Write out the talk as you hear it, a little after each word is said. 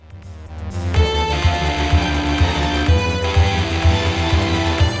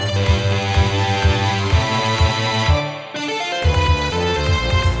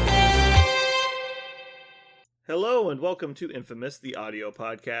welcome to Infamous, the audio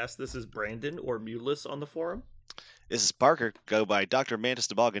podcast. This is Brandon, or Mulus on the forum. This is Parker, go by Dr. Mantis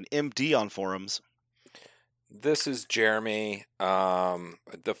DeBoggan, MD on forums. This is Jeremy.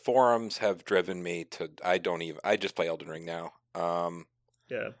 The forums have driven me to, I just play Elden Ring now.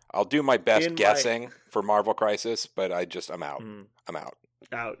 Yeah. I'll do my best guessing for Marvel Crisis, but I'm out. I'm out.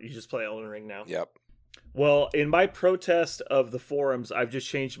 Out. You just play Elden Ring now? Yep. Well, in my protest of the forums, I've just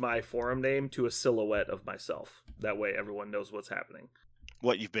changed my forum name to a silhouette of myself. That way everyone knows what's happening.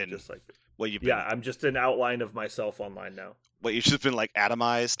 What you've been. Yeah, I'm just an outline of myself online now. What you've just been like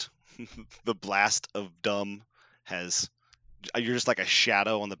atomized. The blast of dumb has. You're just like a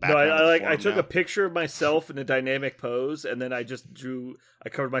shadow on the background. No, I took a picture of myself in a dynamic pose, and then I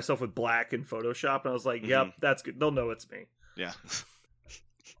covered myself with black in Photoshop, and I was like, yep, that's good. They'll know it's me. Yeah.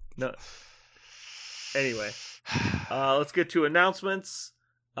 No. Anyway, let's get to announcements.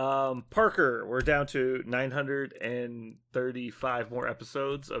 Parker, we're down to 935 more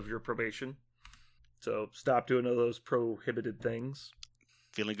episodes of your probation. So stop doing all those prohibited things.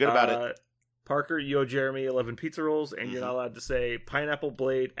 Feeling good about it. Parker, you owe Jeremy 11 pizza rolls, and you're not allowed to say pineapple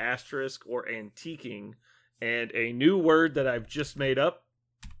blade, asterisk, or antiquing. And a new word that I've just made up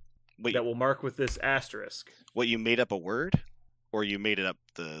that will mark with this asterisk. What, you made up a word? Or you made it up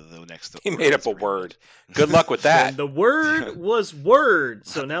the next... He made up a word. Good luck with that. And the word was word.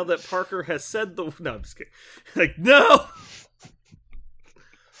 So now that Parker has said the... No, I'm just kidding. Like, no!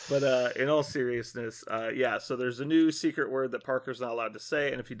 But in all seriousness, so there's a new secret word that Parker's not allowed to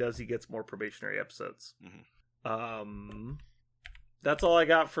say, and if he does, he gets more probationary episodes. Mm-hmm. That's all I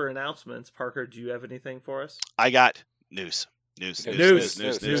got for announcements. Parker, do you have anything for us? I got news.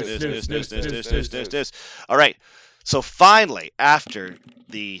 All right. So finally, after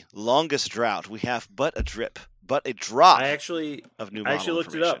the longest drought, we have but a drop of new model information. I actually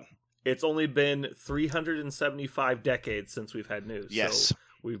looked it up. It's only been 375 decades since we've had news. Yes. So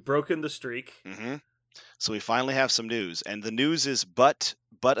we've broken the streak. Mm-hmm. So we finally have some news. And the news is but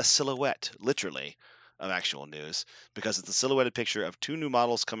a silhouette, literally, of actual news. Because it's a silhouetted picture of two new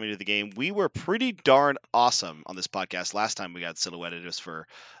models coming to the game. We were pretty darn awesome on this podcast. Last time we got silhouetted, it was for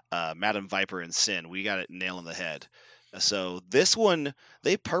Madam Viper and Sin. We got it nail on the head. So this one,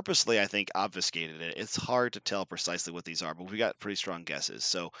 they purposely, I think, obfuscated it. It's hard to tell precisely what these are, but we got pretty strong guesses.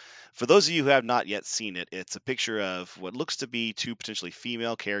 So for those of you who have not yet seen it, it's a picture of what looks to be two potentially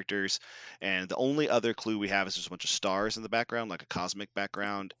female characters, and the only other clue we have is there's a bunch of stars in the background, like a cosmic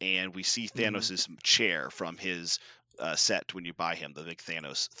background, and we see Thanos' chair from his set when you buy him, the big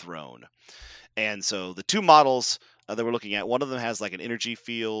Thanos throne. And so the two models that we're looking at, one of them has like an energy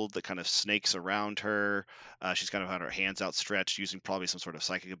field that kind of snakes around her. She's kind of had her hands outstretched, using probably some sort of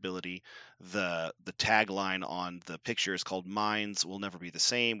psychic ability. The tagline on the picture is called "Minds will never be the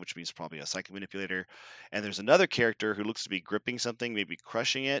same," which means probably a psychic manipulator. And there's another character who looks to be gripping something, maybe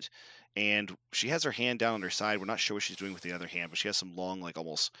crushing it, and she has her hand down on her side. We're not sure what she's doing with the other hand, but she has some long, like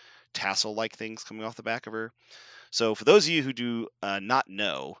almost tassel-like things coming off the back of her. So for those of you who do not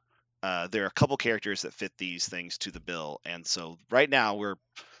know, there are a couple characters that fit these things to the bill, and so right now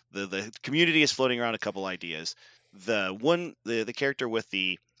the community is floating around a couple ideas. The character with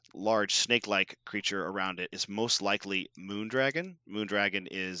the large snake-like creature around it is most likely Moondragon. Moondragon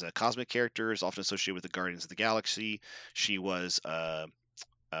is a cosmic character, is often associated with the Guardians of the Galaxy. She was a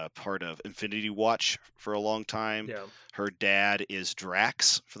part of Infinity Watch for a long time. Yeah. Her dad is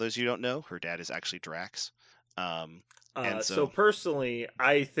Drax. For those of you who don't know, her dad is actually Drax. So personally,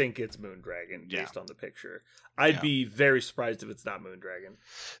 I think it's Moondragon based on the picture. I'd be very surprised if it's not Moondragon.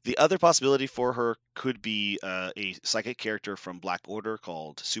 The other possibility for her could be a psychic character from Black Order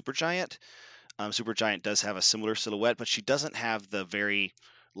called Supergiant. Supergiant does have a similar silhouette, but she doesn't have the very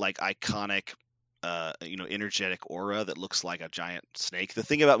iconic, energetic aura that looks like a giant snake. The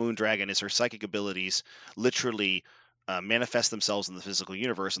thing about Moondragon is her psychic abilities literally manifest themselves in the physical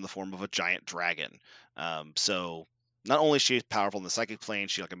universe in the form of a giant dragon. So not only is she powerful in the psychic plane,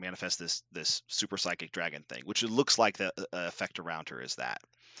 she can manifest this super psychic dragon thing, which it looks like the effect around her is that.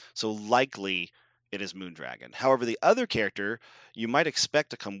 So likely it is Moondragon. However, the other character you might expect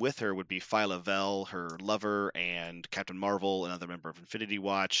to come with her would be Phyla Vell, her lover, and Captain Marvel, another member of Infinity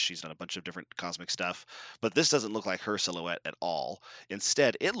Watch. She's done a bunch of different cosmic stuff, but this doesn't look like her silhouette at all.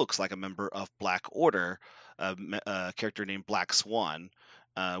 Instead, it looks like a member of Black Order, a character named Black Swan,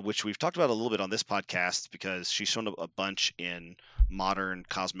 which we've talked about a little bit on this podcast because she's shown up a bunch in modern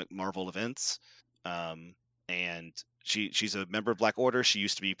cosmic Marvel events. And she's a member of Black Order. She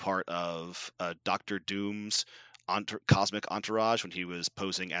used to be part of Doctor Doom's cosmic entourage when he was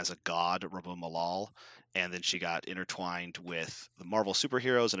posing as a god, Rabo Malal. and then she got intertwined with the Marvel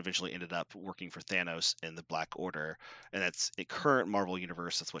superheroes and eventually ended up working for Thanos in the Black Order. And that's a current Marvel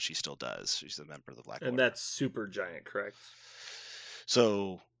universe. That's what she still does. She's a member of the Black Order. And that's Supergiant, correct?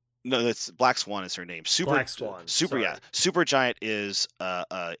 So no, that's Black Swan is her name. Black Swan. Yeah. Supergiant is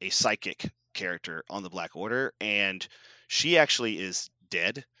a psychic character on the Black Order, and she actually is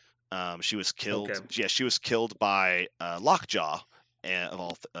dead. She was killed. Okay. Yeah, she was killed by Lockjaw,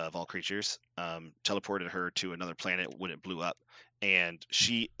 of all creatures. Teleported her to another planet when it blew up, and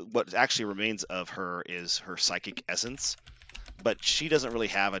what actually remains of her is her psychic essence, but she doesn't really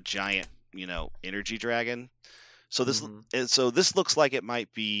have a giant, energy dragon. So this looks like it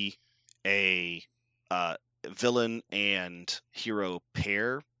might be a villain and hero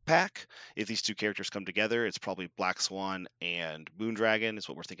pair pack. If these two characters come together, it's probably Black Swan and Moondragon is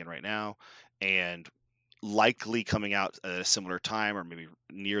what we're thinking right now, and likely coming out at a similar time or maybe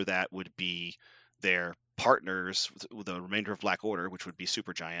near that would be their partners with the remainder of Black Order, which would be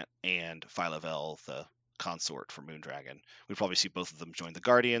Supergiant and Phyla-Vell, the consort for Moondragon. We'd probably see both of them join the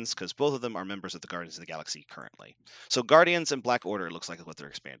Guardians because both of them are members of the Guardians of the Galaxy currently. So Guardians and Black Order looks like what they're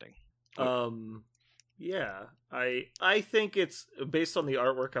expanding. Yeah, I think it's based on the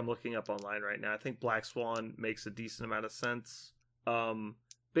artwork I'm looking up online right now. I think Black Swan makes a decent amount of sense.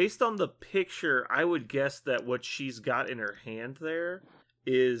 Based on the picture, I would guess that what she's got in her hand there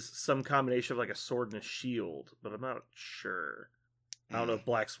is some combination of like a sword and a shield, but I'm not sure. I don't know if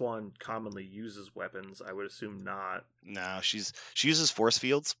Black Swan commonly uses weapons. I would assume not. No, she uses force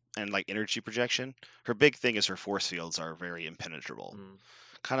fields and like energy projection. Her big thing is her force fields are very impenetrable.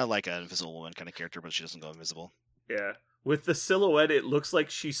 Kind of like an Invisible Woman kind of character, but she doesn't go invisible. Yeah. With the silhouette, it looks like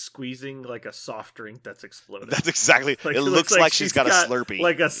she's squeezing like a soft drink that's exploding. That's exactly. Like, it looks like she's got a Slurpee.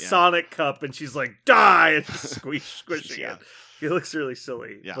 Like a Sonic cup, and she's like, die! And squishing it. It looks really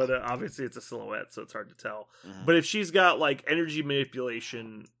silly, but obviously it's a silhouette, so it's hard to tell. But if she's got like energy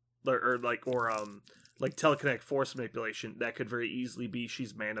manipulation or telekinetic force manipulation, that could very easily be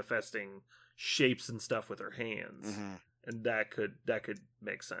she's manifesting shapes and stuff with her hands, and that could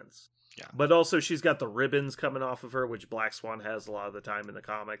make sense. Yeah. But also she's got the ribbons coming off of her, which Black Swan has a lot of the time in the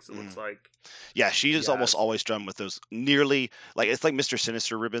comics. It looks like. Yeah, she is almost always drawn with those nearly it's like Mr.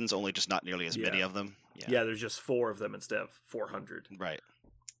 Sinister ribbons, only just not nearly as many of them. Yeah, there's just 4 of them instead of 400. Right.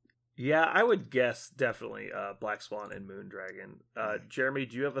 Yeah, I would guess definitely Black Swan and Moondragon. Jeremy,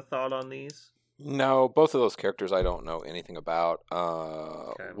 do you have a thought on these? No, both of those characters I don't know anything about.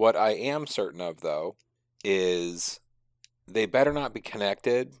 What I am certain of, though, is they better not be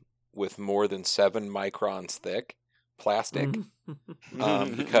connected with more than 7 microns thick plastic.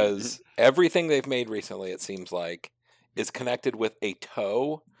 Because everything they've made recently, it seems like, is connected with a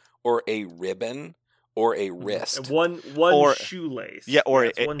toe or a ribbon or a wrist. One shoelace. Yeah, or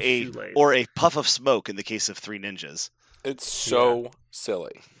a puff of smoke in the case of 3 Ninjas. It's so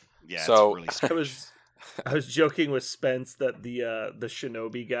silly. Yeah, so it's really strange. I was joking with Spence that the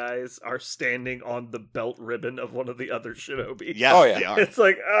Shinobi guys are standing on the belt ribbon of one of the other Shinobis. Yeah, they are. It's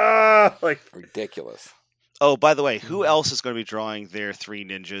like ridiculous. Oh, by the way, who else is going to be drawing their 3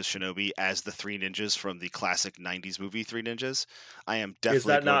 Ninjas Shinobi as the 3 Ninjas from the classic 90s movie 3 Ninjas? I am definitely. Is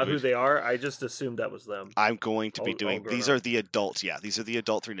that not who they are? I just assumed that was them. I'm going to be doing. These are the adults. Yeah, these are the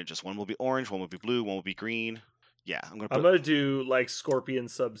adult 3 Ninjas. One will be orange, one will be blue, one will be green. Yeah, I'm gonna do like Scorpion,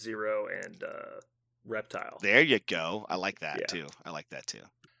 Sub-Zero, and Reptile. There you go. I like that too.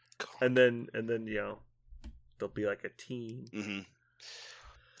 And then they'll be like a team. Mm-hmm.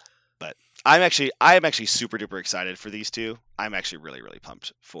 But I'm actually super duper excited for these two. I'm actually really really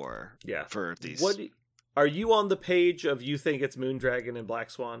pumped for these. What are you on the page of? You think it's Moondragon and Black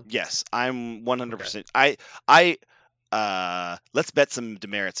Swan? Yes, I'm 100%. I let's bet some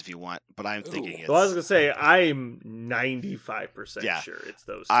demerits if you want, but I'm thinking it's... Well, I was gonna say I'm 95% sure it's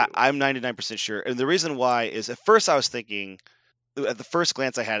those two. I'm 99% sure, and the reason why is at first I was thinking, at the first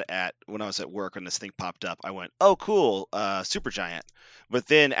glance I had at when I was at work when this thing popped up, I went, "Oh, cool, Supergiant." But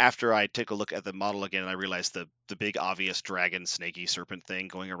then after I take a look at the model again, and I realized the big obvious dragon, snaky serpent thing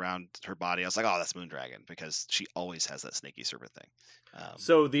going around her body, I was like, "Oh, that's Moondragon," because she always has that snaky serpent thing.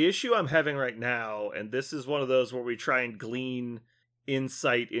 So the issue I'm having right now, and this is one of those where we try and glean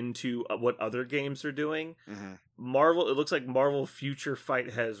insight into what other games are doing. Marvel, it looks like Marvel Future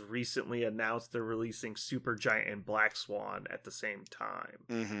Fight has recently announced they're releasing Supergiant and Black Swan at the same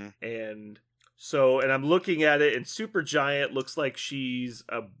time. And I'm looking at it, and Supergiant looks like she's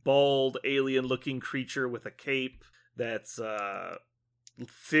a bald alien-looking creature with a cape that's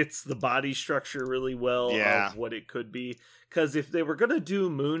fits the body structure really well of what it could be. Because if they were going to do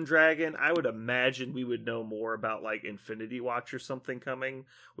Moondragon, I would imagine we would know more about like Infinity Watch or something coming,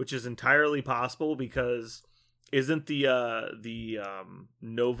 which is entirely possible because isn't the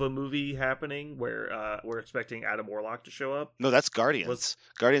Nova movie happening where we're expecting Adam Warlock to show up? No, that's Guardians.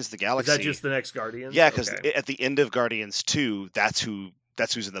 Guardians of the Galaxy. Is that just the next Guardians? Yeah, because at the end of Guardians 2, that's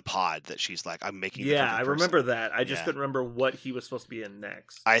who's in the pod that she's like, I'm making. Yeah, I remember that. I just couldn't remember what he was supposed to be in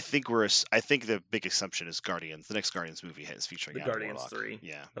next. I think the big assumption is Guardians. The next Guardians movie is featuring the Adam Guardians Warlock. 3.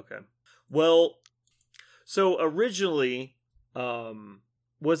 Yeah. Okay. Well, so originally,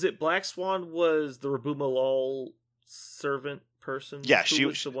 was it Black Swan was the Rabumalal servant person? Yeah, she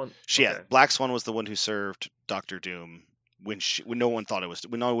was the one. Black Swan was the one who served Doctor Doom when no one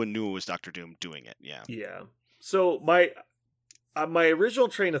knew it was Doctor Doom doing it. Yeah. Yeah. So my original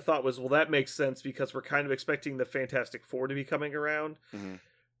train of thought was, well, that makes sense because we're kind of expecting the Fantastic Four to be coming around. Mm-hmm.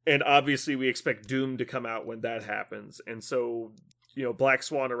 And obviously we expect Doom to come out when that happens. And so, Black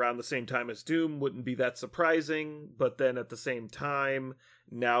Swan around the same time as Doom wouldn't be that surprising. But then at the same time,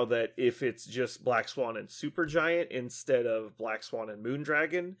 now that if it's just Black Swan and Supergiant instead of Black Swan and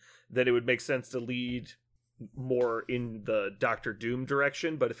Moondragon, then it would make sense to lead more in the Doctor Doom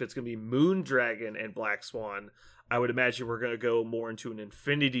direction. But if it's going to be Moondragon and Black Swan, I would imagine we're going to go more into an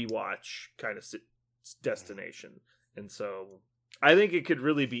Infinity Watch kind of destination. And so I think it could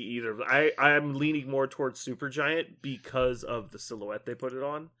really be either. I'm leaning more towards Supergiant because of the silhouette they put it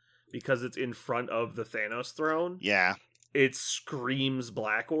on. Because it's in front of the Thanos throne. Yeah. It screams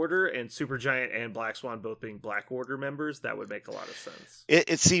Black Order, and Supergiant and Black Swan both being Black Order members, that would make a lot of sense.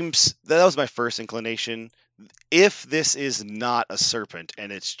 It seems that was my first inclination. If this is not a serpent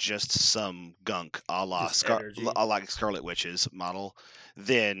and it's just some gunk a la Scarlet Witch's model,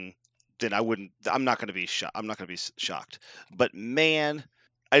 then I'm not going to be shocked. I'm not going to be shocked. But man,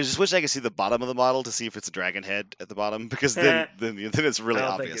 I just wish I could see the bottom of the model to see if it's a dragon head at the bottom, because then it's really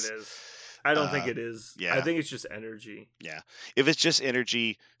obvious. Think it is. I don't think it is. Yeah. I think it's just energy. Yeah. If it's just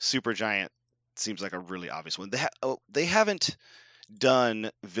energy, Supergiant seems like a really obvious one. They haven't done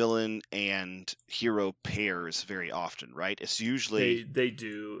villain and hero pairs very often, right? It's usually they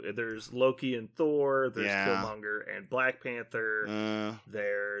do. There's Loki and Thor, there's Killmonger and Black Panther,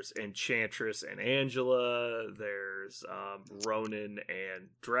 there's Enchantress and Angela, there's Ronan and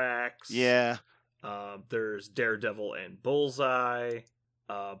Drax. Yeah. There's Daredevil and Bullseye,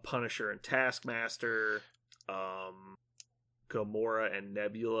 Punisher and Taskmaster, Gamora and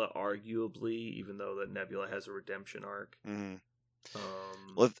Nebula, arguably, even though that Nebula has a redemption arc. Mm-hmm.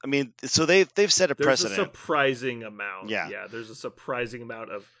 Well, I mean, so they've set a precedent. There's a surprising amount. Yeah, there's a surprising amount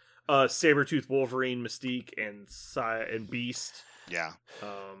of Sabretooth, Wolverine, Mystique, and Beast. Yeah.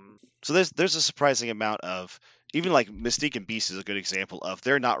 So there's a surprising amount of, even like Mystique and Beast is a good example of,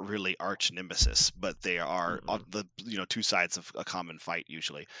 they're not really arch nemesis, but they are on the two sides of a common fight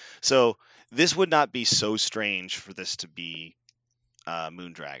usually. So this would not be so strange for this to be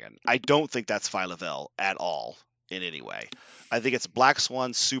Moondragon. I don't think that's Phyla-Vell at all in any way. I think it's Black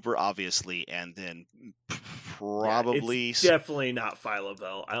Swan super obviously, and then probably it's definitely not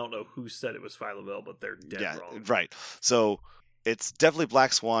Phyla-Vell. I don't know who said it was Phyla-Vell, but they're dead wrong. Right. So it's definitely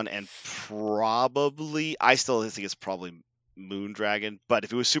Black Swan, and probably, I still think it's probably Moondragon. But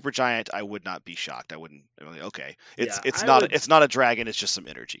if it was Supergiant, I would not be shocked. I wouldn't. Okay, it's not a dragon. It's just some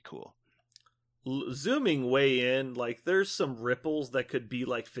energy. Cool. Zooming way in, like, there's some ripples that could be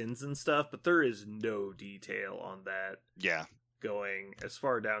like fins and stuff, but there is no detail on that. Yeah. Going as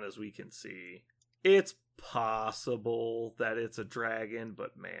far down as we can see. It's possible that it's a dragon,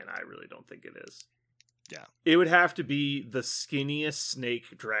 but man, I really don't think it is. Yeah. It would have to be the skinniest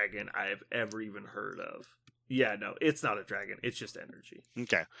snake dragon I've ever even heard of. Yeah, no, it's not a dragon. It's just energy.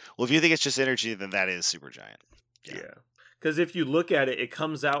 Okay. Well, if you think it's just energy, then that is Supergiant. Yeah. Because if you look at it, it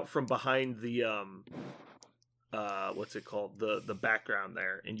comes out from behind the what's it called? The background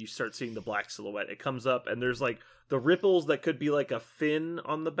there, and you start seeing the black silhouette. It comes up, and there's like the ripples that could be like a fin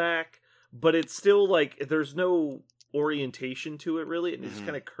on the back, but it's still like there's no orientation to it really, and it just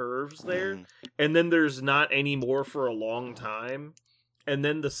kind of curves there. And then there's not any more for a long time. And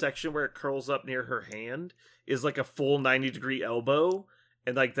then the section where it curls up near her hand is like a full 90-degree elbow.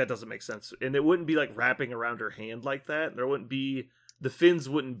 And, like, that doesn't make sense. And it wouldn't be, like, wrapping around her hand like that. The fins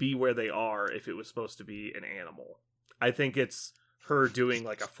wouldn't be where they are if it was supposed to be an animal. I think it's her doing,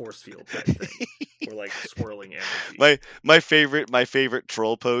 like, a force field type thing. Or, like, swirling energy. My favorite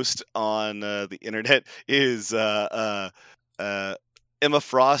troll post on the internet is Emma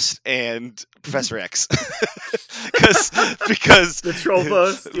Frost and Professor X. because the troll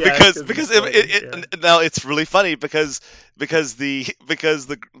post, because now it's really funny because the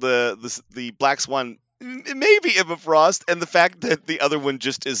Black Swan Maybe Emma Frost, and the fact that the other one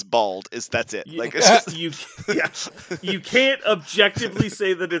just is bald that's it. Like it's just... you can't objectively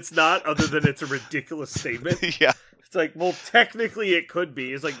say that it's not, other than it's a ridiculous statement. Yeah. It's like, well, technically it could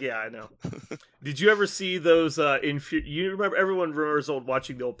be. It's like, yeah, I know. Did you ever see those? You remember? Everyone remembers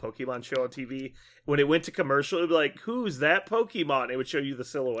watching the old Pokemon show on TV. When it went to commercial, it'd be like, "Who's that Pokemon?" It would show you the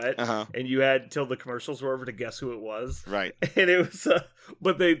silhouette, and you had till the commercials were over to guess who it was. Right. And it was,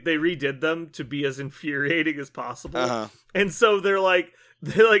 but they redid them to be as infuriating as possible. And so they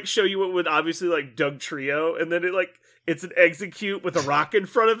show you what would obviously like Dugtrio, and then it's an Execute with a rock in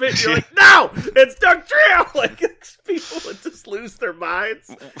front of it. And you're like, no, it's Dugtrio! Like, people would just lose their minds.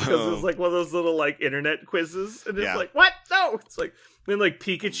 Because it was like one of those little like internet quizzes. And it's like, what? No! It's like, then like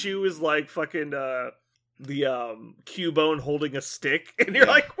Pikachu is like fucking the Cubone holding a stick. And you're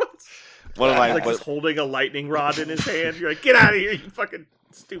like, what? He's holding a lightning rod in his hand. You're like, get out of here, you fucking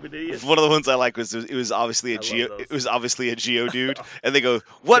stupid idiot. One of the ones I like was it was obviously a Geodude, and they go,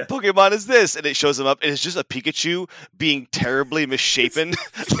 "What Pokemon is this?" And it shows them up, and it's just a Pikachu being terribly misshapen.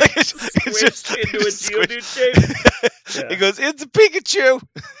 Like it's just into a Geodude shape. It goes, "It's a Pikachu."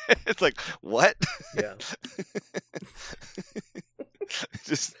 It's like, what? Yeah.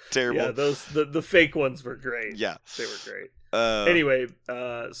 Just terrible. Yeah, those the fake ones were great. Yeah, they were great. Anyway,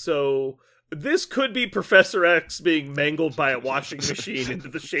 so this could be Professor X being mangled by a washing machine into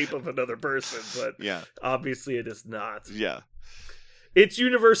the shape of another person, but obviously it is not. Yeah. It's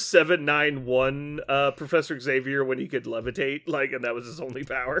Universe 791 Professor Xavier when he could levitate, and that was his only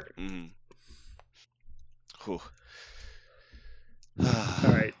power.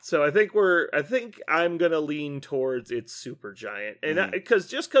 Alright, so I think I'm gonna lean towards it's Supergiant. And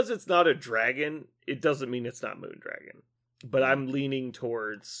because it's not a dragon, it doesn't mean it's not Moondragon. But I'm leaning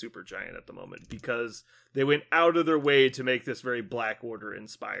towards Supergiant at the moment because they went out of their way to make this very Black Order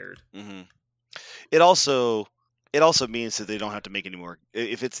inspired. It also means that they don't have to make any more.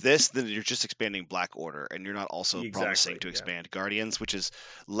 If it's this, then you're just expanding Black Order, and you're not also promising to expand Guardians, which is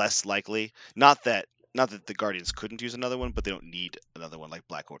less likely. Not that the Guardians couldn't use another one, but they don't need another one like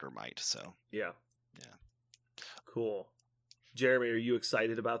Black Order might. So yeah. Cool. Jeremy, are you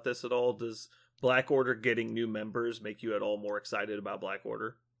excited about this at all? Does Black Order getting new members make you at all more excited about Black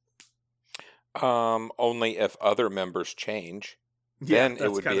Order? Only if other members change. Then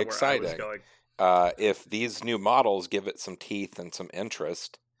it would be exciting. If these new models give it some teeth and some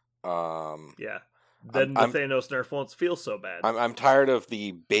interest. Then the Thanos nerf won't feel so bad. I'm tired of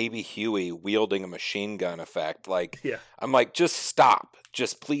the Baby Huey wielding a machine gun effect. I'm like, just stop.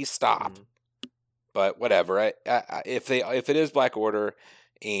 Just please stop. But whatever. If it is Black Order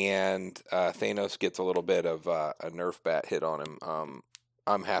and Thanos gets a little bit of a Nerf bat hit on him,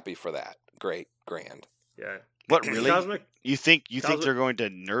 I'm happy for that. Great, grand. Yeah. What, really? You think they're going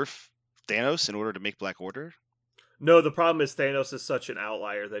to nerf Thanos in order to make Black Order? No, the problem is Thanos is such an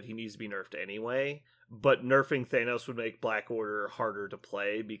outlier that he needs to be nerfed anyway. But nerfing Thanos would make Black Order harder to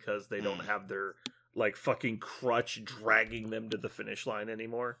play because they don't have their fucking crutch dragging them to the finish line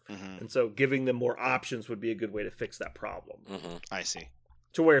anymore. And so giving them more options would be a good way to fix that problem. I see.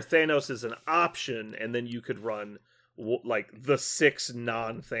 To where Thanos is an option, and then you could run the 6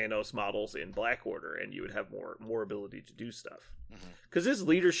 non-Thanos models in Black Order, and you would have more ability to do stuff. Because his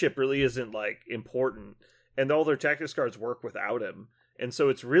leadership really isn't important, and all their tactics cards work without him. And so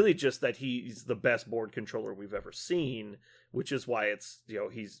it's really just that he's the best board controller we've ever seen, which is why it's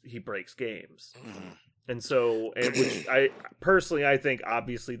he breaks games. And so, which I think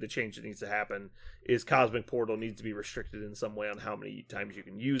obviously the change that needs to happen is Cosmic Portal needs to be restricted in some way on how many times you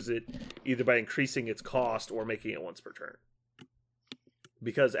can use it, either by increasing its cost or making it once per turn.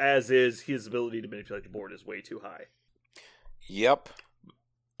 Because as is, his ability to manipulate the board is way too high. Yep.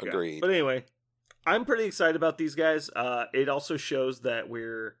 Agreed. Yeah. But anyway, I'm pretty excited about these guys. It also shows that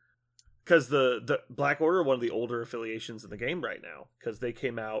because the Black Order are one of the older affiliations in the game right now, because they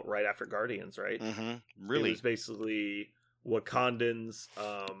came out right after Guardians, right? Really? It was basically Wakandans,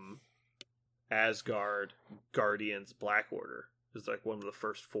 Asgard, Guardians, Black Order. It was one of the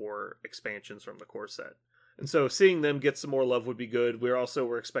first 4 expansions from the core set. And so seeing them get some more love would be good.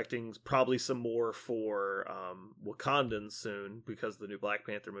 We're expecting probably some more for Wakandans soon, because the new Black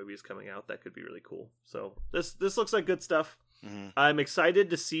Panther movie is coming out. That could be really cool. So this looks like good stuff. I'm excited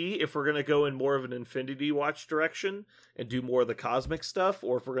to see if we're going to go in more of an Infinity Watch direction and do more of the cosmic stuff,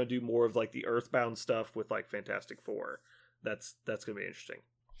 or if we're going to do more of the Earthbound stuff with Fantastic Four. That's going to be interesting.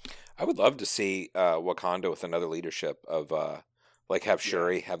 I would love to see Wakanda with another leadership of have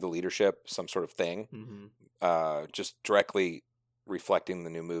Shuri have the leadership, some sort of thing, just directly reflecting the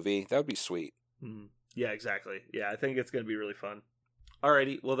new movie. That would be sweet. Yeah, exactly. Yeah, I think it's going to be really fun.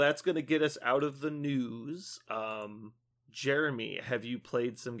 Alrighty, well, that's going to get us out of the news. Jeremy, have you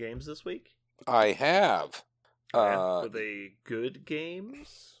played some games this week? I have. Were they good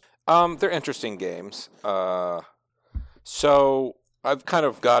games? They're interesting games. So I've kind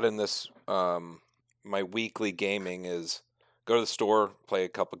of gotten this. My weekly gaming is go to the store, play a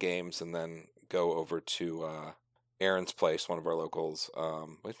couple games, and then go over to Aaron's place, one of our locals. Well,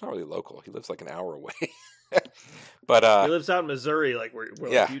 he's not really local. He lives like an hour away. But he lives out in Missouri, like where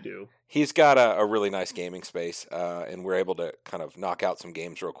yeah, like you do. He's got a really nice gaming space, and we're able to kind of knock out some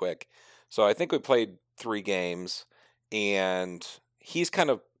games real quick. So I think we played 3 games, and he's kind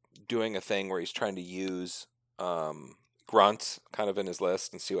of doing a thing where he's trying to use grunts kind of in his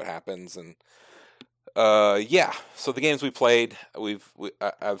list and see what happens. And yeah, so the games we played,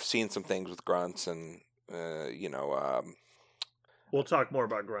 I've seen some things with grunts, and we'll talk more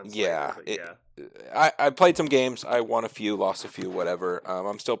about grunts. Yeah, later, I played some games. I won a few, lost a few, whatever.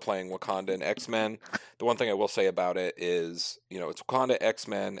 I'm still playing Wakanda and X-Men. The one thing I will say about it is, it's Wakanda,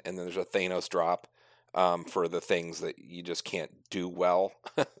 X-Men, and then there's a Thanos drop for the things that you just can't do well,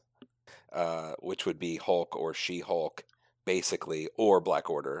 which would be Hulk or She-Hulk, basically, or Black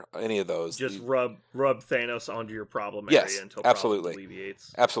Order. Any of those. Just rub Thanos onto your problem area until absolutely. problem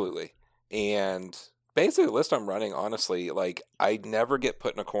alleviates. Absolutely. And basically, the list I'm running, honestly, like, I never get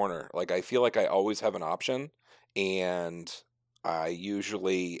put in a corner. Like, I feel like I always have an option, and I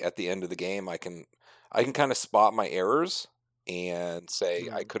usually, at the end of the game, I can kind of spot my errors and say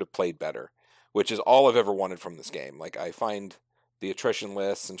I could have played better, which is all I've ever wanted from this game. Like, I find the attrition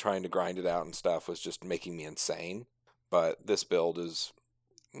lists and trying to grind it out and stuff was just making me insane. But this build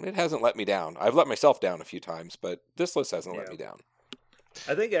it hasn't let me down. I've let myself down a few times, but this list hasn't let me down.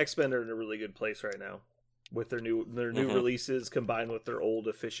 I think X-Men are in a really good place right now with their new releases combined with their old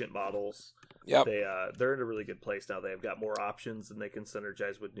efficient models. Yep. They're in a really good place now. They've got more options and they can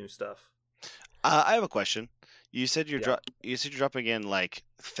synergize with new stuff. I have a question. You said you're dropping in like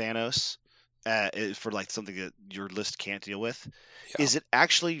Thanos for like something that your list can't deal with. Yeah. Is it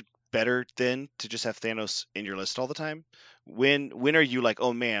actually better then to just have Thanos in your list all the time? When are you like,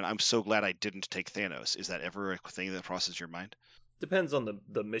 oh man, I'm so glad I didn't take Thanos? Is that ever a thing that crosses your mind? Depends on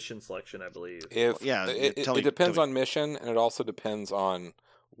the mission selection, I believe. It depends on mission, and it also depends on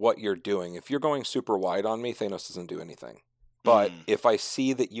what you're doing. If you're going super wide on me, Thanos doesn't do anything. But if I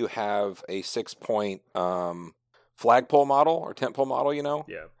see that you have a 6-point flagpole model or tentpole model,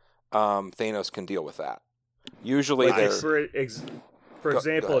 Thanos can deal with that. Usually, for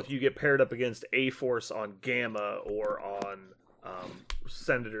example, if you get paired up against A-Force on Gamma or on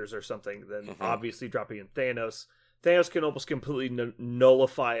Senators or something, then obviously dropping in Thanos can almost completely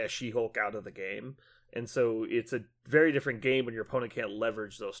nullify a She-Hulk out of the game. And so it's a very different game when your opponent can't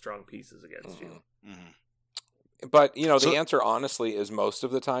leverage those strong pieces against you. Mm-hmm. But, the answer, honestly, is most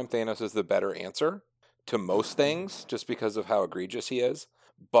of the time Thanos is the better answer to most things just because of how egregious he is.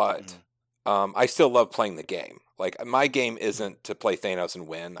 But I still love playing the game. Like, my game isn't to play Thanos and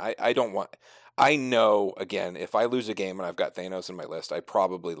win. I know, again, if I lose a game and I've got Thanos in my list, I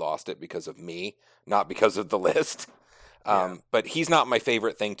probably lost it because of me, not because of the list. But he's not my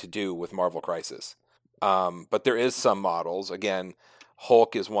favorite thing to do with Marvel Crisis. But there is some models. Again,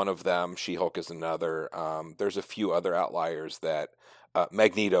 Hulk is one of them. She-Hulk is another. There's a few other outliers that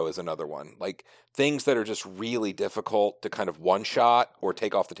Magneto is another one. Like, things that are just really difficult to kind of one-shot or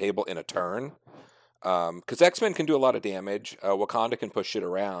take off the table in a turn. Because X-Men can do a lot of damage. Wakanda can push shit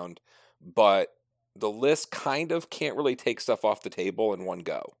around. But the list kind of can't really take stuff off the table in one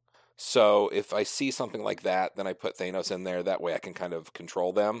go. So if I see something like that, then I put Thanos in there. That way I can kind of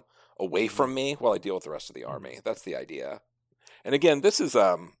control them away from me while I deal with the rest of the army. That's the idea. And again, this is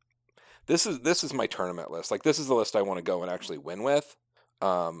my tournament list. Like, this is the list I want to go and actually win with.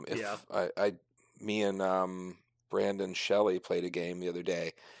 Me and Brandon Shelley played a game the other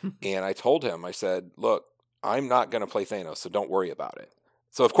day, and I told him, I said, look, I'm not going to play Thanos, so don't worry about it.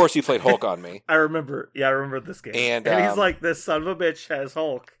 So, of course, he played Hulk on me. I remember this game. And he's like, this son of a bitch has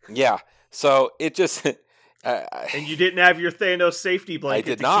Hulk. Yeah. So, it just... and you didn't have your Thanos safety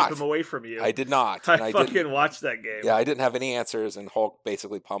blanket to keep him away from you. I did not. I fucking watched that game. Yeah, I didn't have any answers, and Hulk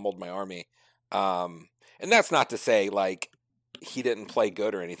basically pummeled my army. And that's not to say, like, he didn't play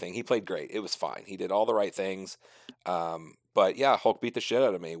good or anything. He played great. It was fine. He did all the right things. But, yeah, Hulk beat the shit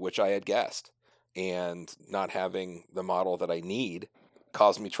out of me, which I had guessed. And not having the model that I need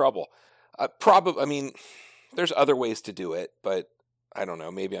caused me trouble. There's other ways to do it, but I don't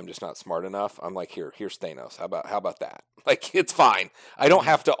know. Maybe I'm just not smart enough. I'm like, here's Thanos. How about that? Like, it's fine. I don't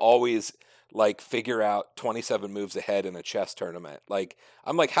have to always like figure out 27 moves ahead in a chess tournament. Like,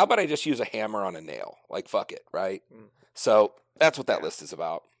 I'm like, how about I just use a hammer on a nail? Like, fuck it, right? So that's what that list is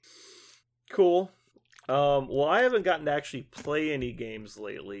about. Cool. Well, I haven't gotten to actually play any games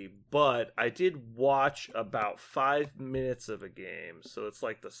lately, but I did watch about 5 minutes of a game, so it's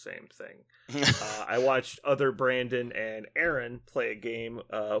like the same thing. I watched other Brandon and Aaron play a game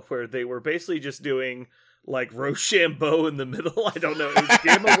where they were basically just doing like Rochambeau in the middle. I don't know. It was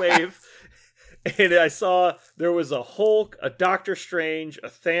Gamma Wave. And I saw there was a Hulk, a Doctor Strange, a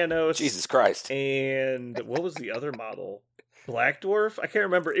Thanos. Jesus Christ. And what was the other model? Black Dwarf? I can't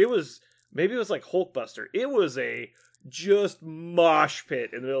remember. Maybe it was like Hulkbuster. It was a just mosh pit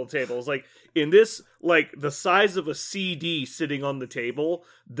in the middle of the table. It was like in this, like the size of a CD sitting on the table,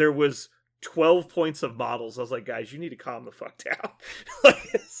 there was 12 points of models. I was like, guys, you need to calm the fuck down.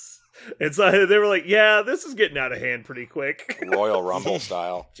 And so they were like, yeah, this is getting out of hand pretty quick. Royal Rumble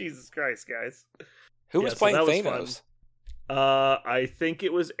style. Jesus Christ, guys. Who was playing Thanos? I think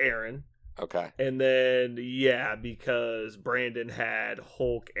it was Aaron. Okay. And then, because Brandon had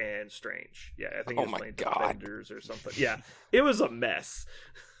Hulk and Strange. Yeah, I think it was playing Defenders or something. Yeah, it was a mess.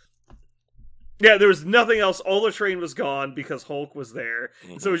 Yeah, there was nothing else. All the train was gone because Hulk was there.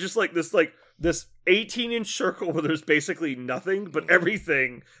 Mm-hmm. So it was just like this 18-inch circle where there's basically nothing, but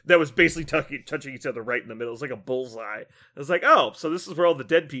everything that was basically touching each other right in the middle. It was like a bullseye. I was like, oh, so this is where all the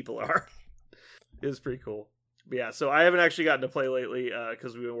dead people are. It was pretty cool. But yeah, so I haven't actually gotten to play lately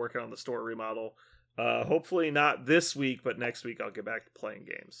because we've been working on the store remodel. Hopefully not this week, but next week I'll get back to playing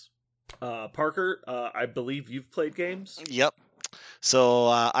games. Parker, I believe you've played games? Yep. So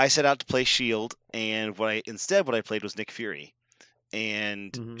I set out to play Shield, and what I played was Nick Fury.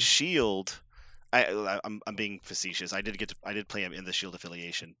 And Shield, I'm being facetious. I did play him in the Shield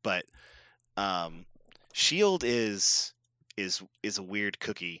affiliation, but Shield is a weird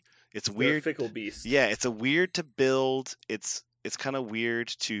cookie. It's weird, fickle beast. Yeah, it's a weird to build. It's kind of weird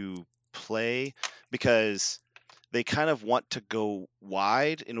to play because they kind of want to go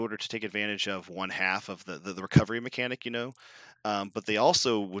wide in order to take advantage of one half of the recovery mechanic, but they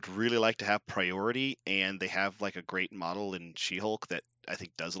also would really like to have priority, and they have like a great model in She-Hulk that I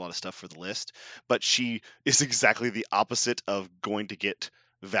think does a lot of stuff for the list, but she is exactly the opposite of going to get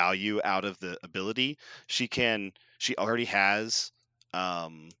value out of the ability. She already has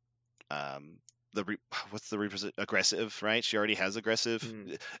aggressive, right? She already has aggressive.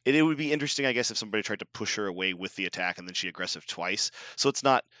 It would be interesting, I guess, if somebody tried to push her away with the attack and then she aggressive twice. So it's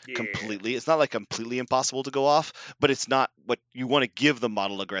not completely impossible to go off, but it's not what you want to give the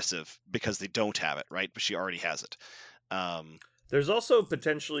model aggressive because they don't have it, right? But she already has it. There's also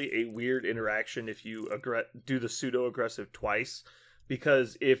potentially a weird interaction if you do the pseudo aggressive twice.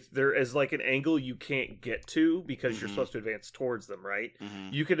 Because if there is like an angle you can't get to because you're supposed to advance towards them, right?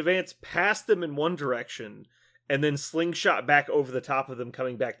 You can advance past them in one direction and then slingshot back over the top of them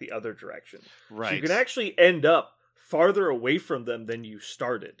coming back the other direction. Right. So you can actually end up farther away from them than you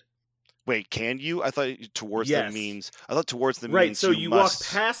started. Wait, can you? I thought towards them means right, so you walk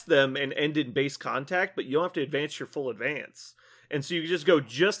past them and end in base contact, but you don't have to advance your full advance. And so you just go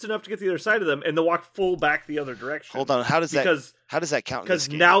just enough to get to the other side of them and then walk full back the other direction. Hold on, how does that count? Because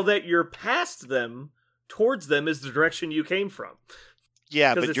now that you're past them, towards them is the direction you came from.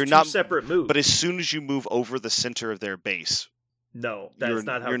 Yeah, but you're not separate moves. But as soon as you move over the center of their base, no, that's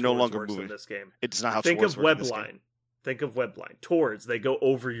not how you're no longer moving in this game. It's not how Think of Webline. Think of Webline. Towards, they go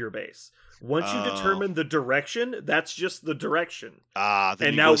over your base. Once you determine the direction, that's just the direction.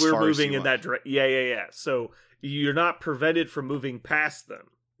 And now we're moving in that direction. Yeah. So you're not prevented from moving past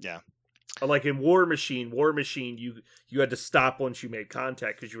them. Yeah. Like in War Machine, you had to stop once you made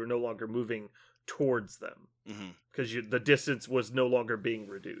contact because you were no longer moving towards them. Because the distance was no longer being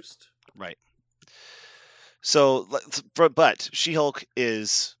reduced. Right. So, but She-Hulk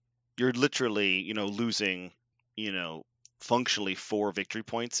you're literally, losing, functionally 4 victory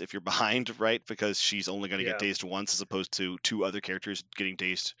points if you're behind, right? Because she's only going to get dazed once as opposed to 2 other characters getting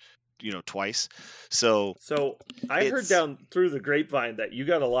dazed twice. So I heard down through the grapevine that you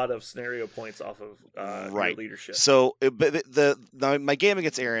got a lot of scenario points off of your leadership. So my game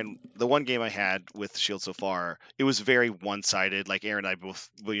against Aaron, the one game I had with Shield so far, it was very one-sided. Like Aaron and I both,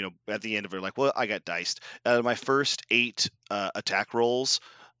 at the end of it, like, well, I got diced. My first 8 attack rolls,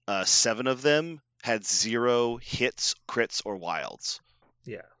 7 of them had 0 hits, crits, or wilds.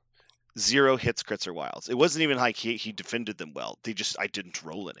 Yeah. 0 hits, crits, or wilds. It wasn't even like he defended them well. I didn't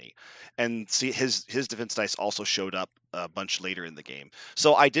roll any. And see, his defense dice also showed up a bunch later in the game.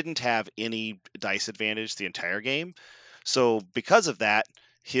 So I didn't have any dice advantage the entire game. So because of that,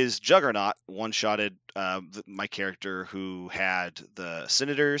 his Juggernaut one-shotted my character who had the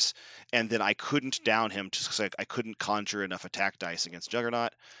Senators, and then I couldn't down him just because I couldn't conjure enough attack dice against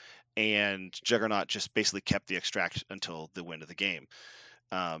Juggernaut. and Juggernaut just basically kept the extract until the win of the game.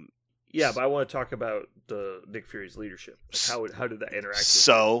 Yeah, but I want to talk about the Nick Fury's leadership. How did that interact?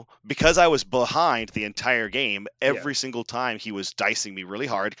 So, because I was behind the entire game, every single time he was dicing me really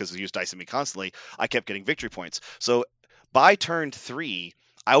hard, because he was dicing me constantly, I kept getting victory points. So, by turn 3,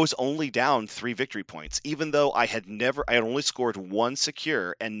 I was only down 3 victory points, even though I had only scored 1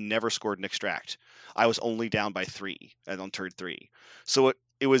 secure and never scored an extract. I was only down by 3 on turn 3. So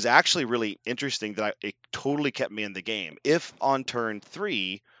it was actually really interesting that it totally kept me in the game. If on turn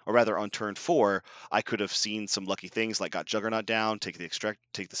 3, or rather on turn 4, I could have seen some lucky things like got Juggernaut down, take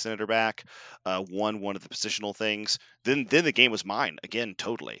the Senator back, won one of the positional things, then the game was mine again,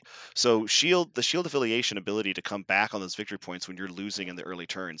 totally. So the shield affiliation ability to come back on those victory points when you're losing in the early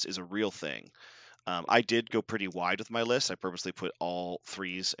turns is a real thing. I did go pretty wide with my list. I purposely put all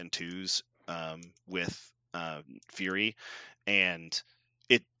 3s and 2s with Fury, and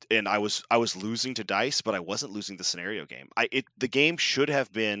I was losing to dice, but I wasn't losing the scenario game. The game should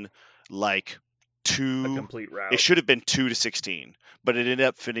have been like a complete rout. It should have been 2-16, but it ended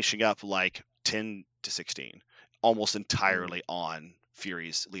up finishing up like 10-16, almost entirely on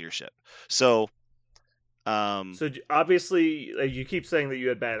Fury's leadership. So obviously you keep saying that you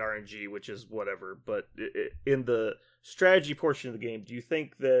had bad RNG, which is whatever, but in the strategy portion of the game, do you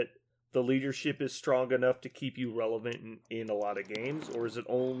think that the leadership is strong enough to keep you relevant in a lot of games, or is it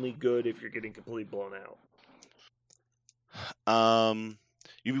only good if you're getting completely blown out?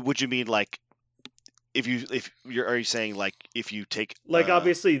 Would you mean like are you saying like if you take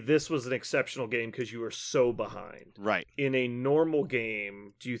obviously this was an exceptional game because you were so behind, right? In a normal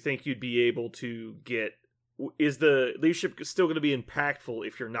game, do you think you'd be able to get? Is the leadership still going to be impactful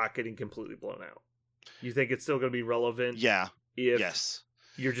if you're not getting completely blown out? You think it's still going to be relevant? Yeah. Yes.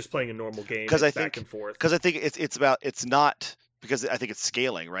 You're just playing a normal game back and forth. Because I think it's not, because I think it's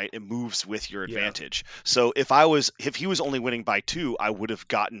scaling, right? It moves with your advantage. Yeah. So if he was only winning by 2, I would have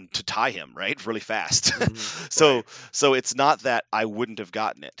gotten to tie him, right? Really fast. Mm-hmm. So it's not that I wouldn't have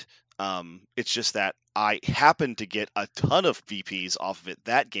gotten it. It's just that I happened to get a ton of VPs off of it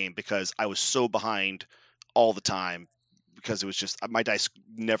that game because I was so behind all the time, because it was just my dice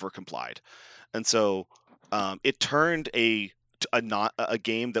never complied. And so it turned a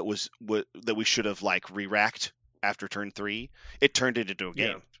game that we should have like re-racked after turn 3. It turned it into a game.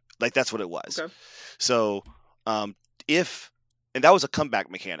 Yeah. Like that's what it was. Okay. So and that was a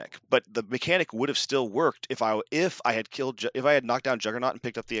comeback mechanic, but the mechanic would have still worked if I had knocked down Juggernaut and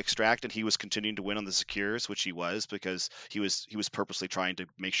picked up the extract, and he was continuing to win on the secures, which he was, because he was purposely trying to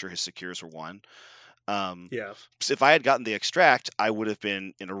make sure his secures were won. So if I had gotten the extract, I would have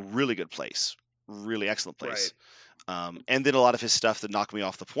been in a really good place, really excellent place. Right. And then a lot of his stuff that knocked me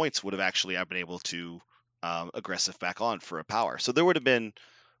off the points would have actually I've been able to aggressive back on for a power. So there would have been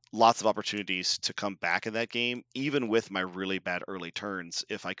lots of opportunities to come back in that game, even with my really bad early turns,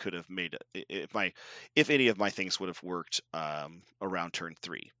 if I could have made it, if any of my things would have worked around turn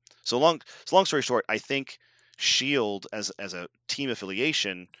 3. So long story short, I think Shield as a team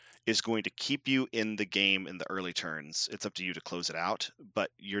affiliation is going to keep you in the game in the early turns. It's up to you to close it out, but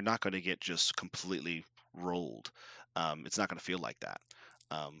you're not going to get just completely rolled. It's not going to feel like that.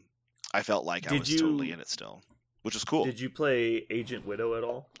 I felt like I was totally in it still, which was cool. Did you play Agent Widow at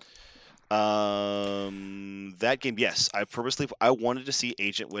all? That game, yes. I wanted to see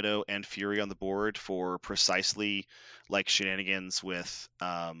Agent Widow and Fury on the board for precisely like shenanigans with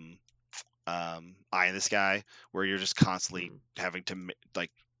Eye in the Sky, where you're just constantly having to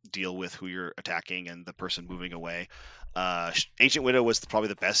like deal with who you're attacking and the person moving away. Agent Widow was probably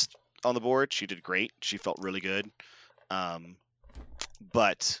the best on the board. She did great. She felt really good.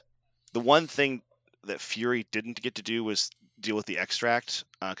 But the one thing that Fury didn't get to do was deal with the extract,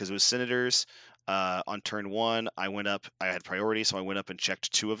 because it was Senators. On turn 1, I had priority, so I went up and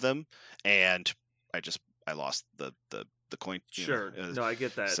checked 2 of them, and I lost the coin. Sure. No, I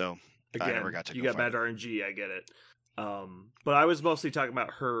get that. So again, I never got to. You got bad RNG. I get it. But I was mostly talking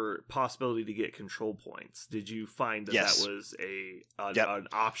about her possibility to get control points. Did you find that that was an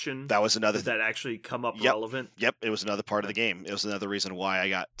option? That was another. Did that actually come up relevant? Yep, it was another part of the game. It was another reason why I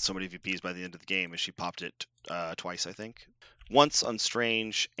got so many VPs by the end of the game, is she popped it twice, I think. Once on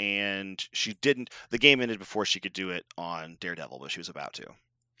Strange, and she didn't. The game ended before she could do it on Daredevil, but she was about to.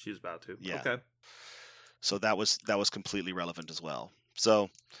 She was about to. Yeah. Okay. So that was completely relevant as well. So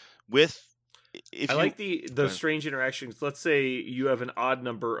I like the strange interactions. Let's say you have an odd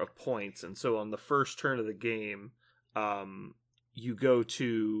number of points, and so on the first turn of the game, you go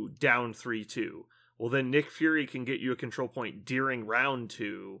to down 3-2. Well, then Nick Fury can get you a control point during round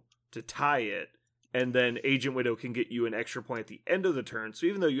 2 to tie it, and then Agent Widow can get you an extra point at the end of the turn. So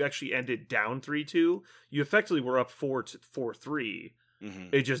even though you actually ended down 3-2, you effectively were up 4-3.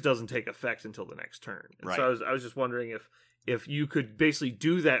 It just doesn't take effect until the next turn. And so I was just wondering if you could basically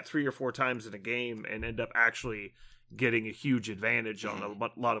do that 3 or 4 times in a game and end up actually getting a huge advantage on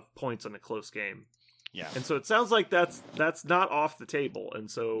a lot of points in a close game. Yeah. And so it sounds like that's not off the table, and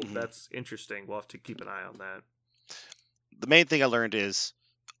so that's interesting. We'll have to keep an eye on that. The main thing I learned is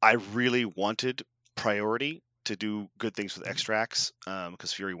I really wanted priority to do good things with extracts,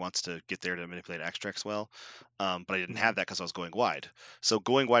 because Fury wants to get there to manipulate extracts well, but I didn't have that because I was going wide. So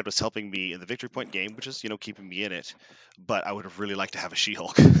going wide was helping me in the victory point game, which is, keeping me in it, but I would have really liked to have a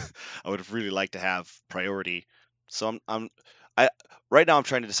She-Hulk. I would have really liked to have priority. So right now I'm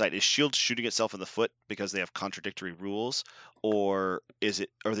trying to decide, is S.H.I.E.L.D. shooting itself in the foot because they have contradictory rules, or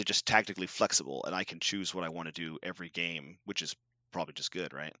are they just tactically flexible and I can choose what I want to do every game, which is probably just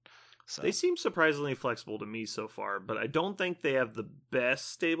good, right? So. They seem surprisingly flexible to me so far, but I don't think they have the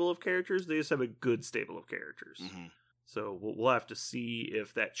best stable of characters. They just have a good stable of characters. So we'll have to see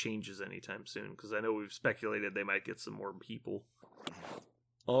if that changes anytime soon, because I know we've speculated they might get some more people.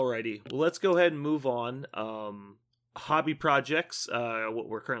 Alrighty, well, let's go ahead and move on. Hobby projects, what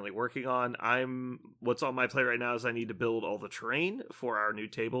we're currently working on. What's on my plate right now is I need to build all the terrain for our new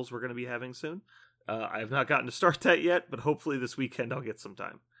tables we're going to be having soon. I have not gotten to start that yet, but hopefully this weekend I'll get some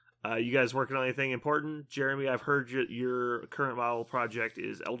time. You guys working on anything important? Jeremy, I've heard your current model project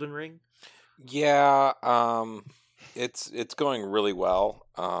is Elden Ring. Yeah, it's going really well.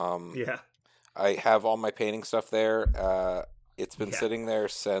 Yeah. I have all my painting stuff there. It's been sitting there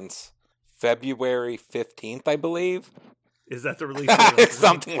since February 15th, I believe. Is that the release date?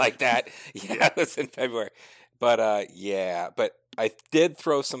 Something like that. Yeah, it's in February. But but I did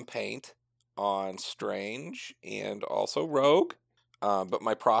throw some paint on Strange and also Rogue. But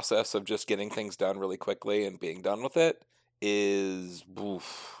my process of just getting things done really quickly and being done with it is,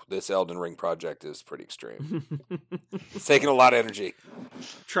 this Elden Ring project is pretty extreme. It's taking a lot of energy.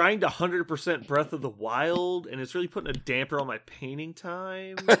 Trying to 100% Breath of the Wild, and it's really putting a damper on my painting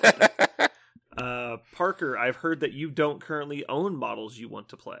time. Parker, I've heard that you don't currently own models you want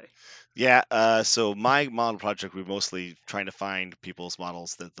to play. Yeah, so my model project, we're mostly trying to find people's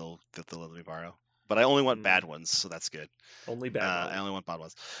models that they'll let me borrow. But I only want bad ones, so that's good. Only bad ones. I only want bad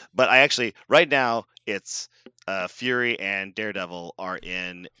ones. But I actually, right now, it's Fury and Daredevil are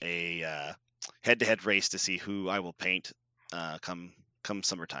in a head-to-head race to see who I will paint come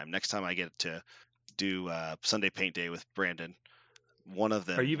summertime. Next time I get to do Sunday Paint Day with Brandon, one of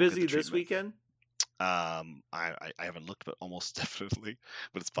them. Are you busy this weekend? I haven't looked, but almost definitely,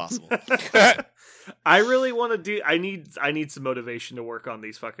 but it's possible. I really want to do. I need some motivation to work on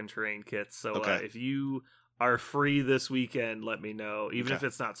these fucking terrain kits. So if you are free this weekend, let me know. Even if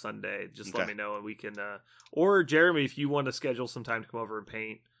it's not Sunday, just let me know, and we can. Or Jeremy, if you want to schedule some time to come over and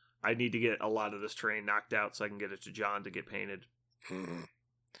paint, I need to get a lot of this terrain knocked out so I can get it to John to get painted.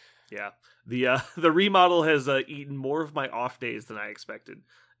 Yeah, the remodel has eaten more of my off days than I expected.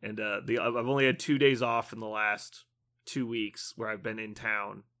 And I've only had 2 days off in the last 2 weeks where I've been in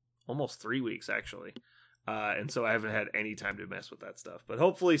town, almost 3 weeks actually, and so I haven't had any time to mess with that stuff. But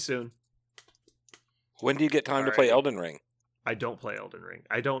hopefully soon. When do you get time to play Elden Ring? I don't play Elden Ring.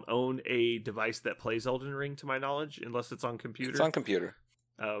 I don't own a device that plays Elden Ring, to my knowledge, unless it's on computer. It's on computer.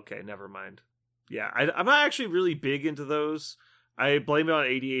 Oh, okay, never mind. Yeah, I'm not actually really big into those. I blame it on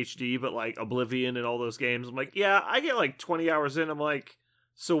ADHD, but like Oblivion and all those games, I'm like, yeah, I get like 20 hours in, I'm like,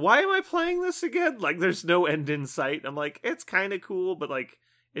 so why am I playing this again? Like, there's no end in sight. I'm like, it's kind of cool, but like,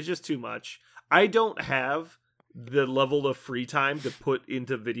 it's just too much. I don't have the level of free time to put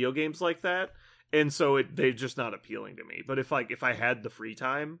into video games like that, and so they're just not appealing to me. But if I had the free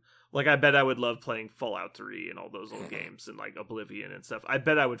time, like, I bet I would love playing Fallout 3 and all those old games and like Oblivion and stuff. I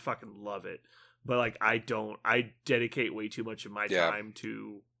bet I would fucking love it. But like, I don't. I dedicate way too much of my time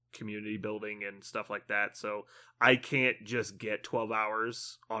to community building and stuff like that, so I can't just get 12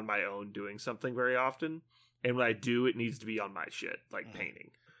 hours on my own doing something very often, and when I do, it needs to be on my shit, like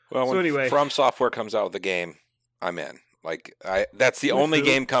painting. Well, so anyway, From Software comes out with a game, I'm in. Like, that's the only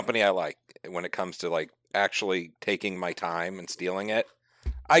game company I like when it comes to like actually taking my time and stealing it.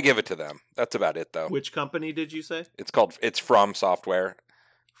 I give it to them. That's about it, though. Which company did you say? It's From Software.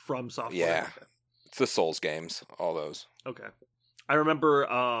 From Software. Yeah, it's the Souls games, all those. Okay. I remember,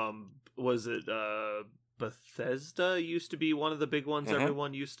 was it Bethesda used to be one of the big ones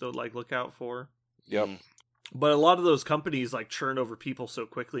everyone used to like look out for? Yep. But a lot of those companies like churn over people so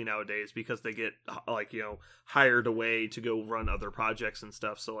quickly nowadays because they get like, hired away to go run other projects and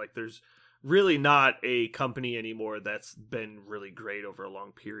stuff. So like there's really not a company anymore that's been really great over a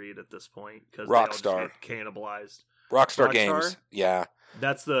long period at this point because Rockstar they all just get cannibalized. Rockstar Games, yeah,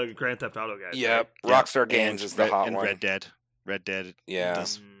 that's the Grand Theft Auto guys. Yep, right? Rockstar Games is the hot one. Red Dead. Yeah,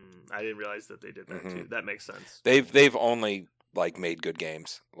 I didn't realize that they did that too. That makes sense. They've only like made good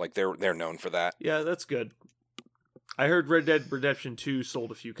games. Like they're known for that. Yeah, that's good. I heard Red Dead Redemption 2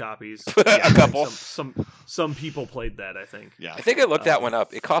 sold a few copies. A couple. Some people played that, I think. Yeah. I think I looked that one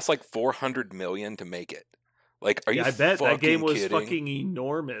up. It cost like $400 million to make it. Like, are you I bet that game was kidding? fucking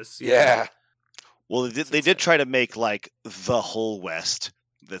enormous. Yeah. Well, they did try to make like the whole West.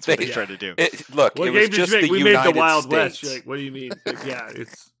 That's what they tried to do. Look, what it game was did just you make? the We United made the Wild States. West. You're like, what do you mean? Like, yeah,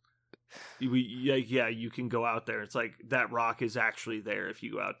 it's you can go out there. It's like that rock is actually there if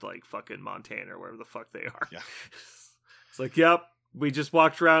you go out to like fucking Montana or wherever the fuck they are. Yeah. It's like, yep, we just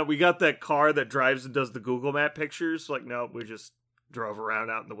walked around. We got that car that drives and does the Google Map pictures. Like, no, we just drove around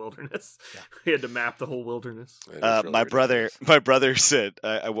out in the wilderness. Yeah. We had to map the whole wilderness. Really my brother said,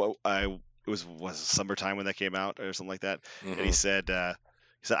 it was summertime when that came out or something like that, and he said,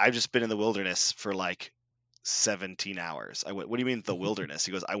 I've just been in the wilderness for like 17 hours. I went, what do you mean the wilderness?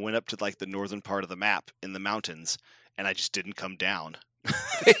 He goes, I went up to like the northern part of the map in the mountains, and I just didn't come down.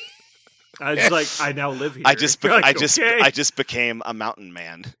 I was like, I now live here. I just became a mountain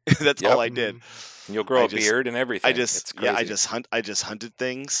man. That's all I did. You'll grow a beard and everything. I just hunted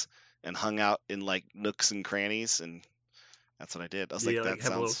things and hung out in like nooks and crannies, and that's what I did. I was like, that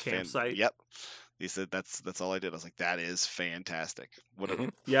sounds campsite. Yep. He said that's all I did. I was like, that is fantastic.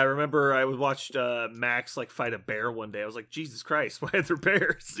 Yeah, I remember I watched Max like fight a bear one day. I was like, Jesus Christ, why are there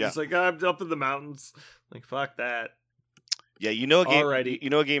bears? Yeah. He's like, I'm up in the mountains. Like, fuck that. Yeah,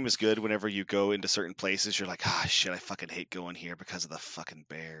 a game is good whenever you go into certain places. You're like, shit, I fucking hate going here because of the fucking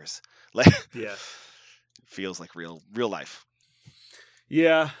bears. Like, yeah, it feels like real life.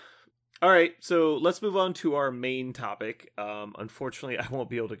 Yeah. All right, so let's move on to our main topic. Unfortunately, I won't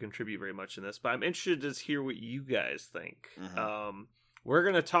be able to contribute very much in this, but I'm interested to hear what you guys think. We're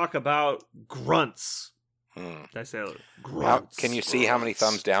going to talk about grunts. Did I say grunts? Can you see how many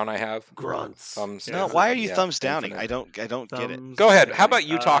thumbs down I have? Grunts. Thumbs. No, why are you thumbs downing? I don't get it. Go ahead. How about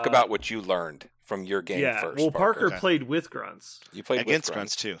you talk about what you learned from your game first? Well, Parker played with grunts. You played against with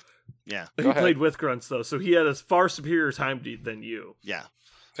grunts too. Yeah. He played with grunts though, so he had a far superior time than you. Yeah.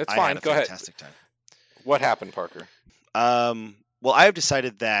 That's fine. Go ahead. Fantastic time. What happened, Parker? Well, I've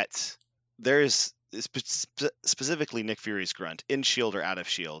decided that there is specifically Nick Fury's grunt, in shield or out of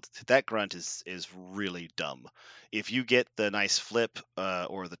shield. That grunt is really dumb. If you get the nice flip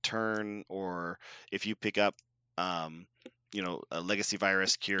or the turn, or if you pick up a legacy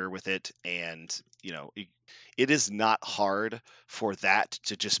virus cure with it, and it is not hard for that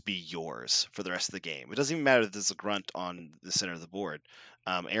to just be yours for the rest of the game. It doesn't even matter that there's a grunt on the center of the board.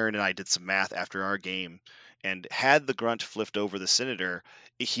 Aaron and I did some math after our game, and had the grunt flipped over the senator,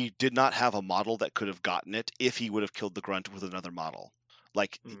 he did not have a model that could have gotten it if he would have killed the grunt with another model.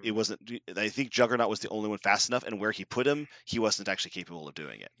 Like, it wasn't. I think Juggernaut was the only one fast enough, and where he put him, he wasn't actually capable of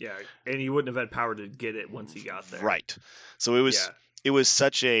doing it. Yeah, and he wouldn't have had power to get it once he got there. Right. So it was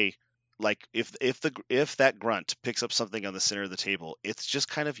such a, like, if that grunt picks up something on the center of the table, it's just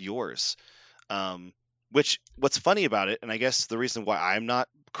kind of yours. What's funny about it, and I guess the reason why I'm not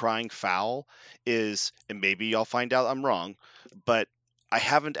crying foul is, and maybe y'all find out I'm wrong, but I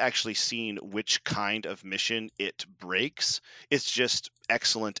haven't actually seen which kind of mission it breaks. It's just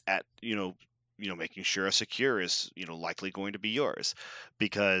excellent at making sure a secure is likely going to be yours,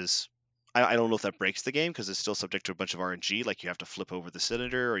 because I don't know if that breaks the game, because it's still subject to a bunch of RNG. Like, you have to flip over the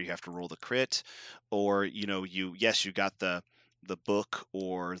senator, or you have to roll the crit, or you got the book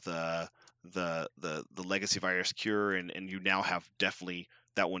or the legacy virus cure, and you now have definitely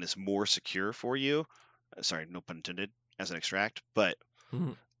that one is more secure for you. Sorry, no pun intended, as an extract, but.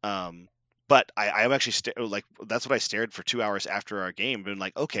 But I'm actually that's what I stared for 2 hours after our game, been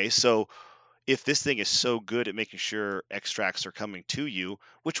like, okay, so if this thing is so good at making sure extracts are coming to you,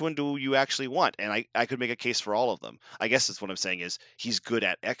 which one do you actually want? And I could make a case for all of them. I guess that's what I'm saying is he's good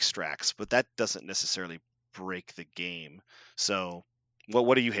at extracts, but that doesn't necessarily break the game. So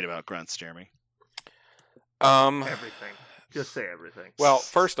what do you hate about grunts, Jeremy? Everything. Just say everything. Well,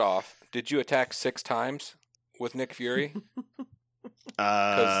 first off, did you attack 6 times with Nick Fury?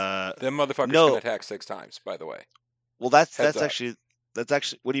 Because them motherfuckers can attack 6 times, by the way. Well, that's actually.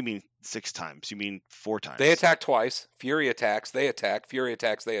 What do you mean 6 times? You mean 4 times? They attack twice. Fury attacks. They attack. Fury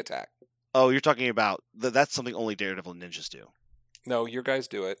attacks. They attack. Oh, you're talking about that's something only Daredevil and ninjas do. No, your guys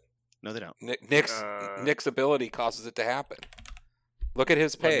do it. No, they don't. Nick's ability causes it to happen. Look at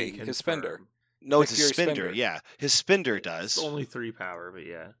his pay, his spender. No, it's his spender. Yeah, his spender does. It's only 3 power, but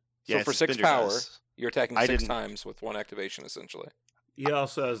yeah. Yeah, so for 6 power, you're attacking 6 times with 1 activation, essentially. He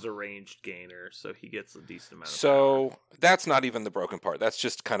also has a ranged gainer, so he gets a decent amount of So that's not even the broken part. That's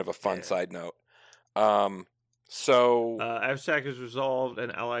just kind of a fun side note. Abstract is resolved,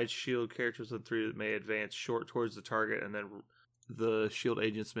 and allied shield characters with 3 that may advance short towards the target, and then the shield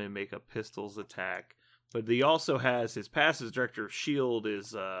agents may make a pistol's attack. But he also has his passive Director of Shield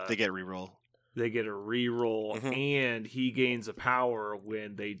is they get a reroll. They get a reroll, and he gains a power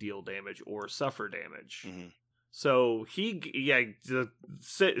when they deal damage or suffer damage. Mm-hmm. So saying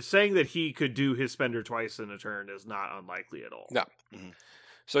that he could do his spender twice in a turn is not unlikely at all. No. Mm-hmm.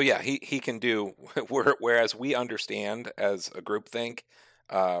 So yeah, he can do. Whereas we understand as a group think,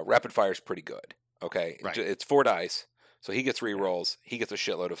 rapid fire is pretty good. Okay, right. It's 4 dice, so he gets rerolls. He gets a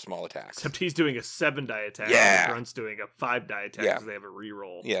shitload of small attacks. Except he's doing a 7-die attack. Yeah, and Grunt's doing a 5-die attack because they have a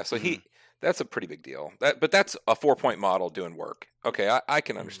reroll. Yeah, so that's a pretty big deal. But that's a 4-point model doing work. Okay, I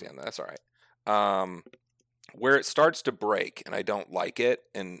can understand that. That's all right. Where it starts to break, and I don't like it,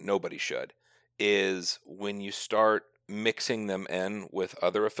 and nobody should, is when you start mixing them in with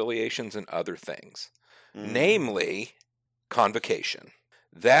other affiliations and other things. Namely, Convocation.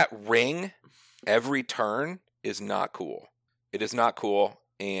 That ring every turn is not cool. It is not cool,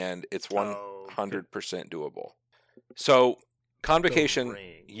 and it's 100% doable. So Convocation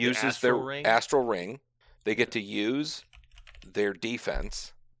uses their astral ring. They get to use their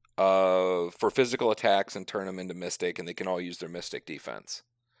defense for physical attacks and turn them into mystic, and they can all use their mystic defense.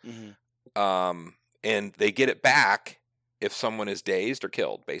 And they get it back if someone is dazed or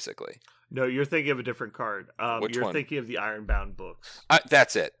killed, basically. No, you're thinking of a different card. You're thinking of the Ironbound books.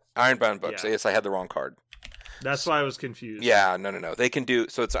 That's it. Ironbound books. Yeah. Yes, I had the wrong card. That's why I was confused. Yeah, no. They can do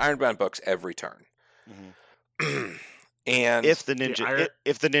so. It's Ironbound books every turn. And if the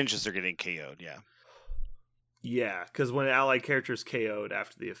ninjas are getting KO'd, yeah. Yeah, because when an allied character is KO'd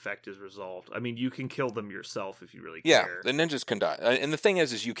after the effect is resolved, I mean, you can kill them yourself if you really care. Yeah, the ninjas can die. And the thing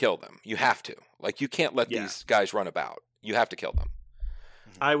is you kill them. You have to. Like, you can't let these guys run about. You have to kill them.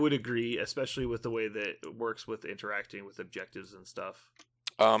 I would agree, especially with the way that it works with interacting with objectives and stuff.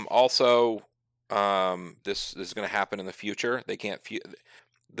 Also, this is going to happen in the future. They can't...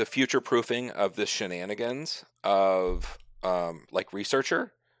 the future-proofing of this shenanigans of, like,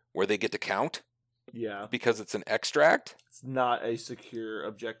 Researcher, where they get to count. Yeah. Because it's an extract. It's not a secure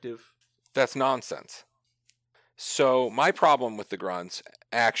objective. That's nonsense. So my problem with the grunts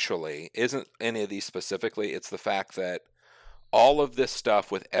actually isn't any of these specifically. It's the fact that all of this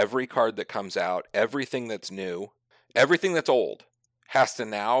stuff with every card that comes out, everything that's new, everything that's old, has to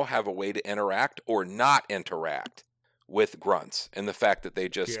now have a way to interact or not interact with grunts. And the fact that they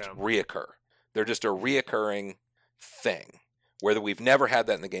just reoccur. They're just a reoccurring thing. Where we've never had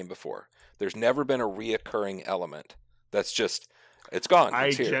that in the game before. There's never been a reoccurring element. That's just, it's gone.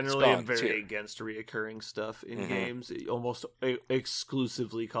 I generally am very against reoccurring stuff in games. It almost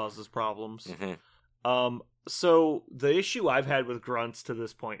exclusively causes problems. So the issue I've had with grunts to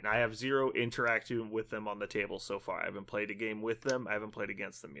this point, and I have zero interaction with them on the table so far. I haven't played a game with them. I haven't played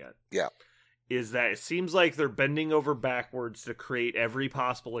against them yet. Yeah. Is that it seems like they're bending over backwards to create every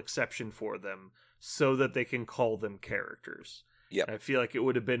possible exception for them so that they can call them characters. Yeah, I feel like it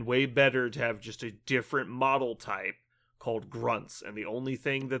would have been way better to have just a different model type called grunts, and the only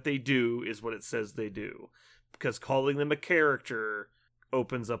thing that they do is what it says they do. Because calling them a character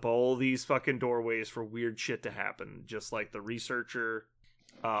opens up all these fucking doorways for weird shit to happen, just like the Researcher,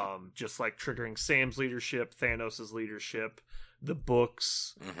 just like triggering Sam's leadership, Thanos' leadership, the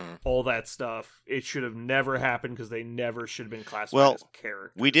books, all that stuff. It should have never happened because they never should have been classified as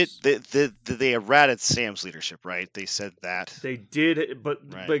characters. We did. They errated Sam's leadership, right? They said that they did, but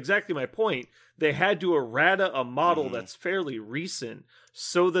exactly my point. They had to errata a model that's fairly recent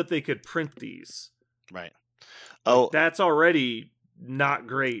so that they could print these. Right. That's already not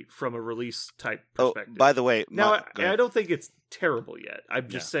great from a release type perspective. By the way, now I don't think it's terrible yet. I'm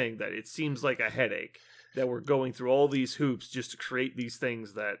just saying that it seems like a headache. That we're going through all these hoops just to create these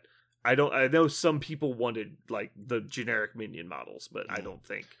things that I know some people wanted, like the generic minion models, but I don't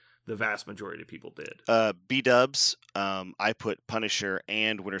think the vast majority of people did. B-dubs, I put Punisher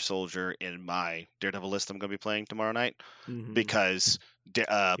and Winter Soldier in my Daredevil list I'm going to be playing tomorrow night because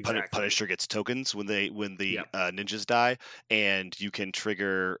Punisher gets tokens when the ninjas die, and you can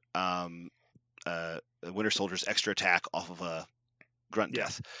trigger Winter Soldier's extra attack off of a grunt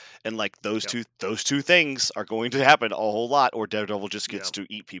death, and like those two things are going to happen a whole lot, or Daredevil just gets to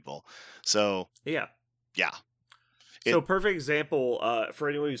eat people. So so perfect example for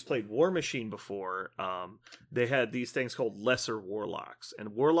anyone who's played War Machine before. They had these things called lesser warlocks,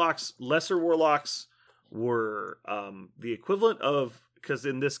 and lesser warlocks were the equivalent of because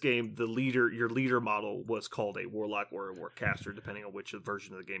in this game, your leader model was called a warlock or a warcaster, depending on which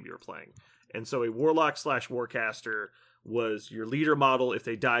version of the game you were playing. And so a warlock / warcaster was your leader model. If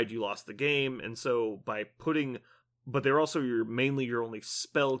they died, you lost the game. And so but they're also mainly your only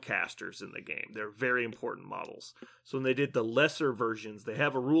spellcasters in the game. They're very important models. So when they did the lesser versions, they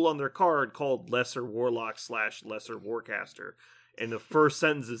have a rule on their card called lesser warlock / lesser warcaster. And the first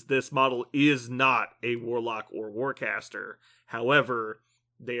sentence is, this model is not a warlock or warcaster. However,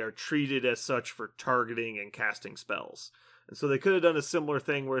 they are treated as such for targeting and casting spells. And so they could have done a similar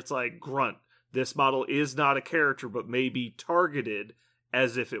thing where it's like, Grunt, this model is not a character, but may be targeted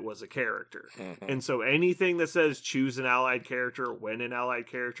as if it was a character. Mm-hmm. And so anything that says choose an allied character, when an allied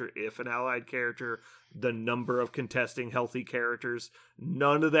character, if an allied character, the number of contesting healthy characters,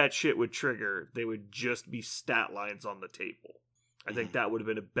 none of that shit would trigger. They would just be stat lines on the table. I think that would have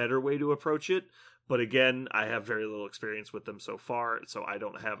been a better way to approach it. But again, I have very little experience with them so far, so I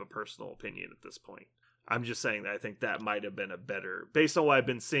don't have a personal opinion at this point. I'm just saying that I think that might have been a better, based on what I've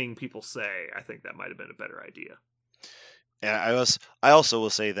been seeing people say, I think that might have been a better idea. And I also will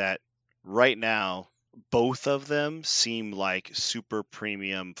say that right now, both of them seem like super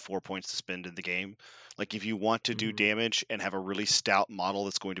premium 4 points to spend in the game. Like, if you want to do damage and have a really stout model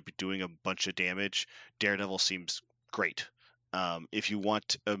that's going to be doing a bunch of damage, Daredevil seems great. If you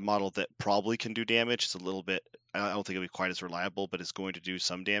want a model that probably can do damage, it's a little bit, I don't think it'll be quite as reliable, but it's going to do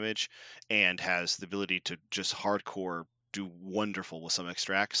some damage and has the ability to just hardcore do wonderful with some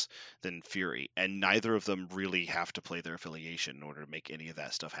extracts, then Fury. And neither of them really have to play their affiliation in order to make any of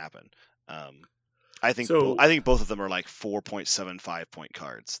that stuff happen. I think both of them are like 4.75 point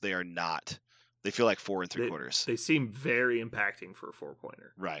cards. They are not. They feel like 4 3/4. They seem very impacting for a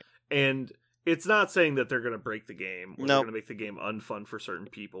 4-pointer. Right. And it's not saying that they're going to break the game or nope. they're going to make the game unfun for certain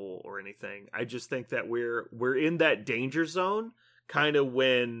people or anything. I just think that we're in that danger zone kind of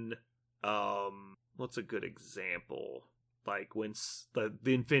when what's a good example? Like when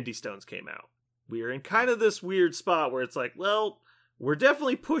the Infinity Stones came out. We are in kind of this weird spot where it's like, well, we're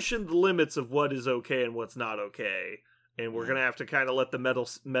definitely pushing the limits of what is okay and what's not okay. And we're going to have to kind of let the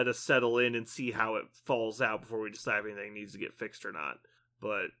meta settle in and see how it falls out before we decide if anything needs to get fixed or not.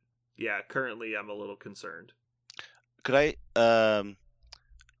 But yeah, currently I'm a little concerned. Could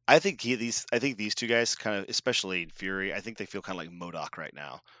I think these two guys kind of, especially Fury, I think they feel kind of like MODOK right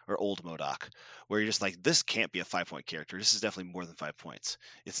now, or old MODOK, where you're just like, this can't be a 5-point character. This is definitely more than 5 points.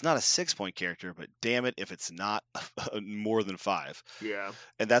 It's not a 6-point character, but damn it if it's not more than 5. Yeah.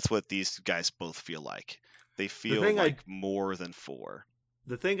 And that's what these guys both feel like. They feel like more than 4.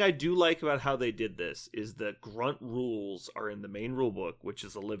 The thing I do like about how they did this is that grunt rules are in the main rulebook, which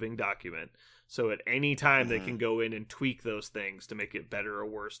is a living document. So at any time they can go in and tweak those things to make it better or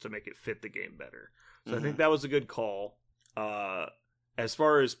worse, to make it fit the game better. So I think that was a good call. As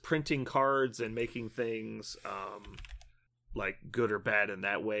far as printing cards and making things like good or bad in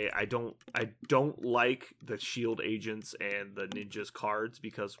that way, I don't like the shield agents and the ninjas cards,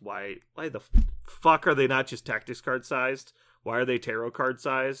 because why the fuck are they not just tactics card sized? Why are they tarot card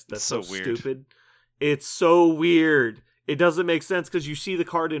sized? That's so weird. Stupid. It's so weird. It doesn't make sense because you see the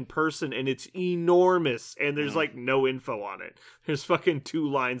card in person and it's enormous and there's like no info on it. There's fucking 2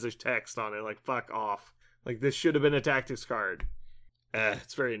 lines of text on it. Like, fuck off. Like, this should have been a tactics card.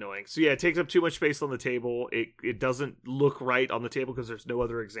 It's very annoying. So yeah, it takes up too much space on the table. It doesn't look right on the table because there's no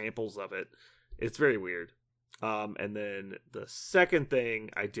other examples of it. It's very weird. And then the second thing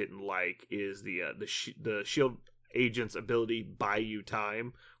I didn't like is the shield agent's ability buy you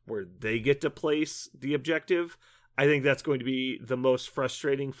time where they get to place the objective. I think that's going to be the most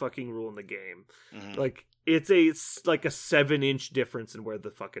frustrating fucking rule in the game. Like, it's like a 7-inch difference in where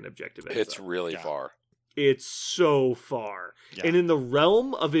the fucking objective is. It's really far. It's so far. Yeah. And in the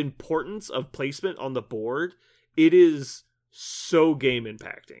realm of importance of placement on the board, it is so game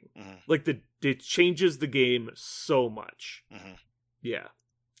impacting. Like, it changes the game so much. Yeah.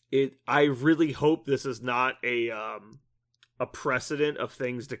 I really hope this is not a precedent of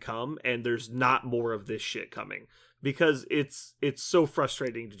things to come, and there's not more of this shit coming, because it's so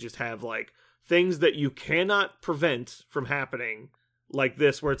frustrating to just have like things that you cannot prevent from happening, like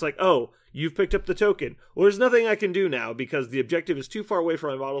this, where it's like, oh, you've picked up the token. Well, there's nothing I can do now because the objective is too far away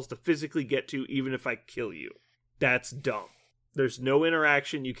from my models to physically get to, even if I kill you. That's dumb. There's no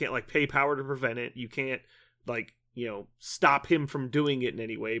interaction. You can't like pay power to prevent it. You can't like, stop him from doing it in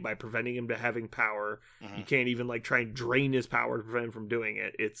any way by preventing him to having power. You can't even like try and drain his power to prevent him from doing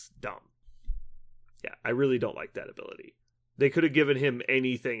it. It's dumb. Yeah, I really don't like that ability. They could have given him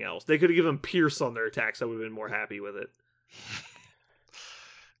anything else. They could have given him Pierce on their attacks. I would have been more happy with it.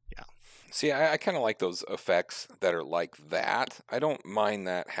 See, I kind of like those effects that are like that. I don't mind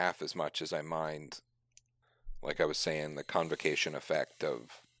that half as much as I mind, like I was saying, the convocation effect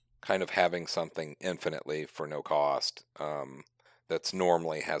of kind of having something infinitely for no cost that's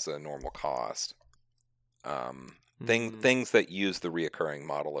normally has a normal cost. Things that use the reoccurring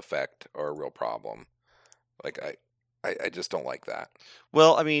model effect are a real problem. Like I just don't like that.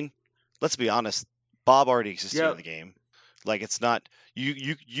 Well, I mean, let's be honest. Bob already existed in the game. Like, it's not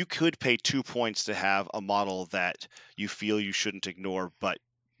you could pay 2 points to have a model that you feel you shouldn't ignore, but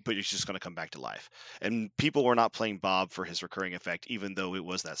it's just going to come back to life. And people were not playing Bob for his recurring effect, even though it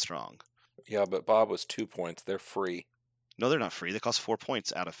was that strong. Yeah, but Bob was 2 points. They're free. No, they're not free. They cost 4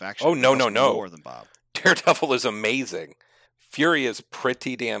 points out of faction. Oh, no. More than Bob. Daredevil is amazing. Fury is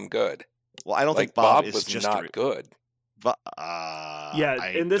pretty damn good. Well, I don't think Bob is was just not good.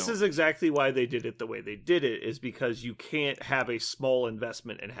 And this is exactly why they did it the way they did it, is because you can't have a small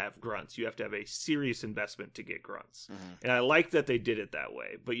investment and have grunts. You have to have a serious investment to get grunts. Mm-hmm. And I like that they did it that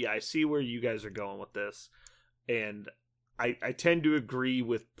way. But yeah, I see where you guys are going with this. And I tend to agree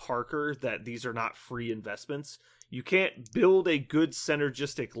with Parker that these are not free investments. You can't build a good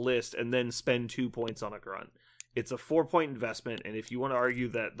synergistic list and then spend 2 points on a grunt. It's a 4-point investment, and if you want to argue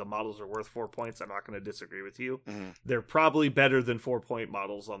that the models are worth 4 points, I'm not going to disagree with you. Mm-hmm. They're probably better than 4-point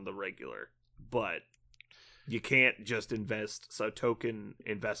models on the regular, but you can't just invest. So token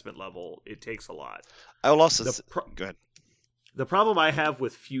investment level, it takes a lot. I will also go ahead. The problem I have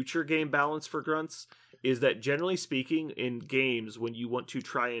with future game balance for grunts is that, generally speaking, in games, when you want to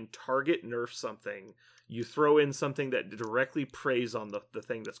try and target nerf something, you throw in something that directly preys on the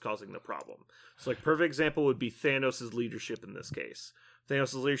thing that's causing the problem. So, like, perfect example would be Thanos' leadership in this case.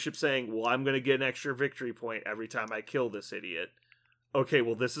 Thanos' leadership saying, well, I'm going to get an extra victory point every time I kill this idiot. Okay,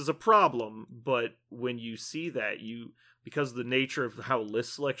 well, this is a problem, but when you see that, because of the nature of how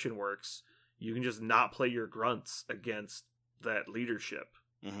list selection works, you can just not play your grunts against that leadership.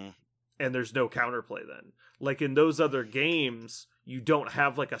 Mm-hmm. And there's no counterplay then. Like in those other games, you don't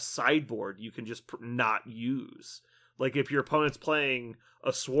have like a sideboard you can just not use. Like if your opponent's playing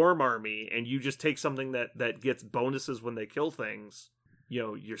a swarm army and you just take something that gets bonuses when they kill things,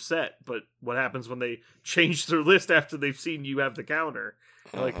 you're set. But what happens when they change their list after they've seen you have the counter?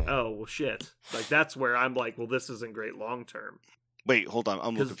 They're like, oh, well, shit. Like that's where I'm like, well, this isn't great long term. Wait, hold on.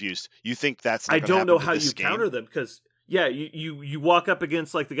 I'm a little confused. You think that's not I don't know how you counter them because... Yeah, you walk up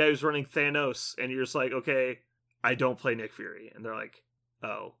against like the guy who's running Thanos, and you're just like, okay, I don't play Nick Fury, and they're like,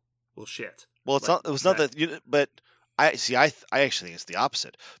 oh, well, shit. Well, it was not that, but I actually think it's the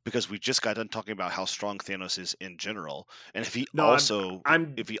opposite because we just got done talking about how strong Thanos is in general, and if he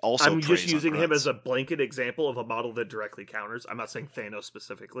I'm just using him as a blanket example of a model that directly counters. I'm not saying Thanos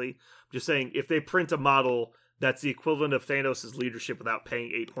specifically. I'm just saying if they print a model that's the equivalent of Thanos' leadership without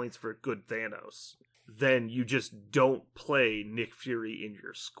paying 8 points for a good Thanos, then you just don't play Nick Fury in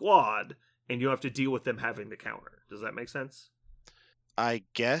your squad, and you have to deal with them having the counter. Does that make sense? I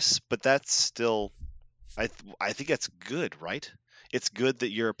guess, but that's still... I think that's good, right? It's good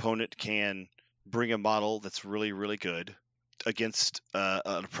that your opponent can bring a model that's really, really good against an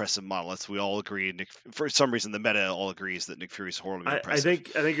oppressive model. We all agree. For some reason, the meta all agrees that Nick Fury's horribly oppressive.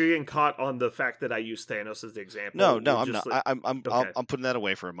 I think you're getting caught on the fact that I use Thanos as the example. No, I'm not. Like, I'm putting that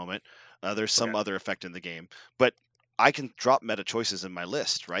away for a moment. There's some other effect in the game, but I can drop meta choices in my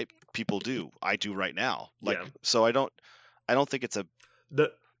list, right? People do. I do right now. So I don't think it's a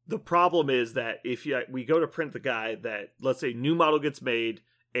The problem is that if we go to print the guy that, let's say, new model gets made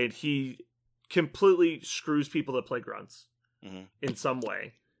and he completely screws people that play grunts in some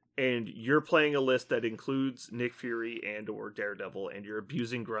way, and you're playing a list that includes Nick Fury and or Daredevil, and you're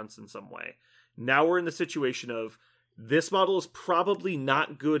abusing grunts in some way. Now we're in the situation of this model is probably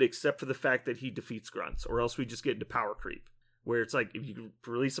not good except for the fact that he defeats grunts, or else we just get into power creep, where it's like if you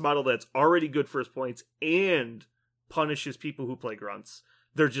release a model that's already good first points and punishes people who play grunts,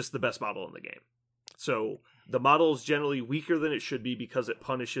 they're just the best model in the game. So the model is generally weaker than it should be because it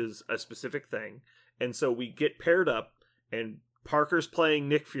punishes a specific thing. And so we get paired up, and Parker's playing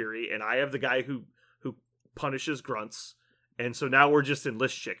Nick Fury, and I have the guy who punishes grunts. And so now we're just in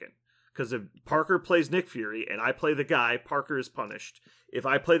list chicken. Because if Parker plays Nick Fury and I play the guy, Parker is punished. If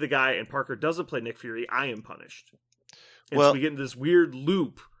I play the guy and Parker doesn't play Nick Fury, I am punished. And so we get into this weird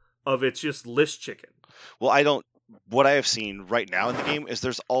loop of it's just list chicken. Well, what I have seen right now in the game is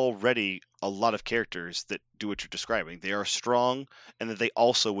there's already a lot of characters that do what you're describing. They are strong, and that they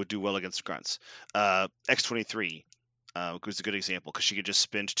also would do well against grunts. X-23 was a good example because she could just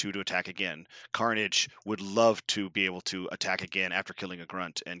spend 2 to attack again. Carnage would love to be able to attack again after killing a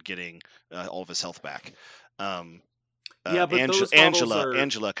grunt and getting all of his health back. Yeah, but those models are...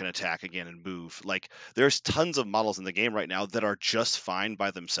 Angela can attack again and move. Like, there's tons of models in the game right now that are just fine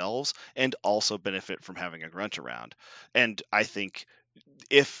by themselves and also benefit from having a grunt around. And I think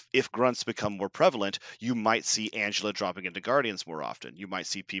if grunts become more prevalent, you might see Angela dropping into Guardians more often. You might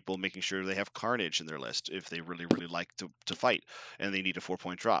see people making sure they have Carnage in their list if they really, really like to fight and they need a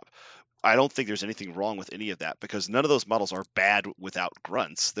 4-point drop. I don't think there's anything wrong with any of that because none of those models are bad without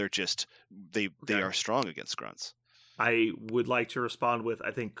grunts. They're just they are strong against grunts. I would like to respond with,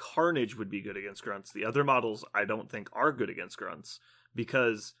 I think Carnage would be good against grunts. The other models I don't think are good against grunts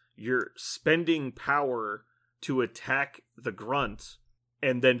because you're spending power to attack the grunt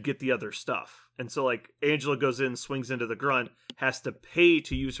and then get the other stuff. And so, like, Angela goes in, swings into the grunt, has to pay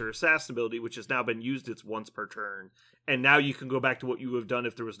to use her assassin ability, which has now been used its once per turn. And now you can go back to what you would have done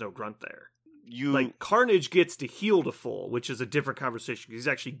if there was no grunt there. Like, Carnage gets to heal to full, which is a different conversation because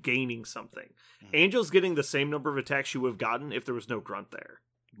he's actually gaining something. Mm-hmm. Angel's getting the same number of attacks she would have gotten if there was no grunt there.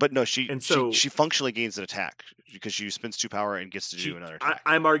 But no, she functionally gains an attack because she spends 2 power and gets to do another attack.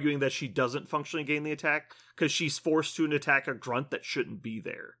 I'm arguing that she doesn't functionally gain the attack because she's forced to attack a grunt that shouldn't be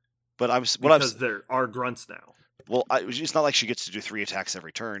there. Because there are grunts now. Well, it's not like she gets to do 3 attacks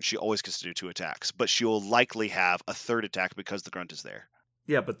every turn. She always gets to do 2 attacks, but she will likely have a 3rd attack because the grunt is there.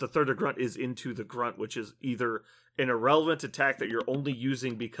 Yeah, but the 3rd grunt is into the grunt, which is either an irrelevant attack that you're only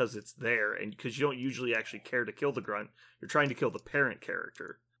using because it's there, and because you don't usually actually care to kill the grunt, you're trying to kill the parent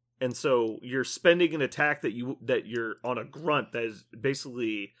character. And so you're spending an attack that you're on a grunt that is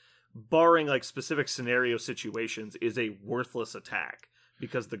basically, barring like specific scenario situations, is a worthless attack.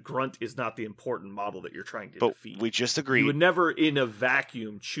 Because the grunt is not the important model that you're trying to defeat. We just agreed. You would never, in a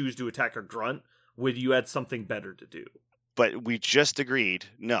vacuum, choose to attack a grunt when you had something better to do. But we just agreed.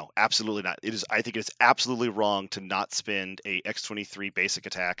 No, absolutely not. I think it's absolutely wrong to not spend a X-23 basic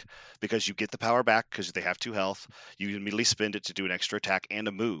attack because you get the power back because they have 2 health. You immediately spend it to do an extra attack and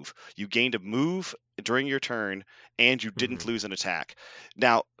a move. You gained a move during your turn and you didn't lose an attack.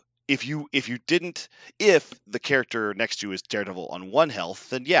 Now, if the character next to you is Daredevil on 1 health,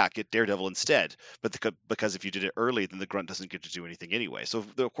 then yeah, get Daredevil instead. But because if you did it early, then the grunt doesn't get to do anything anyway. So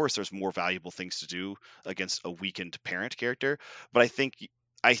of course there's more valuable things to do against a weakened parent character. But I think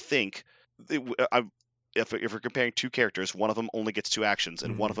if we're comparing 2 characters, one of them only gets 2 actions,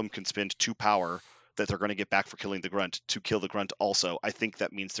 and one of them can spend 2 power that they're going to get back for killing the grunt to kill the grunt also. I think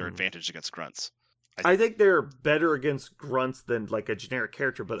that means they're advantaged against grunts. I think they're better against grunts than like a generic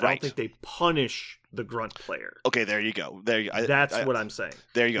character, but I don't think they punish the grunt player. Okay, there you go. That's what I'm saying.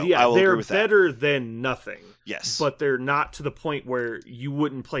 There you go. Yeah, I will agree with that. They're better than nothing. Yes. But they're not to the point where you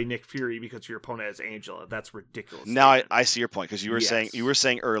wouldn't play Nick Fury because your opponent has Angela. That's ridiculous. Now I see your point because you were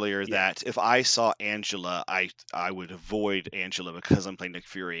saying earlier that if I saw Angela, I would avoid Angela because I'm playing Nick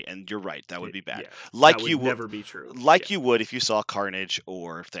Fury, and you're right. That would be bad. Like that would never be true. Like you would if you saw Carnage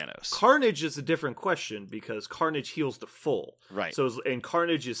or Thanos. Carnage is a different question because Carnage heals to full. Right. And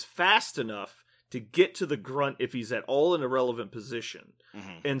Carnage is fast enough to get to the grunt if he's at all in a relevant position.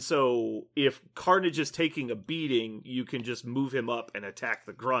 Mm-hmm. And so if Carnage is taking a beating, you can just move him up and attack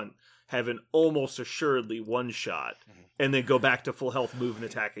the grunt, have an almost assuredly one-shot, and then go back to full health, move and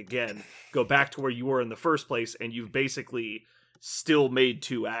attack again, go back to where you were in the first place, and you've basically still made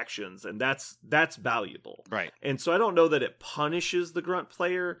 2 actions, and that's valuable. Right. And so I don't know that it punishes the grunt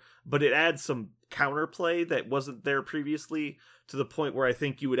player, but it adds some counterplay that wasn't there previously, to the point where I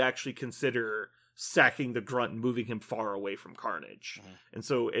think you would actually consider sacking the grunt and moving him far away from Carnage. Mm-hmm. And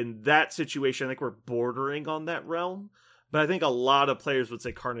so in that situation, I think we're bordering on that realm. But I think a lot of players would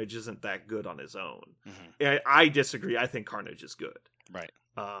say Carnage isn't that good on his own. Mm-hmm. I disagree. I think Carnage is good. Right.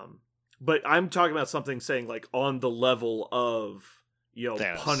 But I'm talking about something saying like on the level of,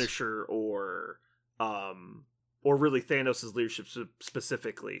 Thanos. Punisher or really Thanos' leadership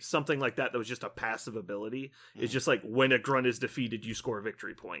specifically. Something like that was just a passive ability. Mm-hmm. It's just like when a grunt is defeated, you score a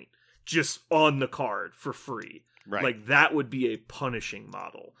victory point. Just on the card for free. Right. Like that would be a punishing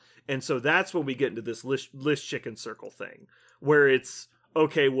model. And so that's when we get into this list chicken circle thing where it's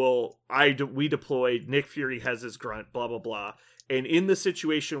okay, well, we deployed, Nick Fury has his grunt, blah, blah, blah. And in the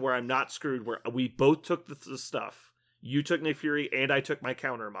situation where I'm not screwed, where we both took the stuff, you took Nick Fury and I took my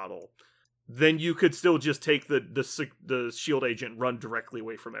counter model, then you could still just take the shield agent, run directly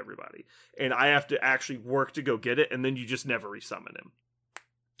away from everybody. And I have to actually work to go get it, and then you just never resummon him.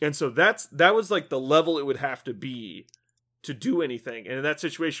 And so that was like the level it would have to be to do anything. And in that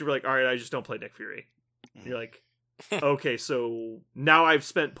situation, we're like, all right, I just don't play Nick Fury. Mm-hmm. You're like, okay, so now I've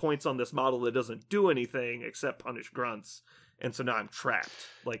spent points on this model that doesn't do anything except punish grunts. And so now I'm trapped.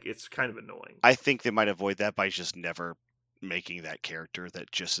 Like, it's kind of annoying. I think they might avoid that by just never making that character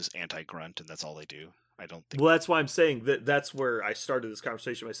that just is anti-grunt and that's all they do. I don't think. Well, that's why I'm saying that's where I started this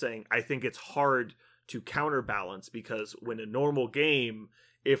conversation by saying I think it's hard to counterbalance, because when a normal game,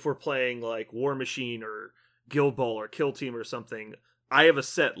 if we're playing like War Machine or Guild Ball or Kill Team or something, I have a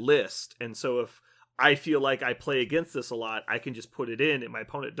set list, and so if I feel like I play against this a lot, I can just put it in, and my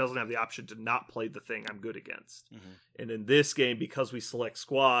opponent doesn't have the option to not play the thing I'm good against. Mm-hmm. And in this game, because we select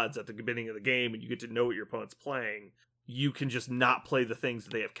squads at the beginning of the game and you get to know what your opponent's playing, you can just not play the things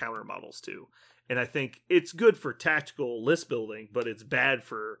that they have counter models to. And I think it's good for tactical list building, but it's bad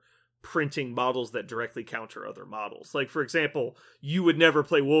for printing models that directly counter other models. Like, for example, you would never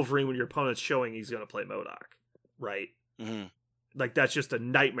play Wolverine when your opponent's showing he's going to play MODOK, right? Mm-hmm. Like, that's just a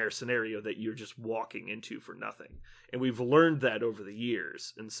nightmare scenario that you're just walking into for nothing. And we've learned that over the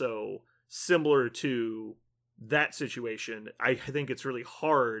years. And so, similar to that situation, I think it's really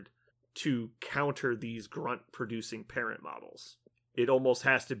hard to counter these grunt-producing parent models. It almost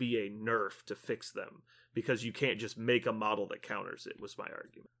has to be a nerf to fix them, because you can't just make a model that counters it, was my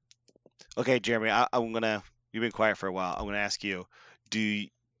argument. Okay, Jeremy, I'm going to... You've been quiet for a while. I'm going to ask you, do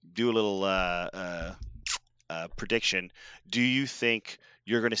a little... prediction. Do you think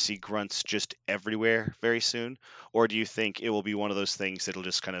you're going to see grunts just everywhere very soon, or do you think it will be one of those things that'll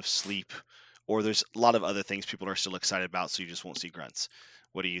just kind of sleep, or there's a lot of other things people are still excited about, so you just won't see grunts?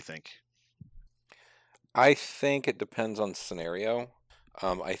 What do you think? I think it depends on scenario.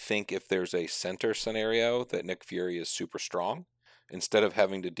 I think if there's a center scenario that Nick Fury is super strong, instead of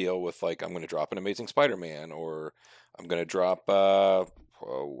having to deal with, like, I'm going to drop an Amazing Spider-Man, or I'm going to drop I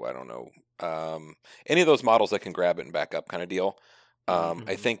don't know, any of those models that can grab it and back up kind of deal.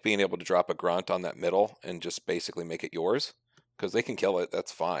 I think being able to drop a grunt on that middle and just basically make it yours, because they can kill it,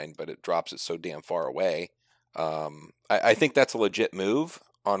 that's fine, but it drops it so damn far away. I think that's a legit move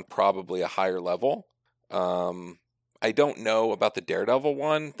on probably a higher level. I don't know about the Daredevil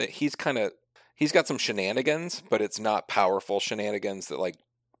one, that he's got some shenanigans, but it's not powerful shenanigans that, like,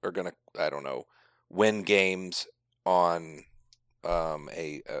 are going to, I don't know, win games on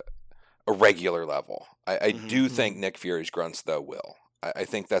a regular level. I do think Nick Fury's grunts, though, will. I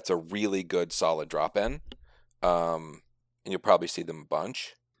think that's a really good, solid drop-in. And you'll probably see them a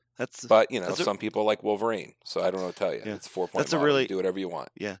bunch. But, some people like Wolverine, so I don't know what to tell you. Yeah. It's 4-point model. You do whatever you want.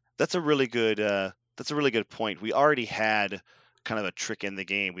 Yeah, that's a really good point. We already had kind of a trick in the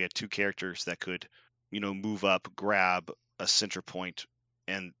game. We had two characters that could, move up, grab a center point,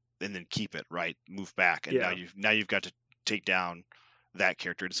 and then keep it, right? Move back. And now you've got to take down that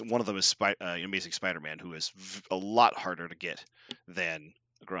character. One of them is Amazing Spider-Man, who is a lot harder to get than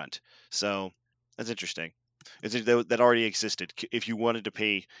Grunt. So that's interesting. That already existed. If you wanted to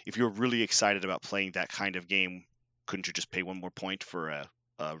pay, if you were really excited about playing that kind of game, couldn't you just pay one more point for an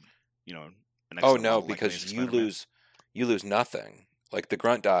Oh no, because you lose nothing. Like, the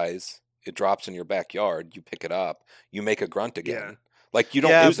Grunt dies, it drops in your backyard, you pick it up, you make a Grunt again. Yeah. Like, you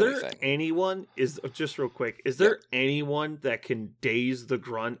don't lose anything. Just real quick, is there anyone that can daze the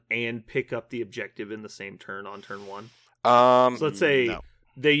Grunt and pick up the objective in the same turn on turn one? So let's say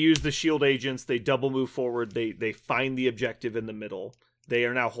they use the shield agents, they double move forward, they find the objective in the middle. They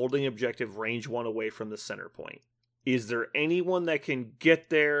are now holding objective range 1 away from the center point. Is there anyone that can get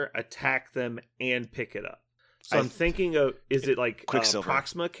there, attack them, and pick it up? So I'm thinking of, is it like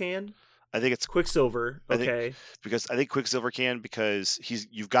Proxima can? I think it's Quicksilver. Okay. I think Quicksilver can, because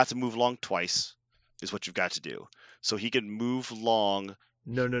you've got to move long twice is what you've got to do. So he can move long.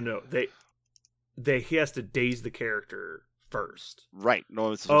 No. He has to daze the character first. Right. No,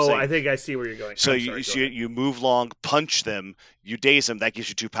 that's what I'm saying. I think I see where you're going. So you move long, punch them, you daze them, that gives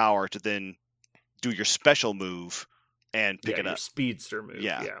you 2 power to then do your special move and pick it up. Speedster move.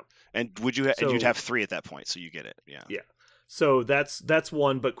 Yeah. And you'd have 3 at that point, so you get it. Yeah. Yeah. So that's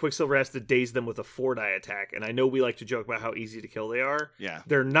one, but Quicksilver has to daze them with a 4-die attack, and I know we like to joke about how easy to kill they are. Yeah.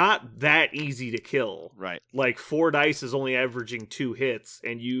 They're not that easy to kill. Right. Like, 4 dice is only averaging 2 hits,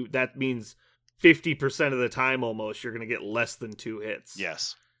 and that means 50% of the time almost you're going to get less than 2 hits.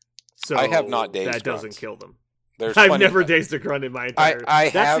 Yes. So I have not dazed that grunts. Doesn't kill them. I've never dazed a grunt in my entire...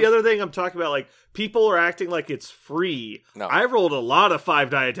 That's the other thing I'm talking about. Like, people are acting like it's free. No. I rolled a lot of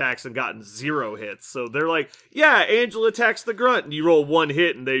 5-die attacks and gotten 0 hits. So they're like, yeah, Angela attacks the grunt. And you roll 1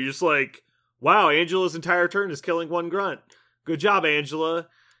 hit and they're just like, wow, Angela's entire turn is killing 1 grunt. Good job, Angela.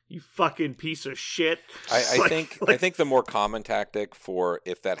 You fucking piece of shit. I think the more common tactic for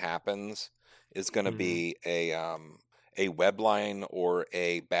if that happens is going to be a web line or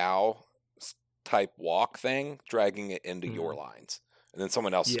a bow type walk thing, dragging it into your lines, and then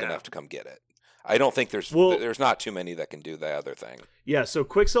someone else is going to have to come get it. I don't think there's not too many that can do the other thing. Yeah, so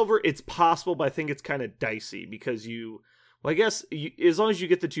Quicksilver, it's possible, but I think it's kind of dicey, because Well, I guess as long as you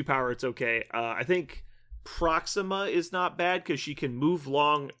get the 2 power, it's okay. I think Proxima is not bad because she can move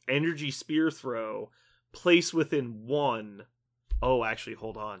long, energy spear throw, place within 1. Oh, actually,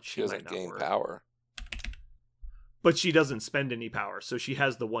 hold on. She doesn't gain power. But she doesn't spend any power, so she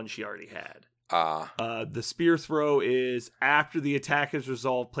has the 1 she already had. The spear throw is after the attack is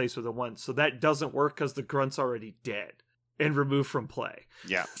resolved, place within 1. So that doesn't work because the grunt's already dead and removed from play.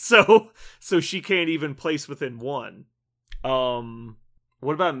 Yeah. So she can't even place within 1.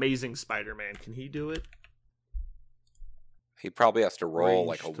 What about Amazing Spider-Man? Can he do it? He probably has to roll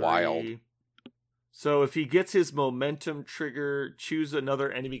like a 3. wild. So if he gets his momentum trigger, choose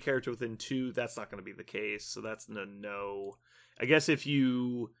another enemy character within 2, that's not going to be the case. So that's a no. I guess if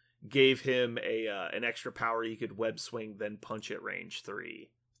you gave him an extra power, he could web swing, then punch at range 3,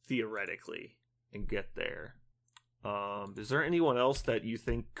 theoretically, and get there. Is there anyone else that you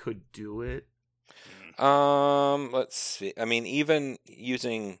think could do it? Let's see. I mean, even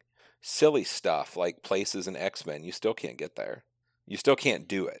using silly stuff like places in X-Men, you still can't get there. You still can't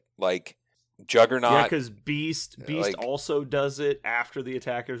do it. Like Juggernaut. Yeah, because Beast also does it after the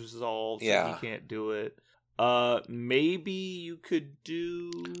attack is resolved. So he can't do it. Maybe you could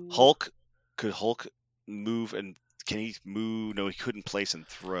do Hulk. Could Hulk move and can he move? No, he couldn't place and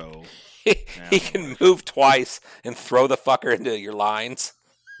throw. He can move twice and throw the fucker into your lines.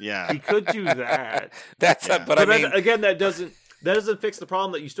 Yeah, he could do that. But I mean, again, that doesn't fix the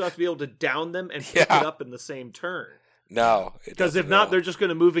problem that you still have to be able to down them and pick it up in the same turn. No, because if not, they're just going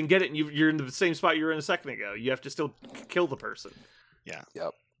to move and get it, and you're in the same spot you were in a second ago. You have to still kill the person. Yeah.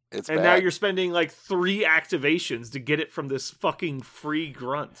 Yep. It's and bad. Now you're spending like 3 activations to get it from this fucking free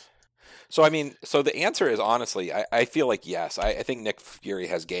grunt. So, I mean, the answer is honestly, I feel like yes. I think Nick Fury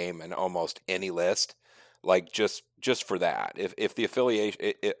has game in almost any list. Like just for that. If the affiliation,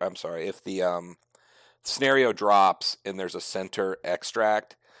 if the scenario drops and there's a center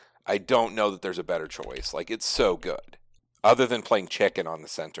extract, I don't know that there's a better choice. Like it's so good. Other than playing chicken on the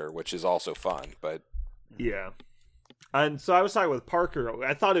center, which is also fun, but yeah. And so I was talking with Parker.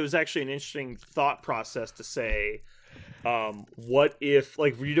 I thought it was actually an interesting thought process to say, what if,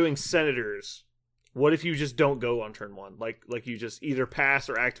 like, you're doing senators, what if you just don't go on turn 1? Like you just either pass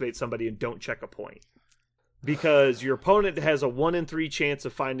or activate somebody and don't check a point. Because your opponent has a 1 in 3 chance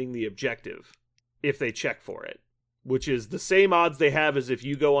of finding the objective if they check for it. Which is the same odds they have as if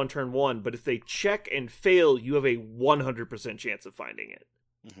you go on turn 1, but if they check and fail, you have a 100% chance of finding it.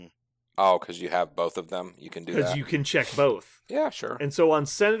 Mm-hmm. Oh, because you have both of them? You can do that? Because you can check both. Yeah, sure. And so on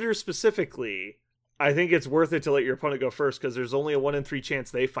Senators specifically, I think it's worth it to let your opponent go first, because there's only a 1 in 3 chance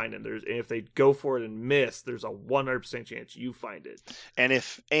they find it. And if they go for it and miss, there's a 100% chance you find it. And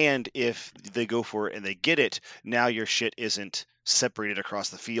if they go for it and they get it, now your shit isn't separated across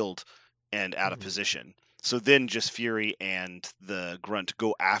the field and out of position. So then just Fury and the Grunt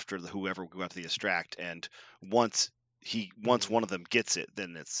go after whoever go after the extract, and once one of them gets it,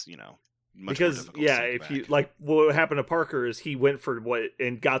 then it's much because more difficult to if back. you like what happened to Parker is he went for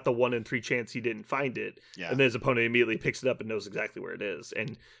and got the 1 in 3 chance he didn't find it, and then his opponent immediately picks it up and knows exactly where it is,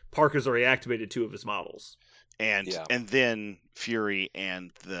 and Parker's already activated 2 of his models, and then Fury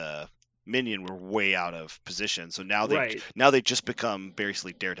and the minion were way out of position, so now they just become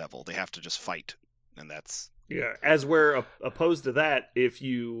basically Daredevil. They have to just fight. And that's as we're opposed to that, if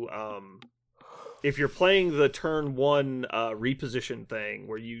you're playing the turn 1 reposition thing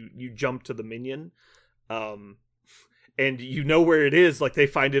where you jump to the minion, and you know where it is, like they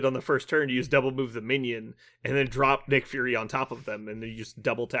find it on the first turn, you just double move the minion and then drop Nick Fury on top of them, and then you just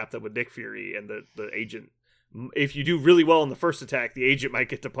double tap them with Nick Fury, and the agent, if you do really well in the first attack, the agent might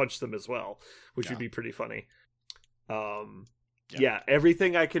get to punch them as well, which would be pretty funny. Yeah,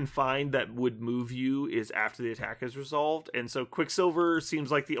 everything I can find that would move you is after the attack is resolved, and so Quicksilver seems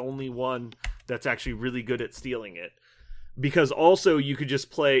like the only one that's actually really good at stealing it. Because also you could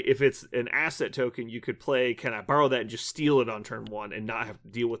just play, if it's an asset token, you could play, can I borrow that and just steal it on turn 1 and not have to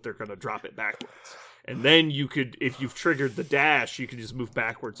deal with they're going to drop it backwards. And then you could, if you've triggered the dash, you could just move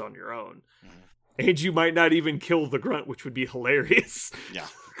backwards on your own. And you might not even kill the Grunt, which would be hilarious. Yeah.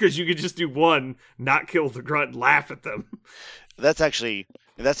 Because you could just do 1, not kill the Grunt, and laugh at them. That's actually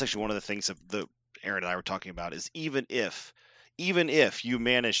one of the things that Aaron and I were talking about, is even if you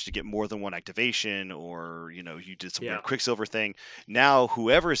manage to get more than 1 activation, or you did some weird Quicksilver thing, now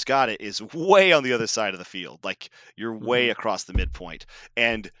whoever's got it is way on the other side of the field. Like you're way across the midpoint,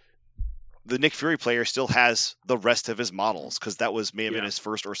 and the Nick Fury player still has the rest of his models, because that may have been his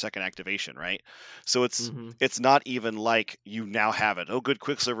first or second activation, right? So it's not even like you now have it. Oh, good,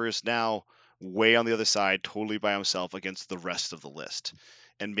 Quicksilver is now way on the other side, totally by himself against the rest of the list,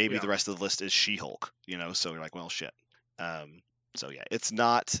 and maybe the rest of the list is She-Hulk. So you're like, well, shit. So yeah,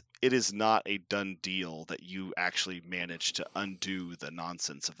 it is not a done deal that you actually manage to undo the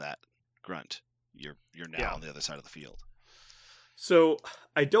nonsense of that grunt. You're now on the other side of the field. So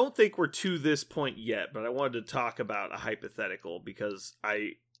I don't think we're to this point yet, but I wanted to talk about a hypothetical because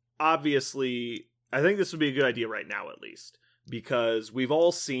I think this would be a good idea right now, at least, because we've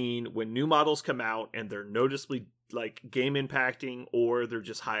all seen when new models come out and they're noticeably like game impacting, or they're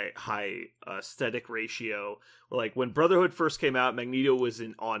just high aesthetic ratio. Like when Brotherhood first came out, Magneto was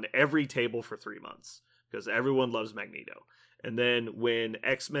on every table for 3 months because everyone loves Magneto. And then when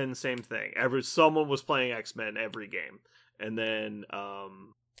X-Men, same thing. Someone was playing X-Men every game. And then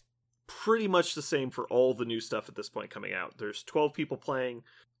pretty much the same for all the new stuff at this point coming out. There's 12 people playing.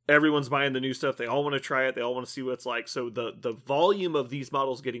 Everyone's buying the new stuff. They all want to try it. They all want to see what it's like. So the volume of these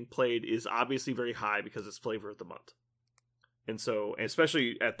models getting played is obviously very high because it's flavor of the month. And so, and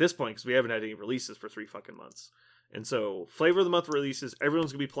especially at this point, because we haven't had any releases for 3 fucking months. And so, flavor of the month releases,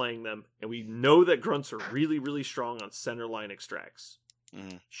 everyone's going to be playing them. And we know that grunts are really, really strong on centerline extracts.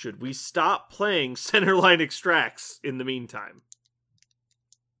 Mm-hmm. Should we stop playing centerline extracts in the meantime?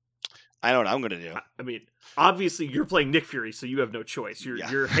 I know what I'm going to do. I mean, obviously you're playing Nick Fury, so you have no choice.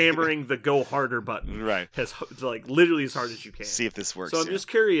 You're hammering the go harder button, right? Like literally as hard as you can. See if this works. So I'm just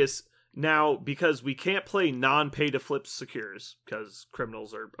curious now, because we can't play non-pay to flip secures because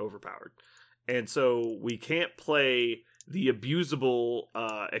criminals are overpowered, and so we can't play the abusable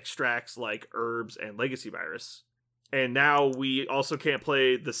extracts like herbs and legacy virus. And now we also can't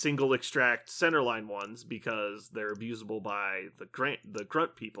play the single extract centerline ones because they're abusable by the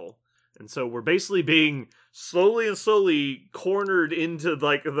grunt people. And so we're basically being slowly cornered into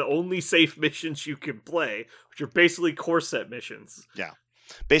like the only safe missions you can play, which are basically core set missions. Yeah.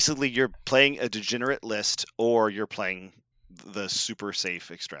 Basically you're playing a degenerate list or you're playing the super safe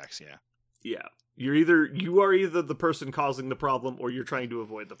extracts, yeah. Yeah. You are either the person causing the problem or you're trying to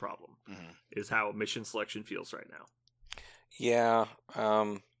avoid the problem. Mm-hmm. Is how mission selection feels right now. Yeah.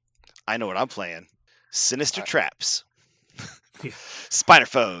 I know what I'm playing. Sinister Traps. Spider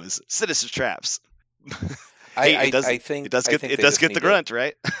foes, sinister traps. I think it does get the grunt,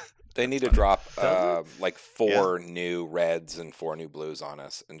 right? They need to drop like 4 new reds and 4 new blues on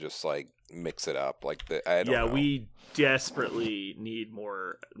us, and just like mix it up. Like I don't know. We desperately need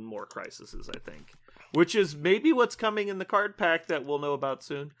more crises, I think, which is maybe what's coming in the card pack that we'll know about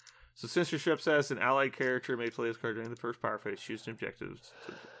soon. So Sinister Traps says an allied character may play this card during the first power phase. Choose an objective.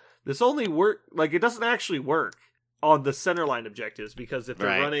 This only it doesn't actually work on the centerline objectives, because if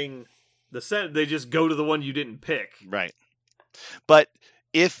they're running the they just go to the one you didn't pick. Right. But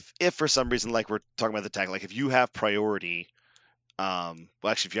if for some reason, like we're talking about the tag, like if you have priority,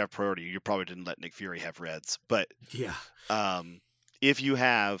 if you have priority, you probably didn't let Nick Fury have reds, but yeah. If you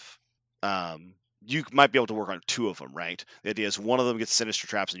have, you might be able to work on 2 of them, right? The idea is one of them gets Sinister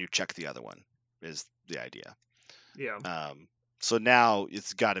Traps and you check the other one is the idea. Yeah. So now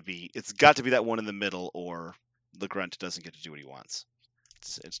it's got to be that one in the middle, or the grunt doesn't get to do what he wants.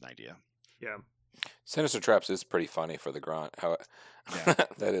 It's an idea. Yeah. Sinister Traps is pretty funny for the grunt.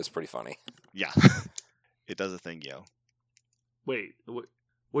 That is pretty funny. Yeah. It does a thing, yo. Wait,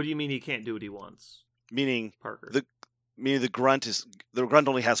 what do you mean he can't do what he wants? Meaning Parker. The grunt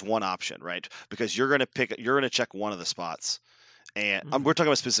only has one option, right? Because you're going to check one of the spots. And we're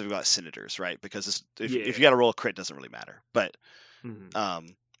talking specifically about Senators, right? Because if you got to roll a crit, it doesn't really matter. But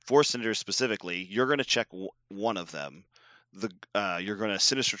for Senators specifically, you're going to check one of them. You're going to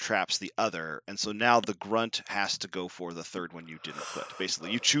Sinister Traps the other, and so now the grunt has to go for the third one you didn't put.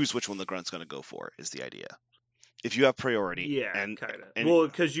 Basically, you choose which one the grunt's going to go for, is the idea. If you have priority. Yeah, kind of. Well,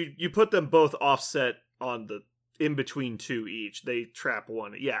 because you put them both offset on the in between 2 each. They trap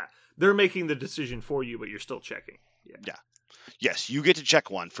one. Yeah, they're making the decision for you, but you're still checking. Yeah. Yes, you get to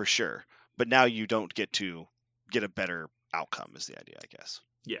check one for sure, but now you don't get to get a better outcome is the idea, I guess.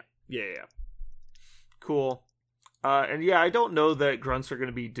 Yeah. Cool. And I don't know that grunts are going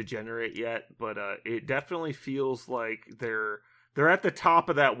to be degenerate yet, but it definitely feels like they're at the top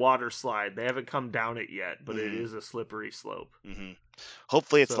of that water slide. They haven't come down it yet, but it is a slippery slope. Mm-hmm.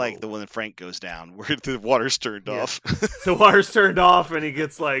 Hopefully it's like the one that Frank goes down, where the water's turned off. The water's turned off, and he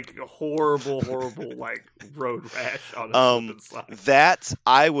gets like horrible like road rash on a slide. That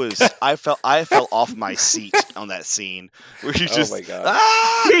I fell off my seat on that scene where you just, oh my god,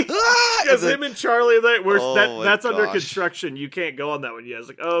 because him and Charlie that's under construction. You can't go on that one yet. It's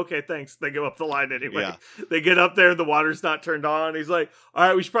like, oh, okay, thanks. They go up the line anyway. Yeah. They get up there, and the water's not turned on. He's like, all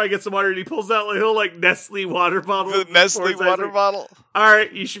right, we should probably get some water. And he pulls out like Nestle water bottle. The Nestle water bottle. All right,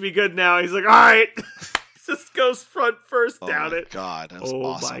 you should be good now. He's like, all right. just goes front first down it. God, that was oh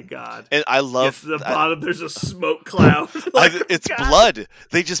awesome. my God! And I love Gets to the bottom. There's a smoke cloud. It's blood.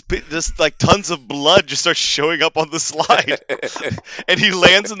 They just like tons of blood just starts showing up on the slide, and he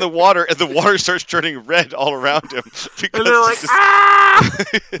lands in the water, and the water starts turning red all around him. And they're like, ah!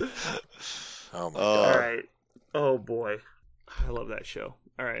 Oh my God! All right. Oh boy, I love that show.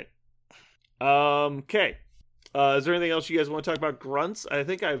 All right. Okay. Is there anything else you guys want to talk about? Grunts? I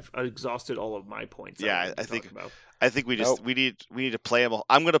think I've exhausted all of my points. Yeah, I think we just we need to play them all.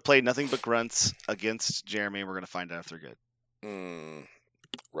 I'm going to play nothing but grunts against Jeremy, and we're going to find out if they're good.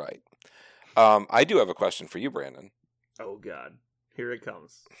 Right. I do have a question for you, Brandon. Oh God, here it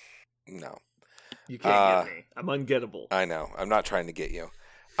comes. No, you can't get me. I'm ungettable. I know. I'm not trying to get you.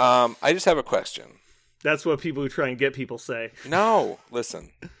 I just have a question. That's what people who try and get people say. No,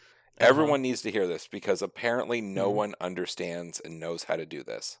 listen. Everyone needs to hear this because apparently no one understands and knows how to do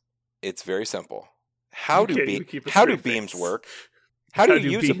this. It's very simple. How do beams work? How do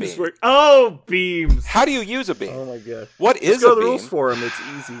you use a beam? Work? Oh, beams. How do you use a beam? Oh my God. What is Let's go a to the beam? rules forum.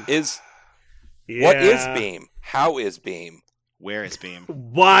 It's easy. What is beam? How is beam? Where is beam?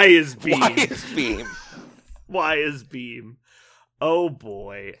 Why is beam? Why is beam? Why is beam? Oh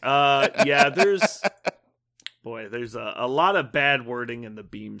boy. Yeah, there's a lot of bad wording in the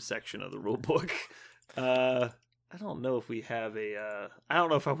beam section of the rule book. I don't know if we have I don't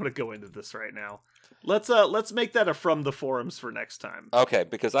know if I want to go into this right now. Let's make that a from the forums for next time. Okay,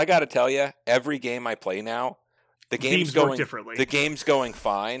 because I got to tell you, every game I play now, the game's going differently. The game's going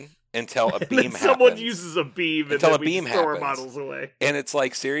fine until a beam happens. Someone uses a beam until and a beam throw our happens. models away. And it's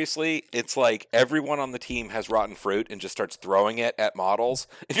like, seriously, it's like everyone on the team has rotten fruit and just starts throwing it at models.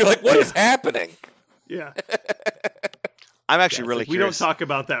 And you're like, what is happening? Yeah. I'm actually really curious. We don't talk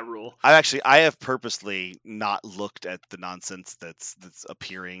about that rule. I have purposely not looked at the nonsense that's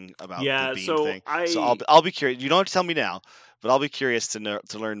appearing about the beam thing. So I'll be curious. You don't have to tell me now, but I'll be curious to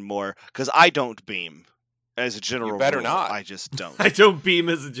learn more because I don't beam as a general rule. You better rule. not. I just don't. I don't beam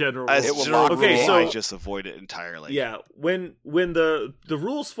as a general rule. As a general rule, I just avoid it entirely. Yeah, when the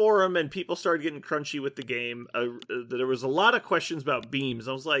rules forum and people started getting crunchy with the game, there was a lot of questions about beams.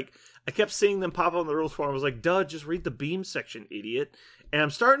 I was like, I kept seeing them pop up on the rules forum. I was like, duh, just read the beam section, idiot. And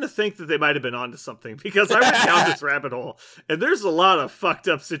I'm starting to think that they might have been onto something because I went down this rabbit hole. And there's a lot of fucked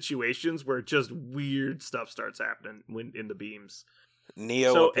up situations where just weird stuff starts happening in the beams.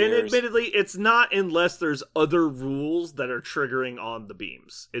 Neo appears. And admittedly, it's not unless there's other rules that are triggering on the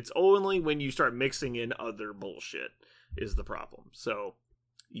beams. It's only when you start mixing in other bullshit is the problem. So,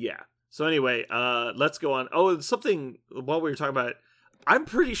 yeah. So anyway, let's go on. Oh, something while we were talking about it, I'm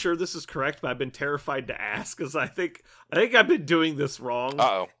pretty sure this is correct, but I've been terrified to ask because I think I've been doing this wrong.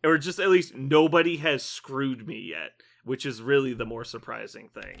 Uh-oh. Or just at least nobody has screwed me yet, which is really the more surprising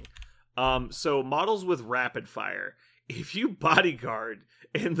thing. So models with rapid fire. If you bodyguard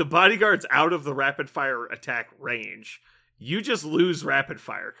and the bodyguard's out of the rapid fire attack range, you just lose rapid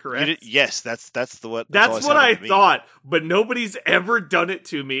fire, correct? Yes, that's what I thought, but nobody's ever done it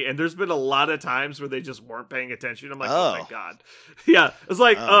to me, and there's been a lot of times where they just weren't paying attention. I'm like, oh my God. Yeah, it's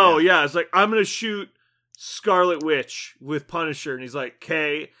like, it's like, I'm going to shoot Scarlet Witch with Punisher, and he's like,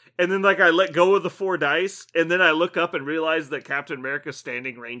 okay. And then, like, I let go of the 4 dice, and then I look up and realize that Captain America's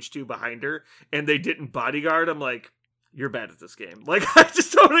standing range 2 behind her, and they didn't bodyguard. I'm like, you're bad at this game. Like, I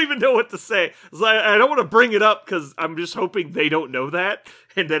just don't even know what to say. It's like, I don't want to bring it up because I'm just hoping they don't know that,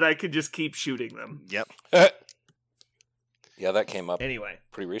 and then I can just keep shooting them. Yep. Yeah, that came up anyway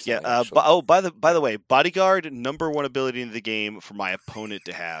pretty recently. Yeah. By the way, bodyguard #1 ability in the game for my opponent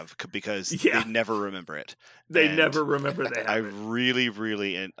to have because they never remember it. They never remember they have I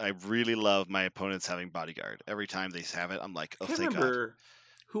really love my opponents having bodyguard. Every time they have it, I'm like, oh, thank God.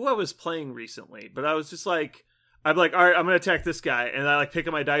 Who I was playing recently, but I was just like, I'm like, all right, I'm gonna attack this guy, and I like pick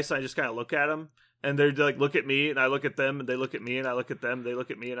up my dice and I just kind of look at them, and they're like, look at me, and I look at them, and they look at me, and I look at them, they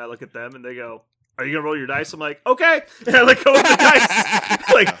look at me, and I look at them, and they go, are you gonna roll your dice? I'm like, okay, and I let go of the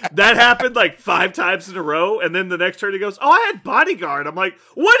dice. Like, that happened like 5 times in a row, and then the next turn he goes, oh, I had bodyguard. I'm like,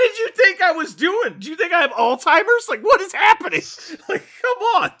 what did you think I was doing? Do you think I have Alzheimer's? Like, what is happening? Like, come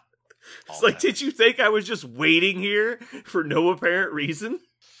on. It's like, did you think I was just waiting here for no apparent reason?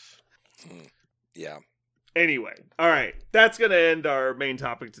 Yeah. Anyway, all right, that's going to end our main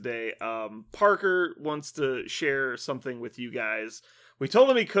topic today. Parker wants to share something with you guys. We told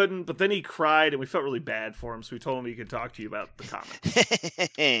him he couldn't, but then he cried, and we felt really bad for him, so we told him he could talk to you about the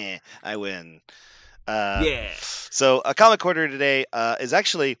comics. I win. Yeah. So a comic corner today is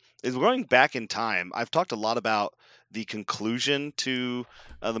going back in time. I've talked a lot about the conclusion to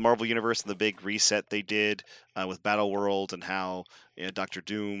the Marvel Universe and the big reset they did with Battle World, and how Doctor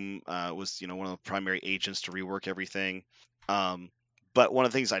Doom was one of the primary agents to rework everything. But one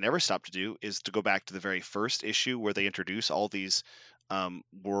of the things I never stopped to do is to go back to the very first issue where they introduce all these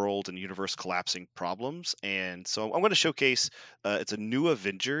world and universe collapsing problems. And so I'm going to showcase, it's a New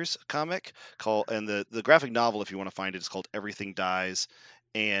Avengers comic and the graphic novel, if you want to find it, is called Everything Dies.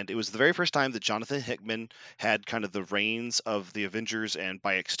 And it was the very first time that Jonathan Hickman had kind of the reins of the Avengers and,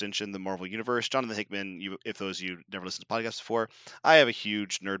 by extension, the Marvel Universe. Jonathan Hickman, if those of you never listened to podcasts before, I have a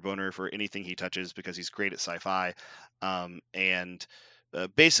huge nerd boner for anything he touches because he's great at sci-fi.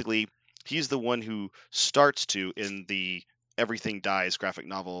 Basically, he's the one who starts to, in the Everything Dies graphic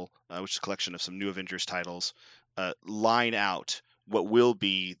novel, which is a collection of some New Avengers titles, line out what will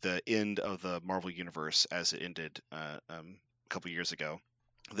be the end of the Marvel Universe as it ended a couple years ago.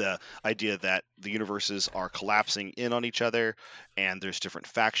 The idea that the universes are collapsing in on each other, and there's different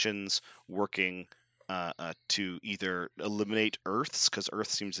factions working to either eliminate Earths, because Earth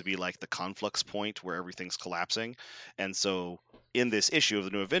seems to be like the conflux point where everything's collapsing. And so in this issue of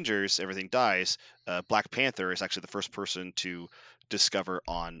the New Avengers, Everything Dies, Black Panther is actually the first person to discover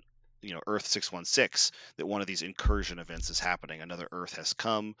on Earth 616 that one of these incursion events is happening. Another Earth has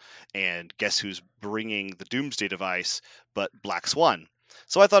come, and guess who's bringing the Doomsday device but Black Swan.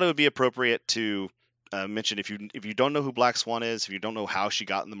 So I thought it would be appropriate to mention, if you don't know who Black Swan is, if you don't know how she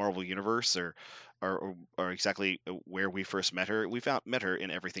got in the Marvel Universe, or exactly where we first met her, met her in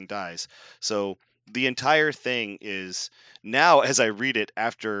Everything Dies. So the entire thing is, now as I read it,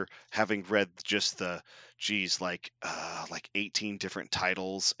 after having read just the 18 different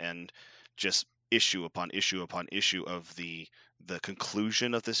titles and just issue upon issue upon issue of the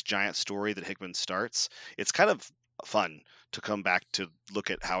conclusion of this giant story that Hickman starts, it's kind of fun to come back to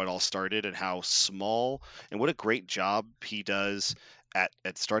look at how it all started and how small, and what a great job he does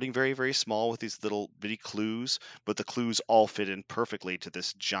at starting very, very small with these little bitty clues, but the clues all fit in perfectly to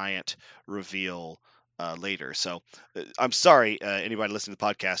this giant reveal later. So I'm sorry, anybody listening to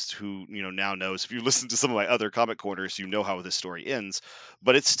the podcast who now knows, if you listen to some of my other comic corners, you know how this story ends,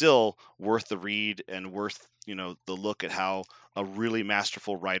 but it's still worth the read and worth the look at how a really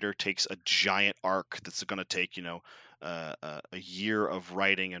masterful writer takes a giant arc that's going to take a year of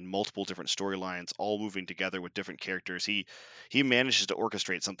writing and multiple different storylines all moving together with different characters. He manages to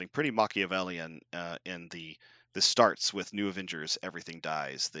orchestrate something pretty Machiavellian in the starts with New Avengers, Everything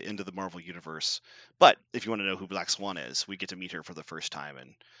Dies, the end of the Marvel Universe. But if you want to know who Black Swan is, we get to meet her for the first time,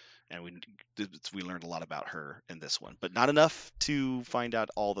 and we learned a lot about her in this one, but not enough to find out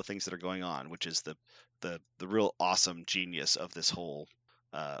all the things that are going on, which is the real awesome genius of this whole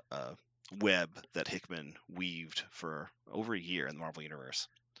web that Hickman weaved for over a year in the Marvel Universe.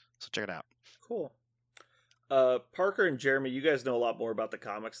 So check it out. Cool. Parker and Jeremy, you guys know a lot more about the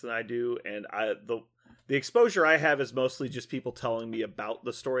comics than I do, and the exposure I have is mostly just people telling me about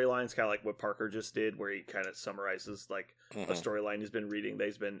the storylines, kind of like what Parker just did, where he kind of summarizes a storyline he's been reading that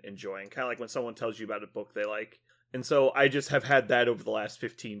he's been enjoying, kind of like when someone tells you about a book they like. And so I just have had that over the last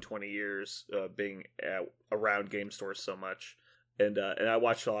 15, 20 years, being around game stores so much. And I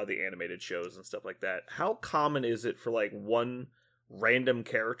watched a lot of the animated shows and stuff like that. How common is it for one random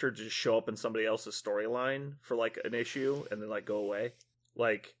character to just show up in somebody else's storyline for an issue and then go away?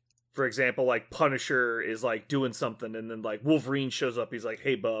 For example, Punisher is doing something, and then Wolverine shows up. He's like,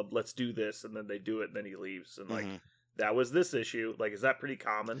 "Hey, bub, let's do this," and then they do it, and then he leaves. And that was this issue. Is that pretty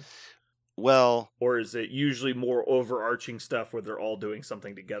common? Well, or is it usually more overarching stuff where they're all doing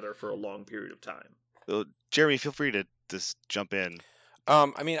something together for a long period of time? Jeremy, feel free to just jump in.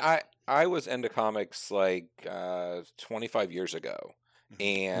 I mean, I was into comics 25 years ago,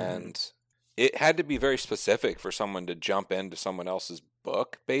 and it had to be very specific for someone to jump into someone else's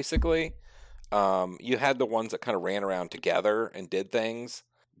book, basically. You had the ones that kind of ran around together and did things,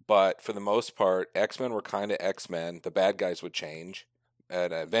 but for the most part, X-Men were kind of X-Men. The bad guys would change,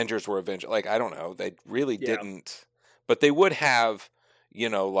 and Avengers were Avengers. I don't know. They really didn't, but they would have,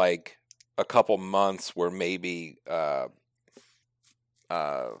 a couple months where maybe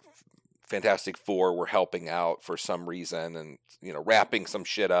Fantastic Four were helping out for some reason and, wrapping some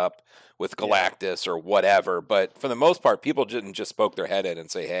shit up with Galactus or whatever. But for the most part, people didn't just poke their head in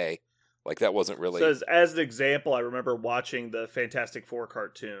and say, hey, that wasn't really... So as an example, I remember watching the Fantastic Four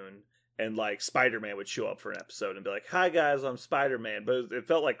cartoon, and Spider-Man would show up for an episode and be like, "Hi guys, I'm Spider-Man." But it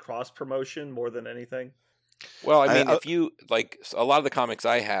felt like cross-promotion more than anything. Well, I mean, if you a lot of the comics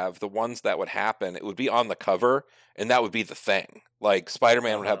I have, the ones that would happen, it would be on the cover, and that would be the thing.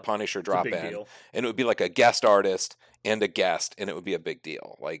 Spider-Man would have Punisher drop in, and it would be a guest artist and a guest, and it would be a big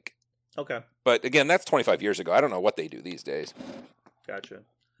deal. Okay. But again, that's 25 years ago. I don't know what they do these days. Gotcha.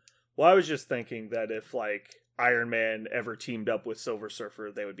 Well, I was just thinking that if, like, Iron Man ever teamed up with Silver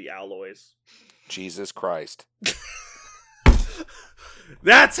Surfer, they would be alloys. Jesus Christ.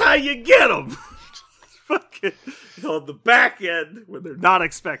 That's how you get them! Fucking on the back end when they're not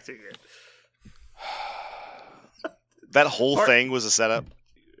expecting it. That whole thing was a setup?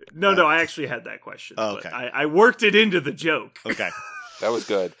 No, I actually had that question. Oh, okay. I worked it into the joke. Okay. That was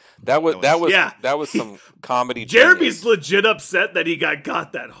good. That was some comedy. Jeremy's legit upset that he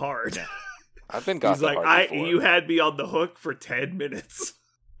got that hard. Yeah. I've been got that hard before. You had me on the hook for 10 minutes.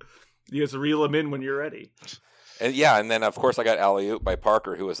 You have to reel him in when you're ready. And then of course I got alley-oop by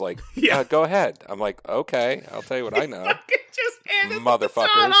Parker, who was like, go ahead. I'm like, okay, I'll tell you what I know. Just handed motherfuckers.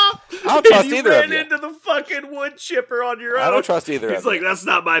 I don't trust either of you. Ran into the fucking wood chipper on your own. I don't trust either of you. He's like, that's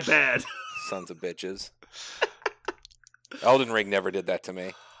not my bad. Sons of bitches. Elden Ring never did that to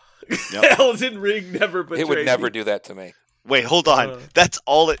me. Yep. Elden Ring never betrayed It would never me. do that to me. Wait, hold on. That's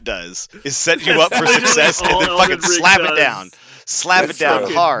all it does, is set you up for success and then fucking slap it down. Slap it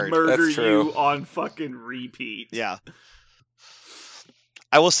down hard. Murder That's true. you on fucking repeat. Yeah.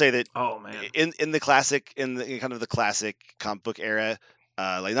 I will say that in the classic, in the kind of the classic comic book era,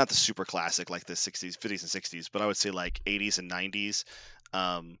 like not the super classic like the 60s, 50s and 60s, but I would say like 80s and 90s,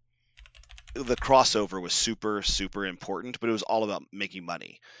 the crossover was super, super important, but it was all about making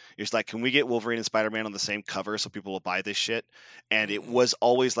money. It's like, can we get Wolverine and Spider-Man on the same cover so people will buy this shit? And it was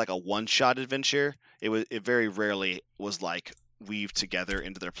always like a one-shot adventure. It very rarely was like weaved together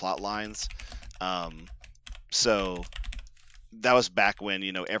into their plot lines. So that was back when,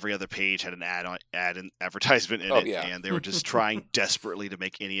 every other page had an ad and advertisement in it, and they were just trying desperately to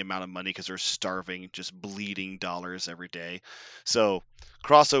make any amount of money because they're starving, just bleeding dollars every day. So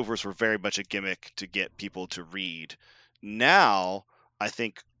crossovers were very much a gimmick to get people to read. Now, I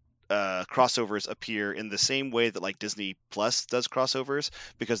think crossovers appear in the same way that like Disney Plus does crossovers,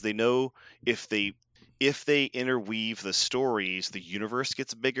 because they know if they interweave the stories, the universe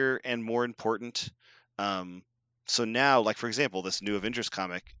gets bigger and more important. So now, like, for example, this new Avengers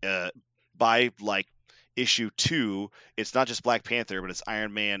comic, by like issue 2, it's not just Black Panther, but it's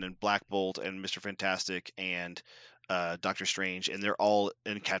Iron Man and Black Bolt and Mr. Fantastic and Doctor Strange, and they're all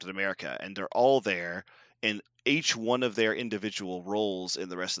in Captain America, and they're all there, and each one of their individual roles in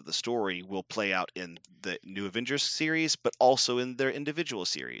the rest of the story will play out in the new Avengers series, but also in their individual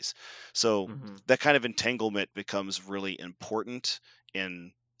series. So that kind of entanglement becomes really important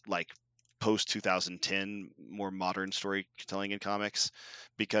in like post 2010 more modern storytelling in comics,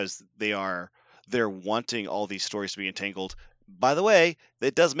 because they're wanting all these stories to be entangled. By the way,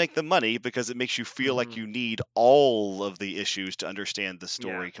 it does make them money because it makes you feel like you need all of the issues to understand the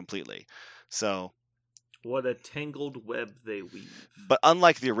story completely. So what a tangled web they weave. But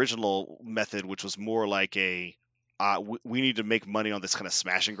unlike the original method, which was more like a we need to make money on this kind of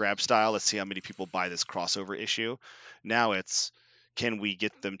smash and grab style, let's see how many people buy this crossover issue. Now it's, can we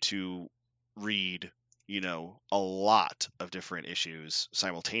get them to read, a lot of different issues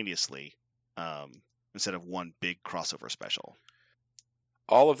simultaneously, instead of one big crossover special.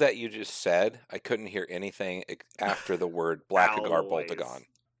 All of that you just said, I couldn't hear anything after the word Blackagar Boltagon.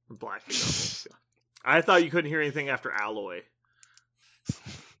 Blackagar Boltagon. I thought you couldn't hear anything after Alloy.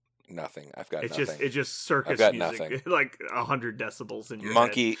 Nothing. I've got nothing. It's just circus I've got music, nothing. like 100 decibels in your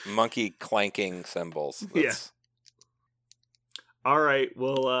monkey clanking cymbals. Yeah. All right.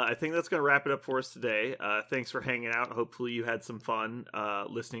 Well, I think that's going to wrap it up for us today. Thanks for hanging out. Hopefully you had some fun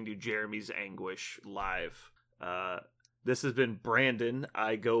listening to Jeremy's anguish live. This has been Brandon.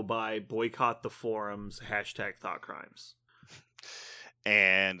 I go by Boycott the Forums, #ThoughtCrimes.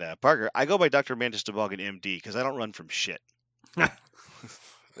 And Parker, I go by Dr. Mantis Toboggan MD because I don't run from shit.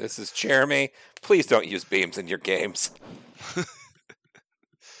 This is Jeremy. Please don't use beams in your games.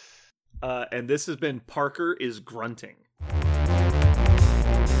 And this has been Parker is Grunting.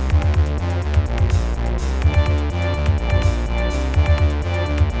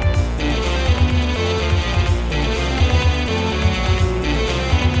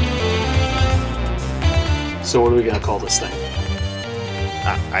 So what are we going to call this thing?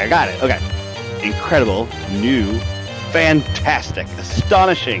 I got it. Okay. Incredible, new, fantastic,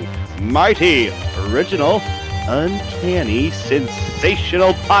 astonishing, mighty, original, uncanny,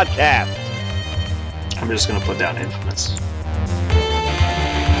 sensational podcast. I'm just going to put down infamous.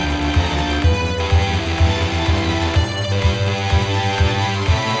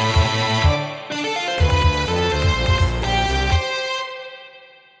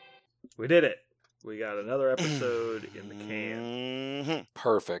 We did it. We got another episode in the can.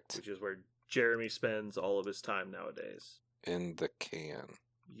 Perfect. Which is where Jeremy spends all of his time nowadays. In the can.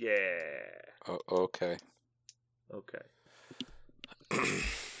 Yeah. Okay.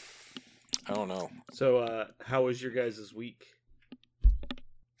 I don't know. So, how was your guys' week?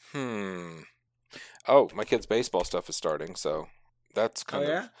 Oh, my kids' baseball stuff is starting, so that's kind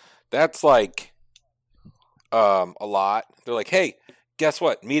of that's like a lot. They're like, "Hey, guess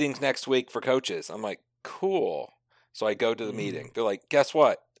what? Meetings next week for coaches." I'm like, "Cool." So I go to the meeting. They're like, "Guess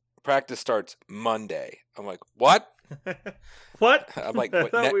what? Practice starts Monday." I'm like, "What?" What? I'm like, "What?" I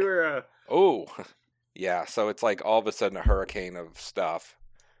thought we were. Oh, yeah. So it's like all of a sudden a hurricane of stuff.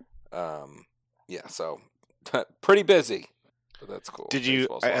 Yeah. So pretty busy. But that's cool. Did you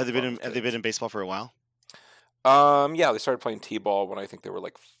have they been in baseball for a while? Yeah, they started playing t-ball when I think they were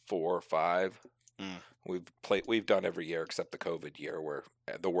like 4 or 5. We've done every year except the COVID year where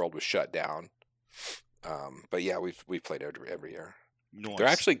the world was shut down. But yeah, we've played every year. Nice. They're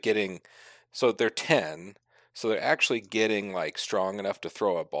actually getting, so they're 10, so they're actually getting like strong enough to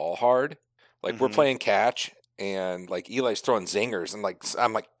throw a ball hard. Like we're playing catch and like Eli's throwing zingers and like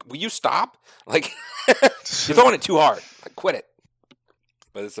I'm like, will you stop? Like you're throwing it too hard. Like quit it.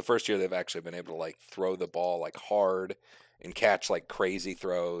 But it's the first year they've actually been able to like throw the ball like hard and catch like crazy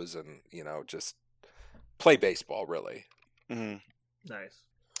throws and, you know, just play baseball really. Nice.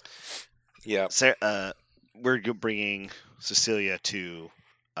 Yeah. Sarah, we're bringing Cecilia to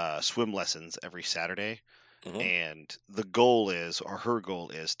swim lessons every Saturday. And the goal is, or her goal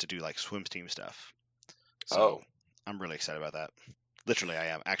is, to do like swim team stuff. So I'm really excited about that. Literally, I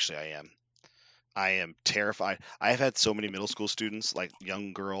am. Actually, I am. I am terrified. I have had so many middle school students, like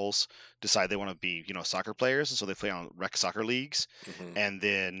young girls, decide they want to be, soccer players, and so they play on rec soccer leagues. And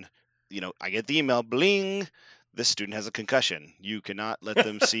then, I get the email, bling, this student has a concussion. You cannot let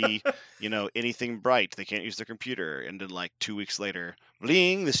them see, anything bright. They can't use their computer. And then like 2 weeks later,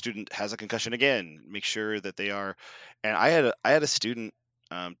 bling, the student has a concussion again. Make sure that they are. And I had a student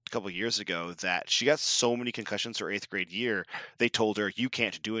a couple of years ago that she got so many concussions her 8th grade year, they told her, you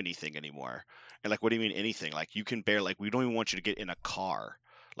can't do anything anymore. And like, what do you mean anything? Like, you can barely, like, we don't even want you to get in a car.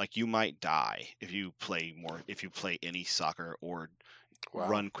 Like, you might die if you play any soccer or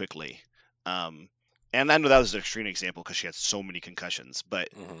run quickly. And I know that was an extreme example because she had so many concussions, but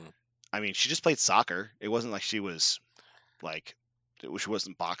I mean, she just played soccer. It wasn't like she was like, she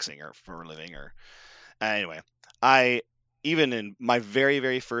wasn't boxing or for a living or anyway. Even in my very,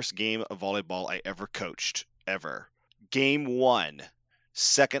 very first game of volleyball I ever coached, game 1,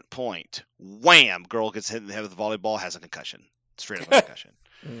 second point, wham, girl gets hit in the head with the volleyball, has a concussion, straight up a concussion.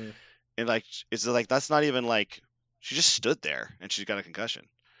 And like, it's like, that's not even like, she just stood there and she's got a concussion.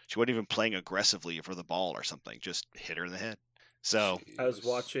 She wasn't even playing aggressively for the ball or something, just hit her in the head. So I was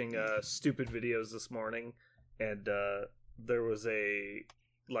watching stupid videos this morning, and there was a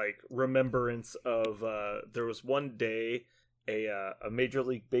like remembrance of there was one day a Major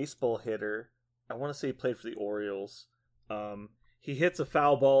League Baseball hitter, I want to say he played for the Orioles, he hits a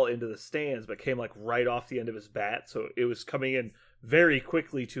foul ball into the stands but came like right off the end of his bat, so it was coming in very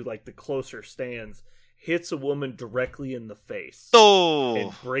quickly to like the closer stands, hits a woman directly in the face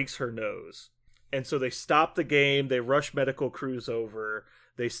and breaks her nose. And so they stop the game, they rush medical crews over,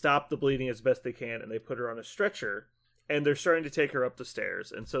 they stop the bleeding as best they can, and they put her on a stretcher, and they're starting to take her up the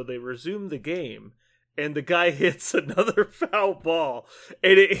stairs. And so they resume the game, and the guy hits another foul ball,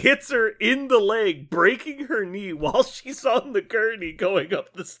 and it hits her in the leg, breaking her knee while she's on the gurney going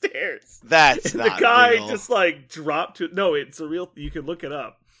up the stairs. That's and not the guy real. just like dropped to, no, it's a real, you can look it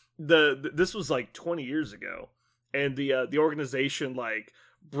up. This was like 20 years ago, and the organization like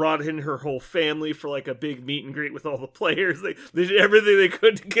brought in her whole family for like a big meet and greet with all the players. They did everything they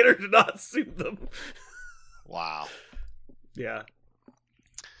could to get her to not sue them. Wow. Yeah.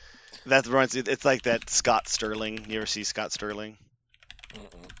 That runs. It's like that Scott Sterling. You ever see Scott Sterling?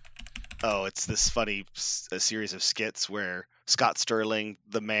 Oh, it's this funny series of skits where Scott Sterling,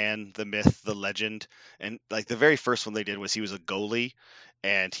 the man, the myth, the legend, and like the very first one they did was he was a goalie,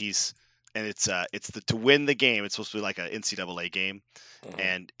 and it's to win the game. It's supposed to be like an NCAA game,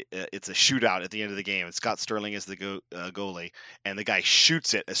 and it's a shootout at the end of the game. And Scott Sterling is the goalie, and the guy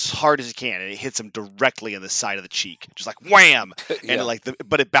shoots it as hard as he can, and it hits him directly in the side of the cheek, just like wham! Yeah. And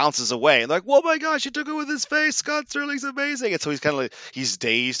but it bounces away, and they're like, "Whoa, my gosh, he took it with his face! Scott Sterling's amazing!" And so he's kind of like, he's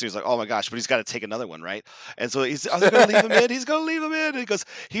dazed. He's like, "Oh my gosh!" But he's got to take another one, right? And so he's going to leave him in. He's going to leave him in. And he goes,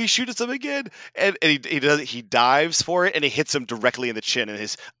 he shoots him again, and he dives for it, and it hits him directly in the chin, and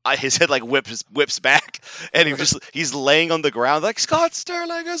his head like whips back, and he's laying on the ground like, Scott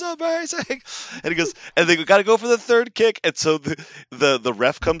Sterling is amazing, and he goes, and they got to go for the third kick, and so the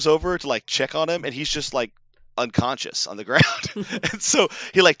ref comes over to like check on him, and he's just like unconscious on the ground. And so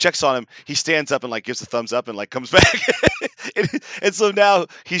he like checks on him, he stands up and like gives a thumbs up and like comes back. and so now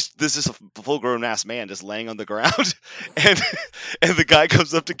this is a full grown ass man just laying on the ground, and the guy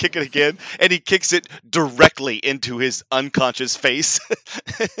comes up to kick it again, and he kicks it directly into his unconscious face,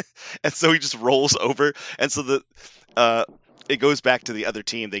 and so he just rolls over, and so it goes back to the other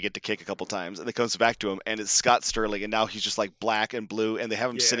team. They get to kick a couple times, and it comes back to him, and it's Scott Sterling, and now he's just like black and blue, and they have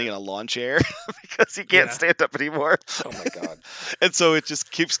him sitting in a lawn chair because he can't stand up anymore. Oh my god! And so it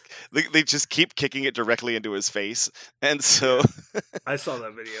just keeps. They just keep kicking it directly into his face, and so I saw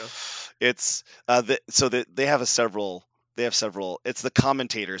that video. It's they have several. They have several. It's the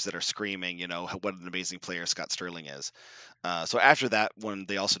commentators that are screaming, what an amazing player Scott Sterling is. So after that one,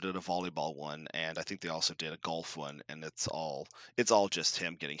 they also did a volleyball one, and I think they also did a golf one, and it's all just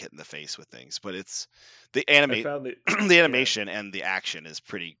him getting hit in the face with things. But it's the the animation and the action is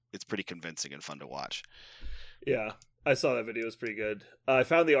pretty convincing and fun to watch. Yeah, I saw that video. It was pretty good. I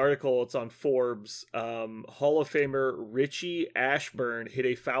found the article. It's on Forbes. Hall of Famer Richie Ashburn hit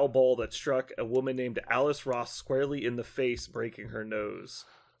a foul ball that struck a woman named Alice Ross squarely in the face, breaking her nose.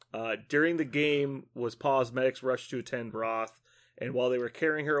 During the game was paused. Medics rushed to attend Roth, and while they were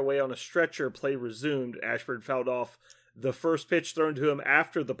carrying her away on a stretcher, play resumed. Ashburn fouled off the first pitch thrown to him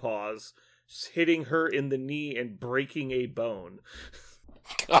after the pause, hitting her in the knee and breaking a bone.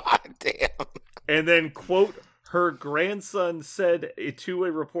 God damn. And then, quote, her grandson said to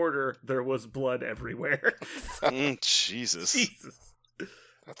a reporter, there was blood everywhere. Jesus.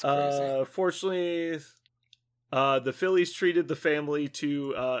 That's crazy. Fortunately, the Phillies treated the family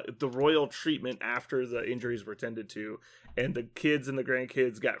to the royal treatment after the injuries were tended to, and the kids and the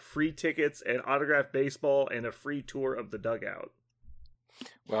grandkids got free tickets and autographed baseball and a free tour of the dugout.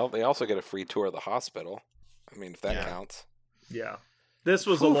 Well, they also get a free tour of the hospital. I mean, if that counts. Yeah. This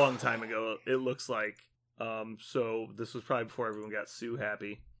was a long time ago, it looks like. So this was probably before everyone got Sue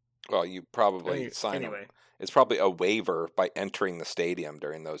happy. Well, you probably anyway. It's probably a waiver by entering the stadium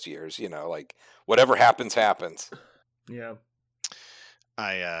during those years. Like whatever happens, happens. Yeah.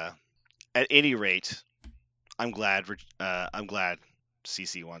 At any rate, I'm glad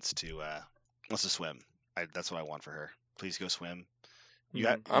Cece wants to swim. That's what I want for her. Please go swim.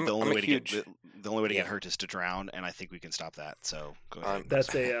 The only way to get hurt is to drown, and I think we can stop that. So go ahead.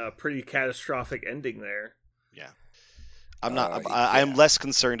 That's a pretty catastrophic ending there. Yeah. I'm less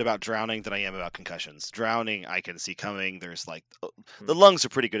concerned about drowning than I am about concussions. Drowning, I can see coming. There's the lungs are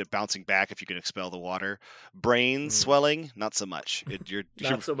pretty good at bouncing back if you can expel the water. Brain swelling, not so much.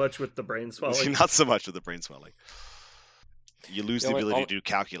 Not so much with the brain swelling. Not so much with the brain swelling. You lose the ability to do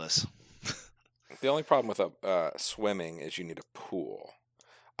calculus. The only problem with swimming is you need a pool.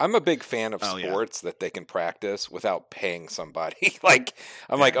 I'm a big fan of sports that they can practice without paying somebody.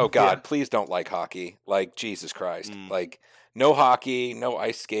 Oh God, please don't like hockey. Jesus Christ. No hockey, no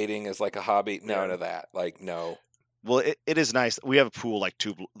ice skating is like a hobby. None of that. No. Well, it is nice. We have a pool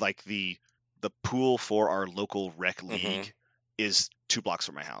the pool for our local rec league is 2 blocks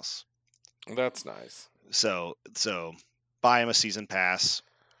from my house. That's nice. So buy them a season pass,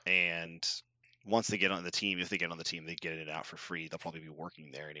 and once they get on the team, if they get on the team, they get it out for free. They'll probably be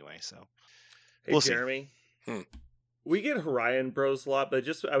working there anyway. So, hey, we'll Jeremy, we get Hawaiian Bros a lot, but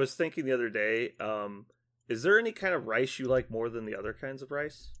I was thinking the other day, is there any kind of rice you like more than the other kinds of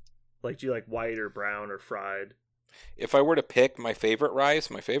rice? Do you like white or brown or fried? If I were to pick my favorite rice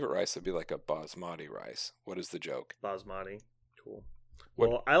would be like a basmati rice. What is the joke? Basmati, cool.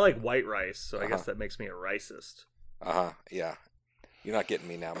 Well, I like white rice, so I guess that makes me a racist. Yeah. You're not getting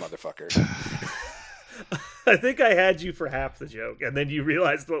me now, motherfucker. I think I had you for half the joke, and then you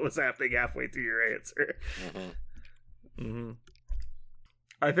realized what was happening halfway through your answer.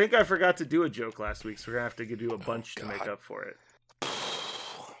 I think I forgot to do a joke last week, so we're going to have to do a bunch to make up for it.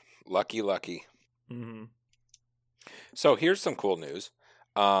 Lucky. So here's some cool news.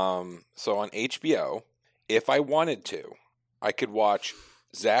 So on HBO, if I wanted to, I could watch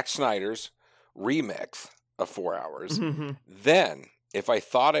Zack Snyder's remix of 4 hours. Then, if I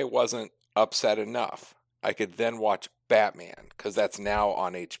thought I wasn't upset enough, I could then watch Batman, because that's now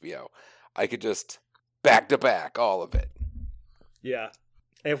on HBO. I could just back to back all of it. Yeah.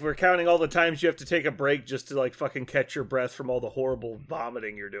 And if we're counting all the times you have to take a break just to fucking catch your breath from all the horrible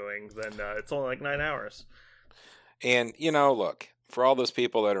vomiting you're doing, then it's only 9 hours. And, look, for all those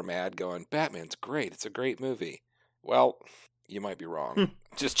people that are mad going, Batman's great, it's a great movie. Well, you might be wrong.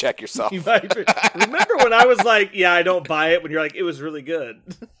 Just check yourself. You might be. Remember when I was like, yeah, I don't buy it, when you're like, it was really good.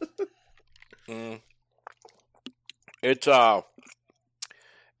 It's,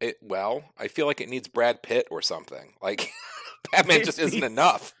 well, I feel like it needs Brad Pitt or something. Batman just isn't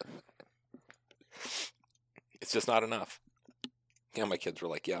enough. It's just not enough. My kids were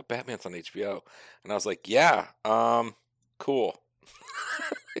like, yeah, Batman's on HBO. And I was like, yeah, Cool.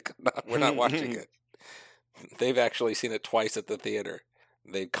 We're not watching it. They've actually seen it twice at the theater.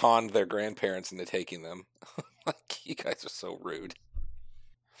 They conned their grandparents into taking them. Like, you guys are so rude.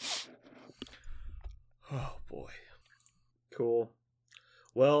 Oh, boy. Cool.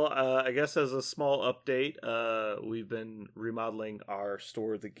 Well, I guess as a small update, we've been remodeling our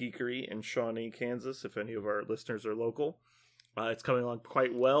store, The Geekery, in Shawnee, Kansas, if any of our listeners are local. It's coming along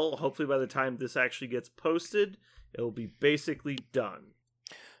quite well. Hopefully by the time this actually gets posted, it will be basically done.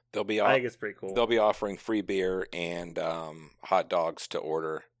 I think it's pretty cool. They'll be offering free beer and hot dogs to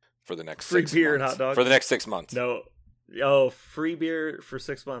order for the next free 6 beer months. And hot dogs for the next 6 months. No, free beer for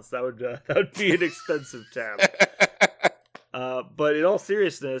 6 months. That would be an expensive tab. But in all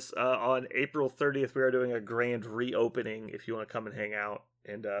seriousness, on April 30th, we are doing a grand reopening. If you want to come and hang out,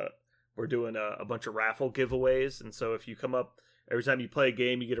 and we're doing a bunch of raffle giveaways. And so if you come up. Every time you play a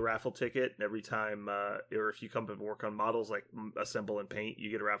game, you get a raffle ticket. And every time, or if you come up and work on models like assemble and paint, you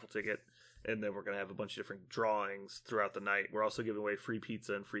get a raffle ticket. And then we're going to have a bunch of different drawings throughout the night. We're also giving away free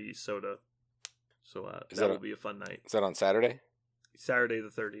pizza and free soda. So that will be a fun night. Is that on Saturday? Saturday the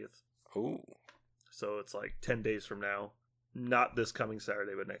 30th. Ooh. So it's like 10 days from now. Not this coming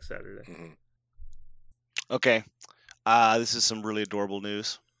Saturday, but next Saturday. Mm-hmm. Okay. This is some really adorable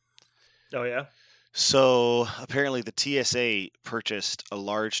news. Oh, yeah? So apparently the TSA purchased a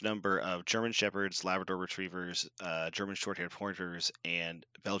large number of German Shepherds, Labrador Retrievers, German Short-Haired Pointers, and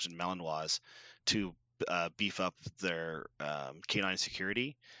Belgian Malinois to beef up their canine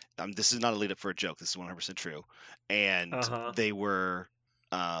security. This is not a lead-up for a joke. This is 100% true. And they were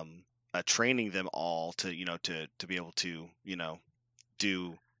training them all to be able to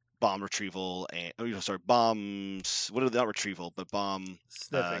do bomb retrieval and bombs. What are they, not retrieval, but bomb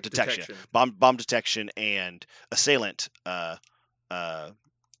detection. Bomb detection and assailant. What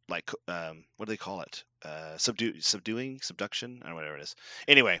do they call it? Subduction, or whatever it is.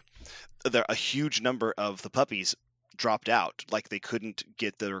 Anyway, a huge number of the puppies dropped out. Like, they couldn't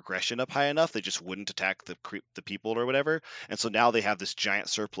get the regression up high enough. They just wouldn't attack the people or whatever. And so now they have this giant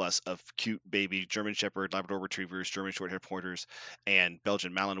surplus of cute baby German Shepherd, Labrador Retrievers, German Short-Haired Pointers, and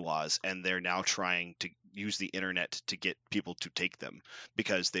Belgian Malinois, and they're now trying to use the internet to get people to take them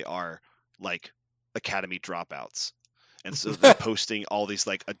because they are like academy dropouts. And so they're posting all these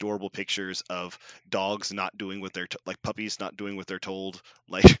like adorable pictures of dogs not doing what they're like puppies not doing what they're told,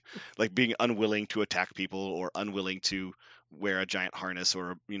 like being unwilling to attack people or unwilling to wear a giant harness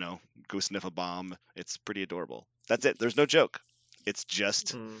or go sniff a bomb. It's pretty adorable. That's it. There's no joke. It's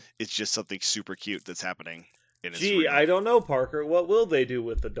just something super cute that's happening. Gee, I don't know, Parker. What will they do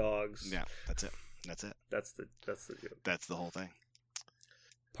with the dogs? Yeah, that's it. That's the joke. That's the whole thing.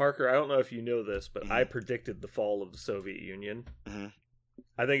 Parker, I don't know if you know this, but I predicted the fall of the Soviet Union. Mm-hmm.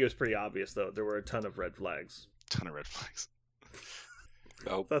 I think it was pretty obvious, though. There were a ton of red flags.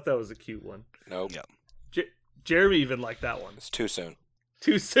 Nope. I thought that was a cute one. Nope. Yeah. Jeremy even liked that one. It's too soon.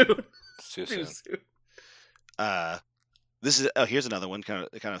 Too soon. It's too soon. This is here's another one, kind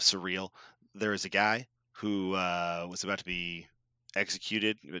of surreal. There is a guy who was about to be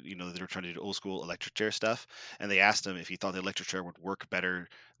executed, but they were trying to do old school electric chair stuff, and they asked him if he thought the electric chair would work better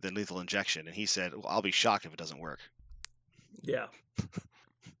than lethal injection, and he said, well, I'll be shocked if it doesn't work. Yeah.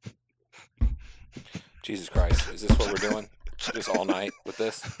 Jesus Christ, is this what we're doing just all night with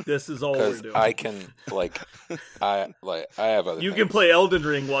this? This is all we're doing. I can I have other you things. can play Elden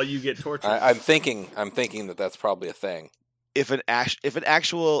Ring while you get tortured. I'm thinking that that's probably a thing. If an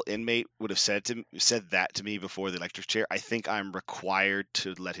actual inmate would have said that to me before the electric chair, I think I'm required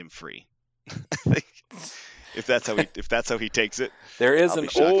to let him free. if that's how he takes it. There is an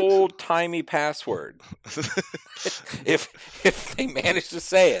old timey password. if they manage to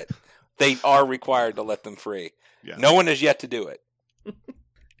say it, they are required to let them free. Yeah. No one has yet to do it.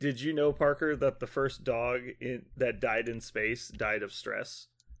 Did you know, Parker, that the first dog that died in space died of stress?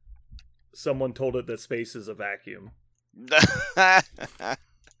 Someone told it that space is a vacuum.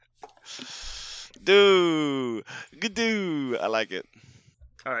 do I like it.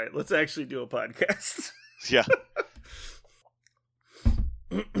 All right, let's actually do a podcast. Yeah.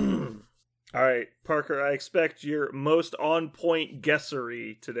 All right, Parker, I expect your most on point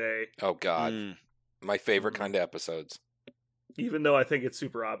guessery today. Oh God, my favorite kind of episodes. Even though I think it's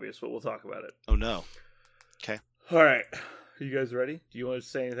super obvious, but we'll talk about it. Oh no. Okay. All right, are you guys ready? Do you want to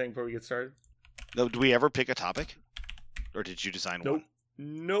say anything before we get started? No. Do we ever pick a topic? Or did you design one?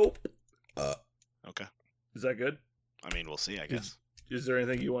 Nope. Okay. Is that good? I mean, we'll see, I guess. Is there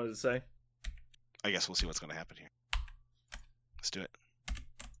anything you wanted to say? I guess we'll see what's going to happen here. Let's do it.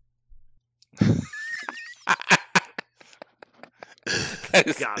 That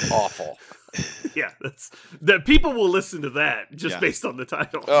is awful. Yeah, that people will listen to that just based on the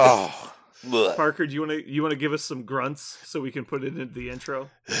title. Oh, Parker, do you want to give us some grunts so we can put it into the intro?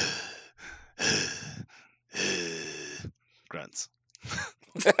 Grunts.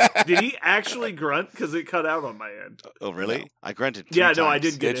 Did he actually grunt? Because it cut out on my end. Oh, really? No. I grunted. Yeah, times. no, I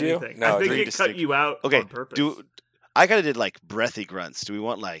didn't get Did you? anything. No, I think three it cut you out Okay, on purpose. I kind of did like breathy grunts. Do we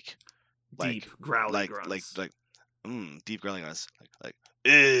want like Deep growly grunts. like deep growling grunts?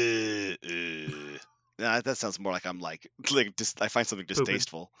 Nah, that sounds more like I'm like just I find something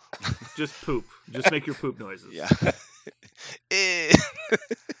distasteful. Just poop. Just make your poop noises. Yeah.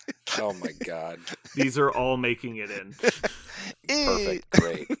 oh my God. These are all making it in. Perfect.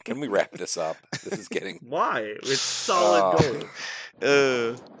 Great. Can we wrap this up? This is getting... Why? It's solid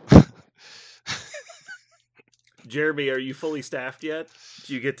gold. Jeremy, are you fully staffed yet?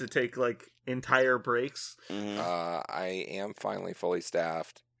 Do you get to take like entire breaks? I am finally fully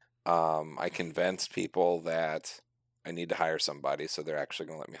staffed. I convinced people that I need to hire somebody, so they're actually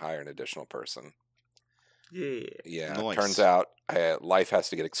going to let me hire an additional person. Yeah. Nice. Turns out life has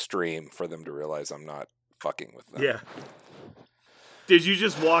to get extreme for them to realize I'm not fucking with them. Yeah. Did you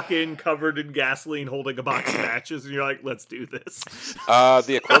just walk in covered in gasoline holding a box of matches and you're like, let's do this?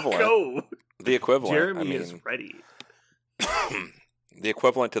 The equivalent. Go. The equivalent. Jeremy is ready. The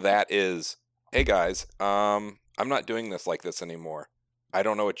equivalent to that is, hey guys, I'm not doing this like this anymore. I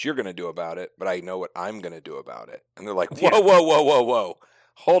don't know what you're going to do about it, but I know what I'm going to do about it. And they're like, whoa.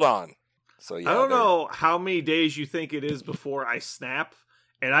 Hold on. So yeah, I don't know how many days you think it is before I snap,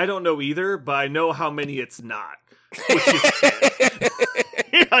 and I don't know either, but I know how many it's not. Which is 10.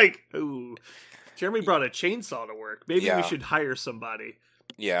 You're like, ooh. Jeremy brought a chainsaw to work. Maybe we should hire somebody.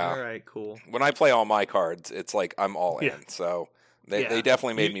 Yeah. All right, cool. When I play all my cards, it's like I'm all in. So they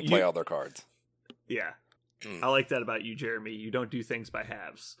definitely made me play all their cards. Yeah. I like that about you, Jeremy. You don't do things by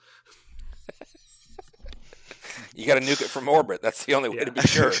halves. You got to nuke it from orbit. That's the only way to be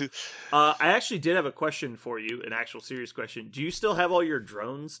sure. I actually did have a question for you, an actual serious question. Do you still have all your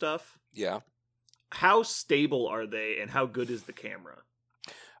drone stuff? Yeah. How stable are they, and how good is the camera?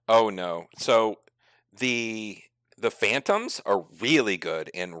 Oh, no. So the Phantoms are really good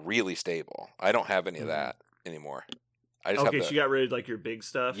and really stable. I don't have any of that anymore. I just so you got rid of like your big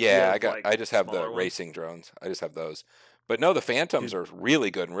stuff? Yeah, I just have the racing drones. I just have those. But no, the Phantoms are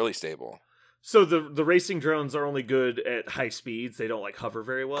really good and really stable. So the racing drones are only good at high speeds. They don't like hover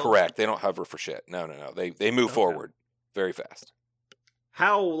very well. Correct. They don't hover for shit. No. They move forward very fast.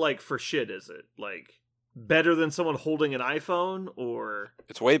 How like for shit is it? Like better than someone holding an iPhone, or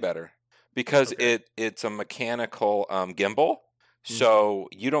it's way better because it's a mechanical gimbal, so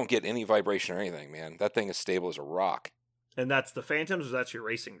you don't get any vibration or anything, man. That thing is stable as a rock. And that's the Phantoms, or that's your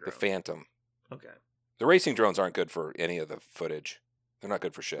racing drone? The Phantom. Okay. The racing drones aren't good for any of the footage. They're not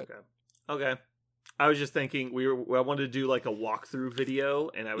good for shit. Okay. I was just thinking I wanted to do like a walkthrough video,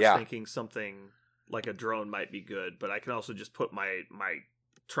 and I was thinking something like a drone might be good, but I can also just put my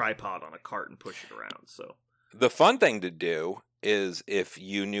tripod on a cart and push it around. So the fun thing to do is if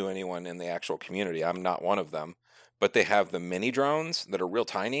you knew anyone in the actual community, I'm not one of them, but they have the mini drones that are real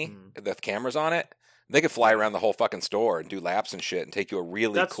tiny with cameras on it. They could fly around the whole fucking store and do laps and shit and take you a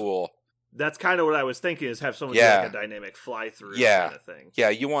really cool... That's kind of what I was thinking, is have someone do like a dynamic fly-through kind of thing.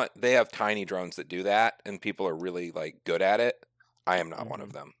 Yeah, they have tiny drones that do that, and people are really like good at it. I am not one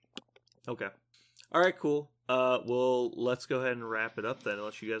of them. Okay. All right, cool. Well, let's go ahead and wrap it up then,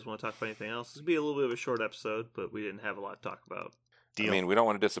 unless you guys want to talk about anything else. This will be a little bit of a short episode, but we didn't have a lot to talk about. Deal. I mean, we don't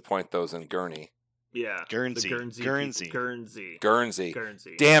want to disappoint those in Gurney. Yeah. Guernsey. Guernsey.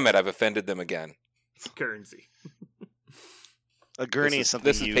 Damn it, I've offended them again. Guernsey. A gurney is something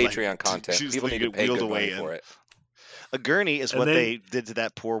this is Patreon content. People need to pay good money for it. A gurney is what they did to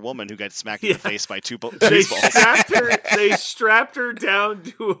that poor woman who got smacked in the face by two baseballs. They strapped her down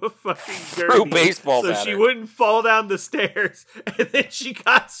to a fucking gurney baseballs so she wouldn't fall down the stairs, and then she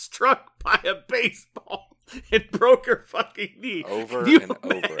got struck by a baseball and broke her fucking knee. Over and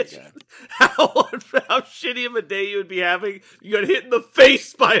over again. How shitty of a day you would be having. You got hit in the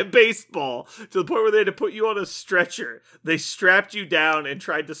face by a baseball to the point where they had to put you on a stretcher. They strapped you down and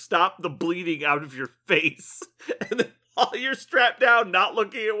tried to stop the bleeding out of your face. And then while you're strapped down, not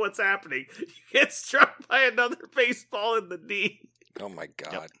looking at what's happening, you get struck by another baseball in the knee. Oh my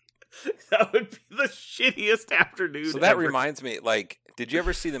God. Yep. That would be the shittiest afternoon So that reminds me, like, did you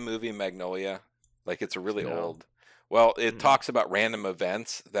ever see the movie Magnolia? Like, it's a really old. Well, it talks about random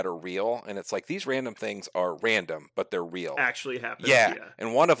events that are real, and it's like these random things are random, but they're real. Actually happen. Yeah.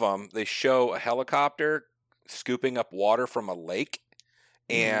 And one of them, they show a helicopter scooping up water from a lake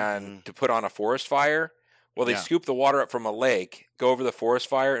and to put on a forest fire. Well, they scooped the water up from a lake, go over the forest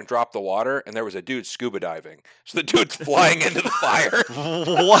fire, and drop the water, and there was a dude scuba diving. So the dude's flying into the fire.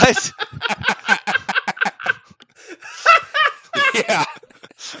 What? Yeah.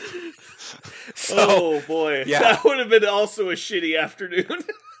 So, oh boy, that would have been also a shitty afternoon.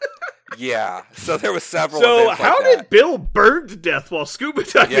 Yeah, so there was several. So events how like did that. Bill burn to death while scuba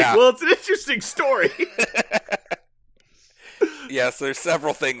diving? Yeah. Well, it's an interesting story. Yes, there's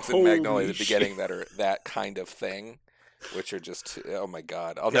several things in Holy Magnolia at the shit. beginning that are that kind of thing, which are just, oh my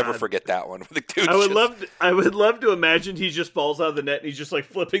god, I'll never forget that one. The dude's I would love to imagine he just falls out of the net and he's just like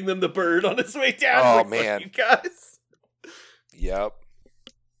flipping them the bird on his way down. Oh, like, man. you guys. Yep.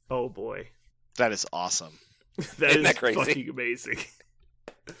 Oh boy, That is awesome. Isn't that crazy? fucking amazing.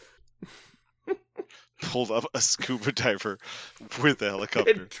 Pulled up a scuba diver with a helicopter.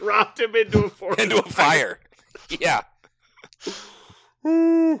 And dropped him into a forest. Into a fire. Yeah.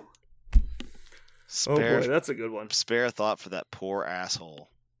 Oh Spare, boy, that's a good one. spare a thought for that poor asshole.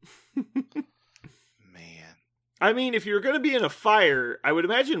 Man. I mean, if you're going to be in a fire, I would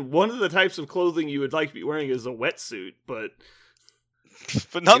imagine one of the types of clothing you would like to be wearing is a wetsuit, but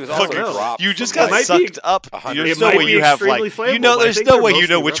But not He was also fucking. dropped You just from, got like, sucked up. 100 There's It no might way be you have extremely like flammable, but I there's think no they're way you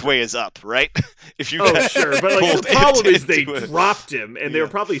know mostly which rubber. way is up, right? If you oh got sure, but like pulled the problem is they into it. dropped him, and they Yeah. were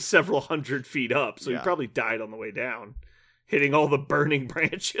probably several hundred feet up, so Yeah. he probably died on the way down, hitting all the burning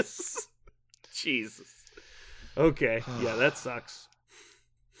branches. Jesus. Okay, yeah, that sucks.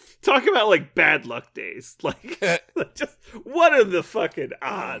 Talk about like bad luck days. Like, just what are the fucking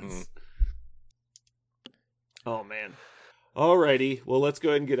odds? Oh man. Alrighty, well let's go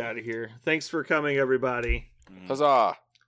ahead and get out of here. Thanks for coming, everybody. Huzzah.